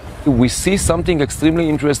 We see something extremely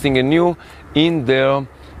interesting and new in their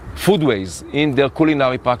foodways, in their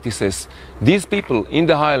culinary practices. These people in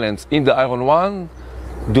the highlands, in the Iron One,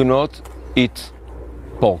 do not eat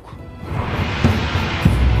pork.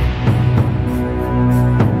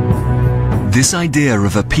 This idea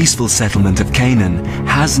of a peaceful settlement of Canaan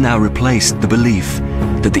has now replaced the belief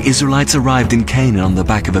that the Israelites arrived in Canaan on the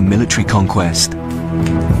back of a military conquest.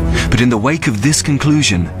 But in the wake of this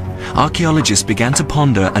conclusion, archaeologists began to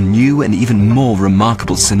ponder a new and even more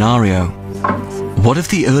remarkable scenario. What if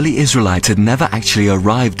the early Israelites had never actually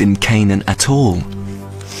arrived in Canaan at all?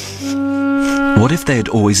 What if they had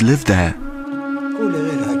always lived there?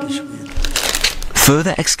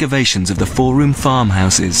 Further excavations of the 4-room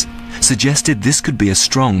farmhouses suggested this could be a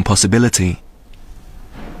strong possibility.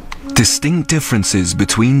 Distinct differences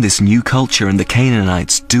between this new culture and the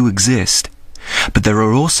Canaanites do exist, but there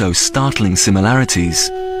are also startling similarities.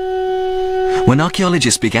 When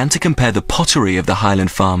archaeologists began to compare the pottery of the highland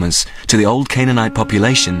farmers to the old Canaanite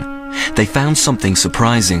population, they found something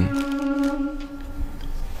surprising.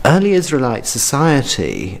 Early Israelite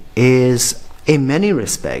society is, in many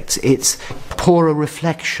respects, it's a poorer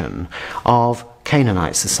reflection of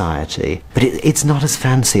Canaanite society, but it's not as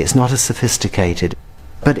fancy, it's not as sophisticated,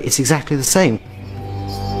 but it's exactly the same.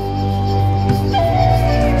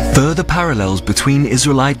 Further parallels between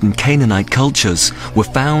Israelite and Canaanite cultures were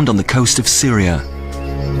found on the coast of Syria.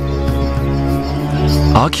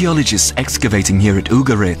 Archaeologists excavating here at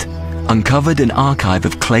Ugarit uncovered an archive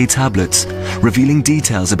of clay tablets revealing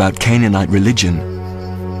details about Canaanite religion.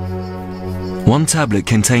 One tablet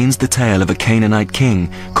contains the tale of a Canaanite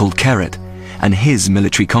king called Keret and his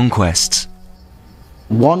military conquests.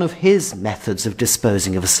 One of his methods of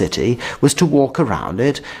disposing of a city was to walk around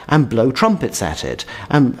it and blow trumpets at it.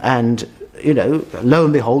 And you know, lo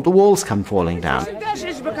and behold, the walls come falling down.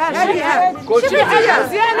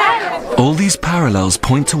 All these parallels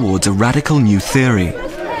point towards a radical new theory,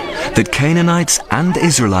 that Canaanites and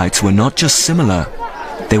Israelites were not just similar,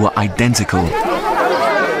 they were identical.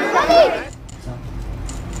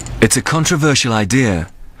 It's a controversial idea,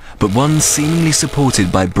 but one seemingly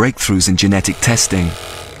supported by breakthroughs in genetic testing.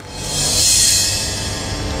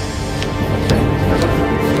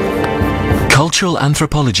 Cultural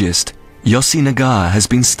anthropologist Yossi Nagar has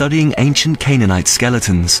been studying ancient Canaanite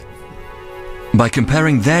skeletons. By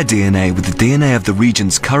comparing their DNA with the DNA of the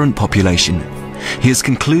region's current population, he has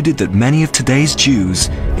concluded that many of today's Jews,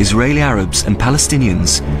 Israeli Arabs and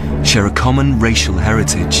Palestinians share a common racial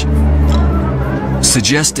heritage,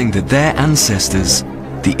 suggesting that their ancestors,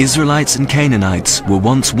 the Israelites and Canaanites, were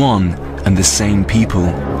once one and the same people.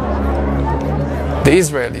 The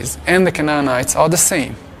Israelis and the Canaanites are the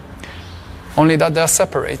same, only that they are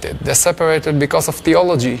separated. They're separated because of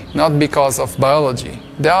theology, not because of biology.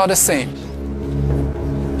 They are the same.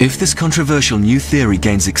 If this controversial new theory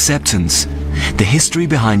gains acceptance, the history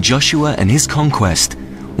behind Joshua and his conquest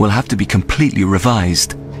will have to be completely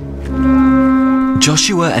revised.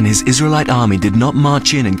 Joshua and his Israelite army did not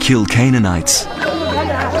march in and kill Canaanites.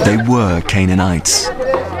 They were Canaanites.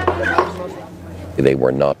 They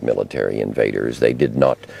were not military invaders. They did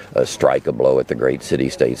not strike a blow at the great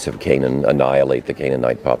city-states of Canaan, annihilate the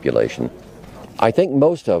Canaanite population. I think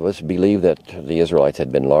most of us believe that the Israelites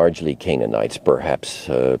had been largely Canaanites, perhaps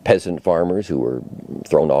peasant farmers who were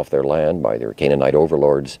thrown off their land by their Canaanite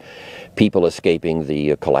overlords, people escaping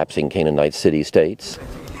the collapsing Canaanite city-states,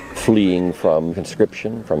 fleeing from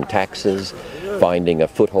conscription, from taxes, finding a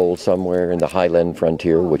foothold somewhere in the highland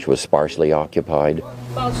frontier which was sparsely occupied.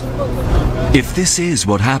 If this is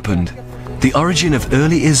what happened, the origin of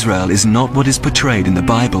early Israel is not what is portrayed in the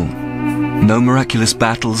Bible. No miraculous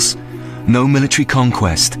battles, no military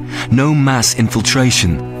conquest, no mass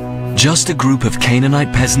infiltration. Just a group of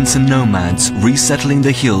Canaanite peasants and nomads resettling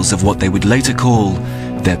the hills of what they would later call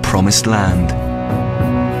their promised land.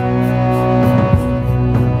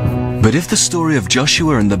 But if the story of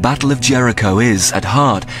Joshua and the Battle of Jericho is, at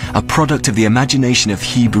heart, a product of the imagination of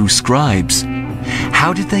Hebrew scribes,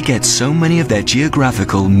 how did they get so many of their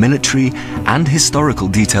geographical, military, and historical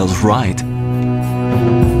details right?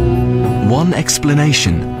 One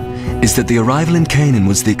explanation is that the arrival in Canaan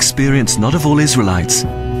was the experience not of all Israelites,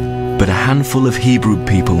 but a handful of Hebrew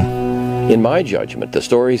people. In my judgment, the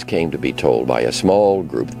stories came to be told by a small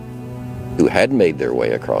group who had made their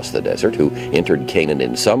way across the desert, who entered Canaan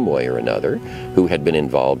in some way or another, who had been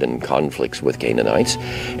involved in conflicts with Canaanites,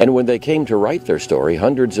 and when they came to write their story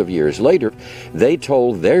hundreds of years later, they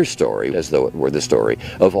told their story as though it were the story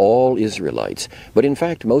of all Israelites. But in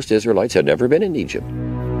fact, most Israelites had never been in Egypt.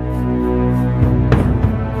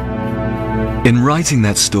 In writing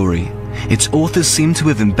that story, its authors seem to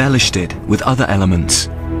have embellished it with other elements.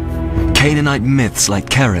 Canaanite myths like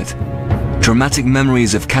Keret, dramatic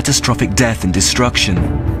memories of catastrophic death and destruction,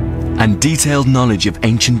 and detailed knowledge of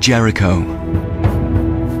ancient Jericho.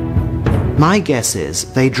 My guess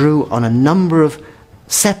is they drew on a number of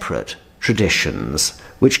separate traditions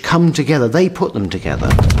which come together. They put them together.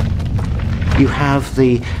 You have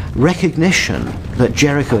the recognition that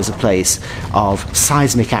Jericho is a place of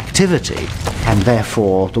seismic activity, and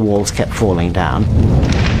therefore the walls kept falling down.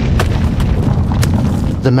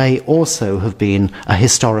 There may also have been a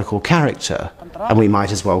historical character, and we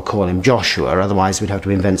might as well call him Joshua, otherwise we'd have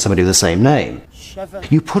to invent somebody with the same name.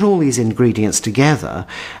 You put all these ingredients together,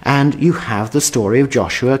 and you have the story of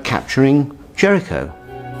Joshua capturing Jericho.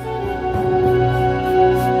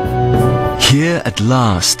 Here, at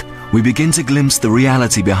last, we begin to glimpse the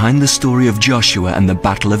reality behind the story of Joshua and the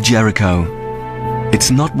Battle of Jericho.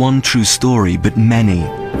 It's not one true story, but many,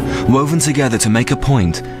 woven together to make a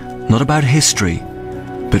point, not about history,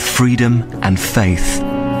 but freedom and faith.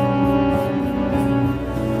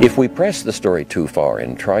 If we press the story too far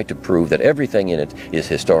and try to prove that everything in it is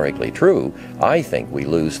historically true, I think we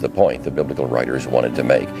lose the point the biblical writers wanted to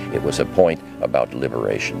make. It was a point about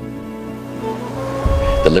liberation.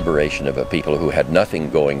 The liberation of a people who had nothing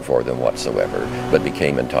going for them whatsoever, but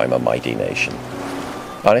became in time a mighty nation.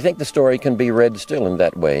 And I think the story can be read still in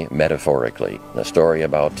that way, metaphorically. A story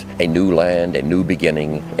about a new land, a new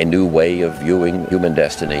beginning, a new way of viewing human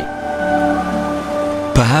destiny.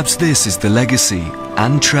 Perhaps this is the legacy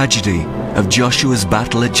and tragedy of Joshua's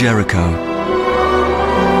battle at Jericho.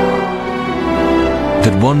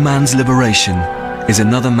 That one man's liberation is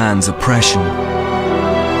another man's oppression.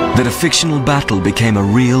 That a fictional battle became a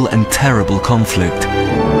real and terrible conflict.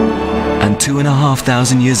 And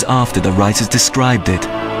 2,500 years after the writers described it,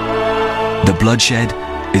 the bloodshed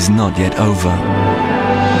is not yet over.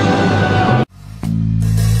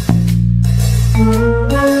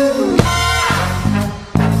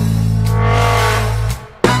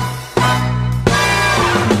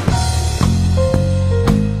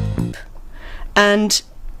 And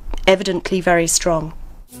evidently very strong.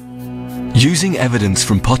 Using evidence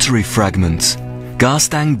from pottery fragments,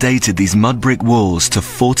 Garstang dated these mud brick walls to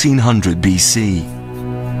 1400 BC,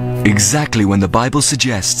 exactly when the Bible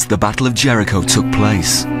suggests the Battle of Jericho took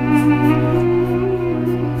place.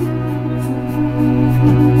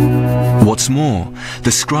 What's more,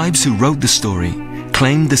 the scribes who wrote the story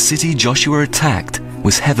claimed the city Joshua attacked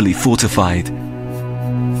was heavily fortified.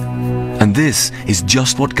 And this is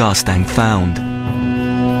just what Garstang found.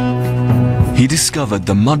 He discovered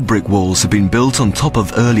the mud brick walls had been built on top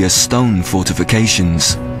of earlier stone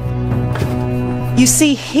fortifications. You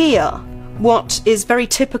see here what is very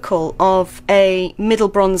typical of a Middle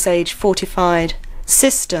Bronze Age fortified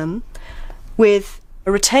system, with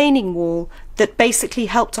a retaining wall that basically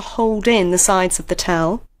helped to hold in the sides of the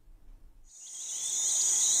tell.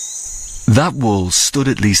 That wall stood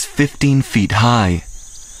at least 15 feet high.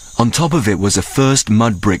 On top of it was a first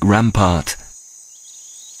mud brick rampart.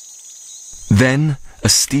 Then a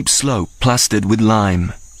steep slope plastered with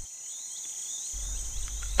lime.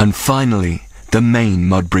 And finally, the main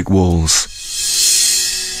mud brick walls.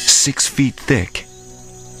 6 feet thick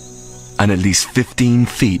and at least 15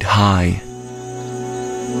 feet high.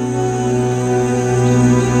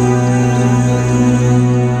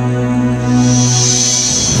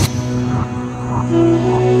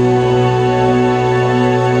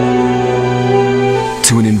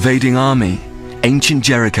 To an invading army, ancient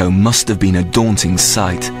Jericho must have been a daunting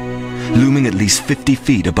sight, looming at least 50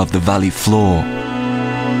 feet above the valley floor.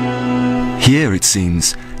 Here, it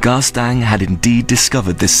seems, Garstang had indeed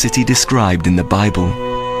discovered the city described in the Bible.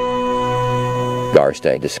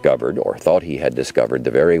 Garstang discovered, or thought he had discovered,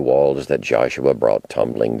 the very walls that Joshua brought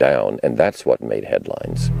tumbling down, and that's what made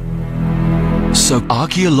headlines. So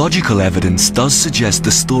archaeological evidence does suggest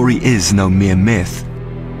the story is no mere myth.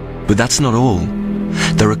 But that's not all.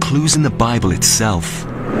 There are clues in the Bible itself.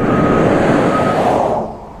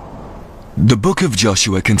 The book of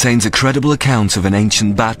Joshua contains a credible account of an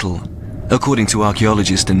ancient battle, according to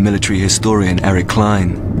archaeologist and military historian Eric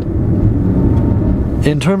Klein.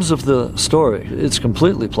 In terms of the story, it's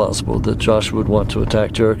completely plausible that Joshua would want to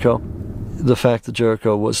attack Jericho. The fact that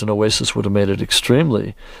Jericho was an oasis would have made it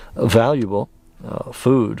extremely valuable.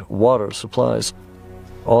 Food, water, supplies.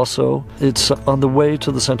 Also, it's on the way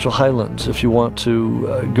to the Central Highlands. If you want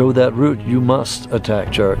to go that route, you must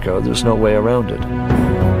attack Jericho. There's no way around it.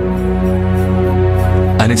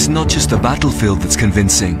 And it's not just the battlefield that's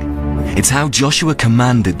convincing. It's how Joshua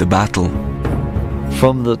commanded the battle.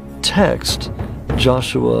 From the text,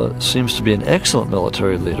 Joshua seems to be an excellent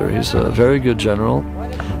military leader. He's a very good general.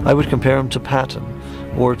 I would compare him to Patton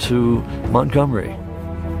or to Montgomery.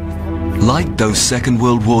 Like those Second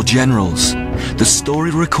World War generals, the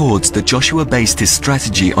story records that Joshua based his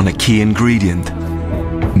strategy on a key ingredient: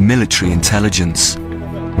 military intelligence.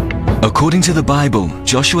 According to the Bible,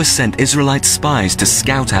 Joshua sent Israelite spies to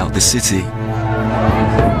scout out the city.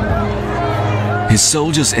 His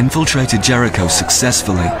soldiers infiltrated Jericho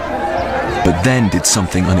successfully, but then did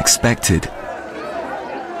something unexpected.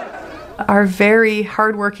 Our very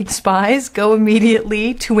hardworking spies go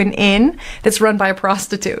immediately to an inn that's run by a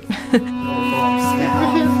prostitute.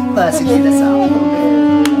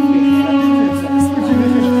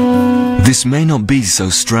 This may not be so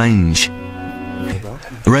strange.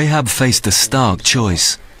 Rahab faced a stark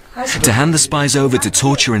choice: to hand the spies over to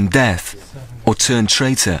torture and death, or turn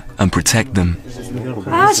traitor and protect them.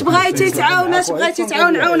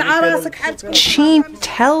 She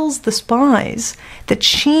tells the spies that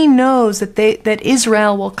she knows that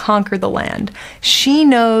Israel will conquer the land. She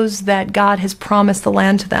knows that God has promised the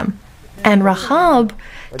land to them. And Rahab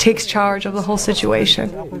takes charge of the whole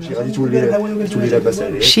situation.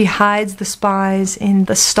 She hides the spies in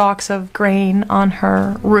the stalks of grain on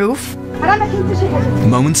her roof.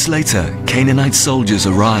 Moments later, Canaanite soldiers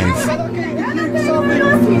arrive.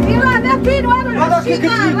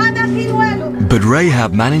 But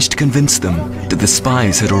Rahab managed to convince them that the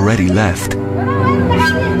spies had already left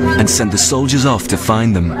and sent the soldiers off to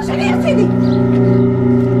find them.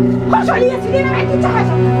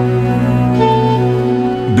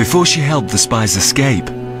 Before she helped the spies escape,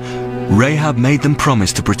 Rahab made them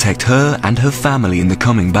promise to protect her and her family in the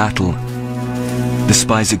coming battle. The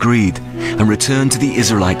spies agreed and returned to the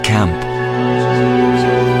Israelite camp.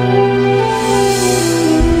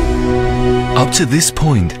 Up to this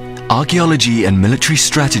point, archaeology and military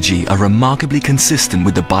strategy are remarkably consistent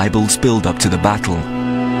with the Bible's build-up to the battle.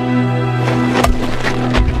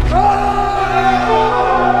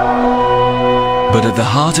 But at the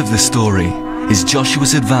heart of the story is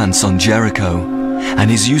Joshua's advance on Jericho and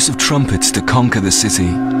his use of trumpets to conquer the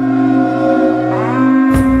city.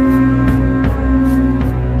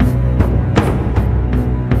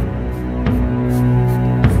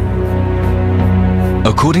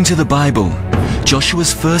 According to the Bible,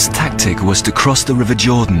 Joshua's first tactic was to cross the River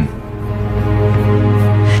Jordan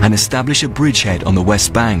and establish a bridgehead on the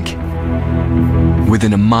west bank,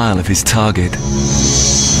 within a mile of his target.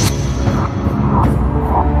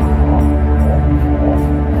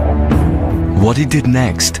 What he did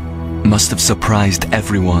next must have surprised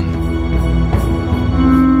everyone.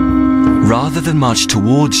 Rather than march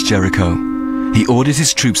towards Jericho, he ordered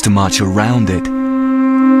his troops to march around it.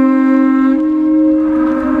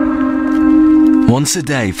 Once a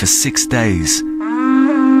day for 6 days,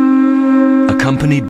 accompanied